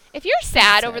Twitter. If you're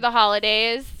sad over the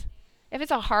holidays, if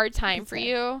it's a hard time for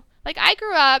you, like I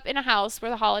grew up in a house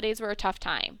where the holidays were a tough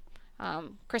time.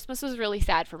 Christmas was really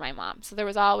sad for my mom. So there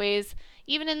was always,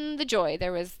 even in the joy,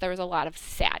 there was a lot of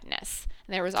sadness.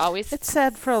 And there was always It's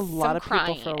sad for a some lot of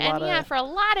crying. people for a and lot yeah, of for a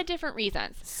lot of different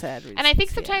reasons. sad reasons. And I think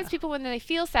sometimes people, when they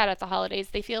feel sad at the holidays,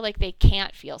 they feel like they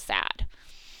can't feel sad.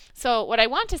 So what I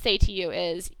want to say to you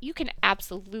is you can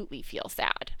absolutely feel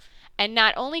sad. And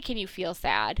not only can you feel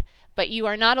sad, but you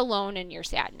are not alone in your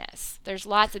sadness. There's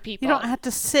lots of people. You don't have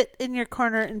to sit in your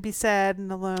corner and be sad and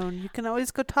alone. You can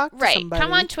always go talk to Right. somebody.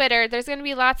 Come on Twitter. There's going to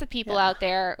be lots of people out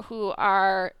there who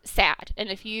are sad. And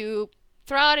if you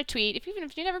throw out a tweet, even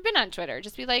if you've never been on Twitter,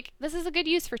 just be like, this is a good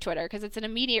use for Twitter because it's an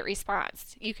immediate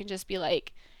response. You can just be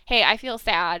like, hey, I feel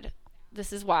sad.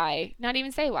 This is why. Not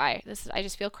even say why. I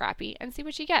just feel crappy, and see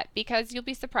what you get, because you'll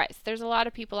be surprised. There's a lot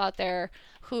of people out there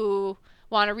who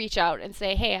want to reach out and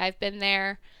say, hey, I've been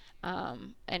there.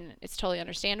 And it's totally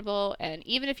understandable. And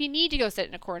even if you need to go sit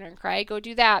in a corner and cry, go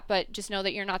do that. But just know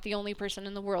that you're not the only person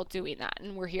in the world doing that,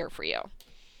 and we're here for you.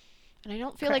 And I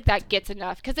don't feel like that gets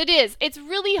enough, because it is. It's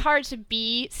really hard to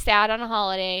be sad on a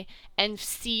holiday and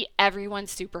see everyone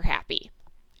super happy.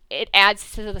 It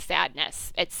adds to the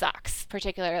sadness. It sucks,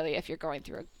 particularly if you're going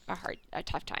through a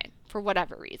tough time for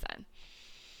whatever reason.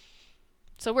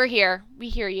 So we're here. We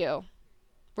hear you.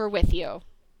 We're with you.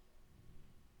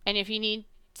 And if you need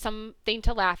something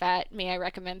to laugh at, may I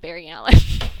recommend Barry Allen?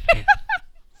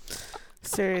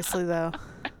 Seriously, though.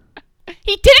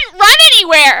 He didn't run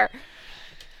anywhere.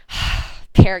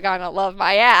 Paragon of Love,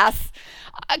 my ass.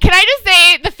 Can I just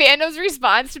say the fandom's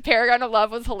response to Paragon of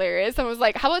Love was hilarious. I was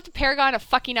like, how about the Paragon of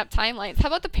fucking up timelines? How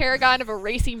about the Paragon of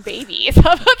erasing babies?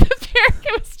 How about the Paragon?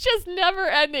 It was just never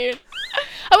ending.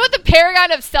 How about the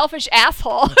Paragon of selfish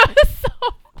asshole?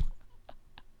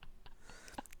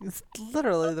 It's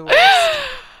literally the worst.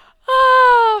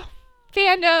 Oh,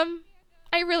 fandom.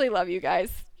 I really love you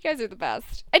guys. You guys are the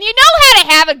best. And you know how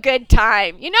to have a good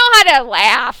time. You know how to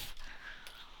laugh.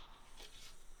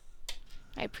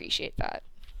 I appreciate that.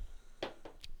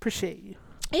 Appreciate you.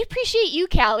 I appreciate you,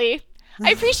 Callie.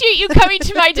 I appreciate you coming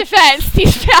to my defense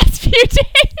these past few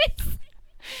days.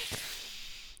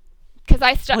 Because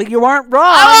I started. Well, you aren't wrong.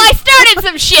 I started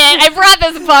some shit. I brought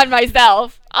this upon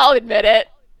myself. I'll admit it.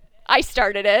 I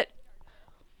started it.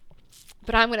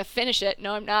 But I'm going to finish it.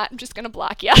 No, I'm not. I'm just going to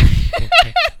block you. I'm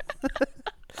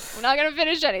not going to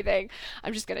finish anything.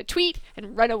 I'm just going to tweet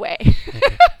and run away.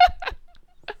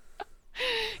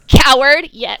 Coward.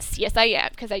 Yes, I am,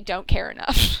 because I don't care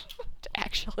enough to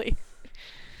actually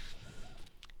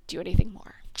do anything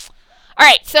more. All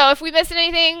right, so if we missed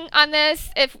anything on this,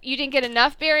 if you didn't get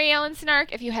enough Barry Allen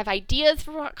Snark, if you have ideas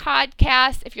for a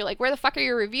podcast, if you're like, where the fuck are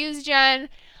your reviews, Jen?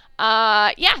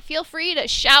 Feel free to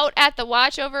shout at the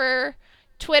Watch over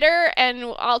Twitter,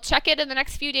 and I'll check it in the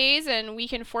next few days, and we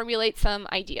can formulate some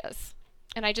ideas.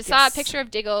 And I just saw a picture of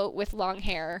Diggle with long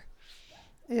hair.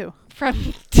 Ew.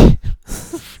 From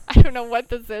I don't know what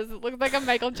this is. It looks like a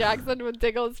Michael Jackson with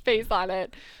Diggle's face on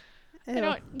it. Ew. I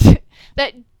don't.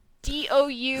 That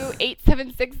DOU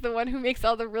 876, the one who makes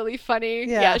all the really funny.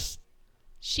 Yeah.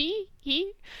 He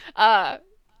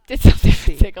did something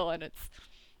with Diggle, and it's.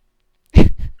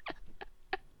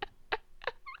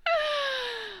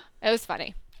 It was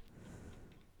funny.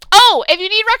 Oh, if you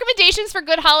need recommendations for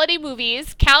good holiday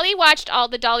movies, Callie watched all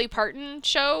the Dolly Parton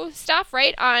show stuff,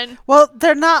 right? Well,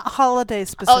 they're not holiday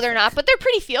specific. Oh, they're not, but they're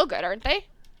pretty feel good, aren't they?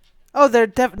 Oh, they're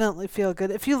definitely feel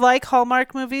good. If you like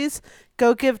Hallmark movies,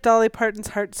 go give Dolly Parton's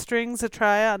Heartstrings a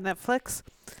try on Netflix.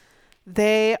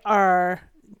 They are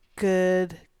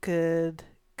good,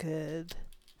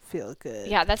 feel good.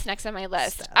 Yeah, that's next on my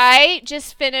list. Stuff. I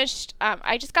just finished.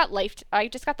 I just got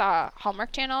the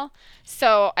Hallmark Channel,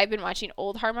 so I've been watching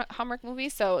old Hallmark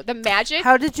movies. So The Magic.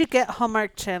 How did you get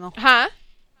Hallmark Channel? Huh?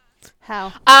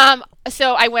 How?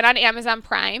 So I went on Amazon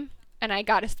Prime and I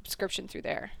got a subscription through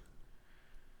there.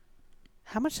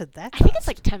 How much did that I cost? think it's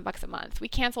like $10 a month. We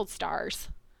canceled Stars.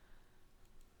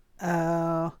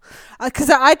 Oh,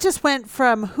 because I just went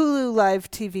from Hulu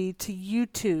Live TV to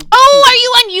YouTube. Oh, are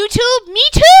you on YouTube? Me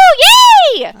too!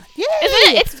 Yay! Yay!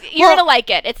 Isn't it? You're gonna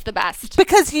like it. It's the best.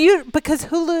 Because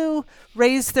Hulu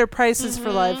raised their prices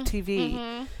for live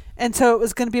TV, and so it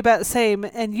was going to be about the same.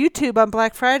 And YouTube on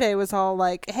Black Friday was all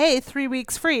like, "Hey, 3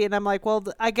 weeks free," and I'm like, "Well,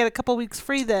 I get a couple weeks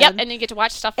free then." Yep, and you get to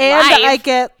watch stuff and live. I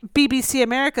get BBC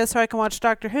America, so I can watch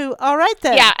Doctor Who. All right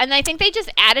then. Yeah, and I think they just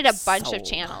added a bunch of Sold.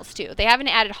 channels too. They haven't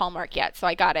added Hallmark yet, so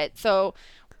I got it. So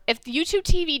if YouTube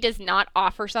TV does not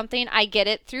offer something, I get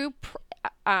it through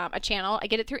a channel. I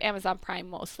get it through Amazon Prime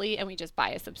mostly, and we just buy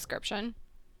a subscription.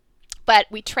 But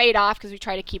we trade off because we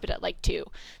try to keep it at like 2.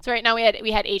 So right now we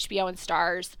had HBO and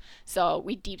Stars, so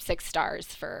we deep 6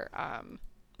 Stars for.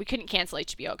 We couldn't cancel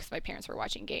HBO because my parents were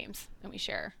watching games, and we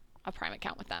share a Prime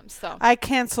account with them. So I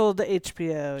canceled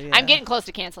HBO. Yeah. I'm getting close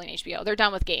to canceling HBO. They're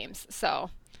done with games,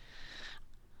 so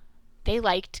they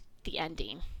liked the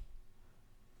ending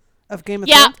of Game of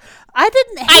Thrones. I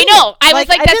didn't. I know. I was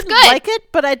like, that's I didn't good. like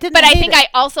it, but I didn't. But I hate think it. I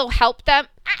also helped them.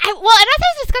 And as I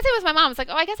was discussing with my mom, I was like,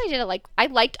 I guess I didn't like. I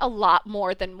liked a lot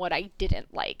more than what I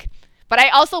didn't like. But I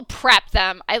also prepped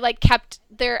them. I kept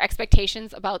their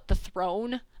expectations about the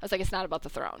throne. I was like, it's not about the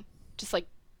throne. Just like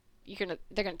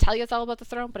they're gonna tell you it's all about the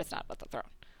throne, but it's not about the throne.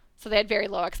 So they had very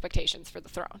low expectations for the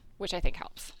throne, which I think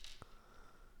helps.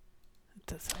 It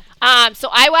does help. So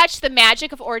I watched The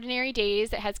Magic of Ordinary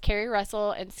Days. It has Kerry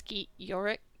Russell and Skeet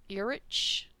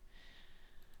Ulrich,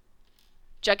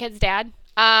 Jughead's dad.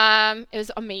 It was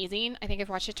amazing. I think I've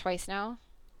watched it twice now.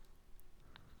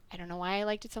 I don't know why I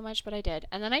liked it so much, but I did.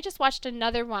 And then I just watched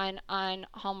another one on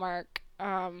Hallmark,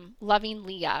 Loving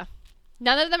Leah.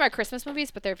 None of them are Christmas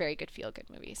movies, but they're very good feel-good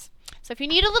movies. So if you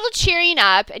need a little cheering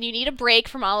up and you need a break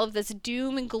from all of this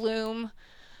doom and gloom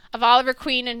of Oliver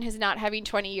Queen and his not having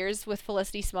 20 years with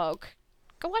Felicity Smoke,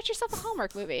 go watch yourself a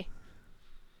Hallmark movie.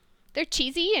 They're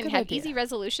cheesy and Good have idea. easy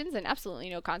resolutions and absolutely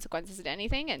no consequences to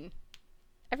anything, and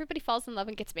everybody falls in love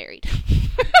and gets married.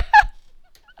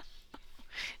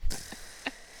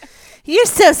 You're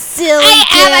so silly,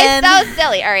 I'm Jen. so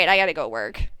silly. All right, I gotta go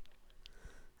work.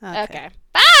 Okay.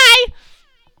 Bye.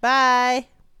 Bye.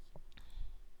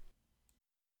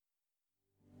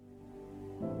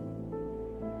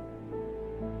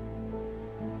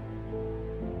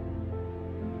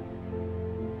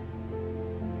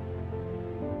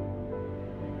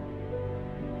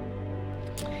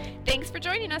 Thanks for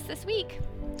joining us this week.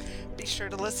 Be sure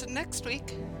to listen next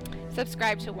week,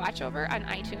 Subscribe to Watch Over on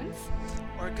iTunes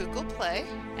or Google Play.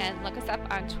 and look us up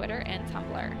on Twitter and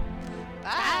Tumblr.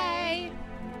 Bye. Bye.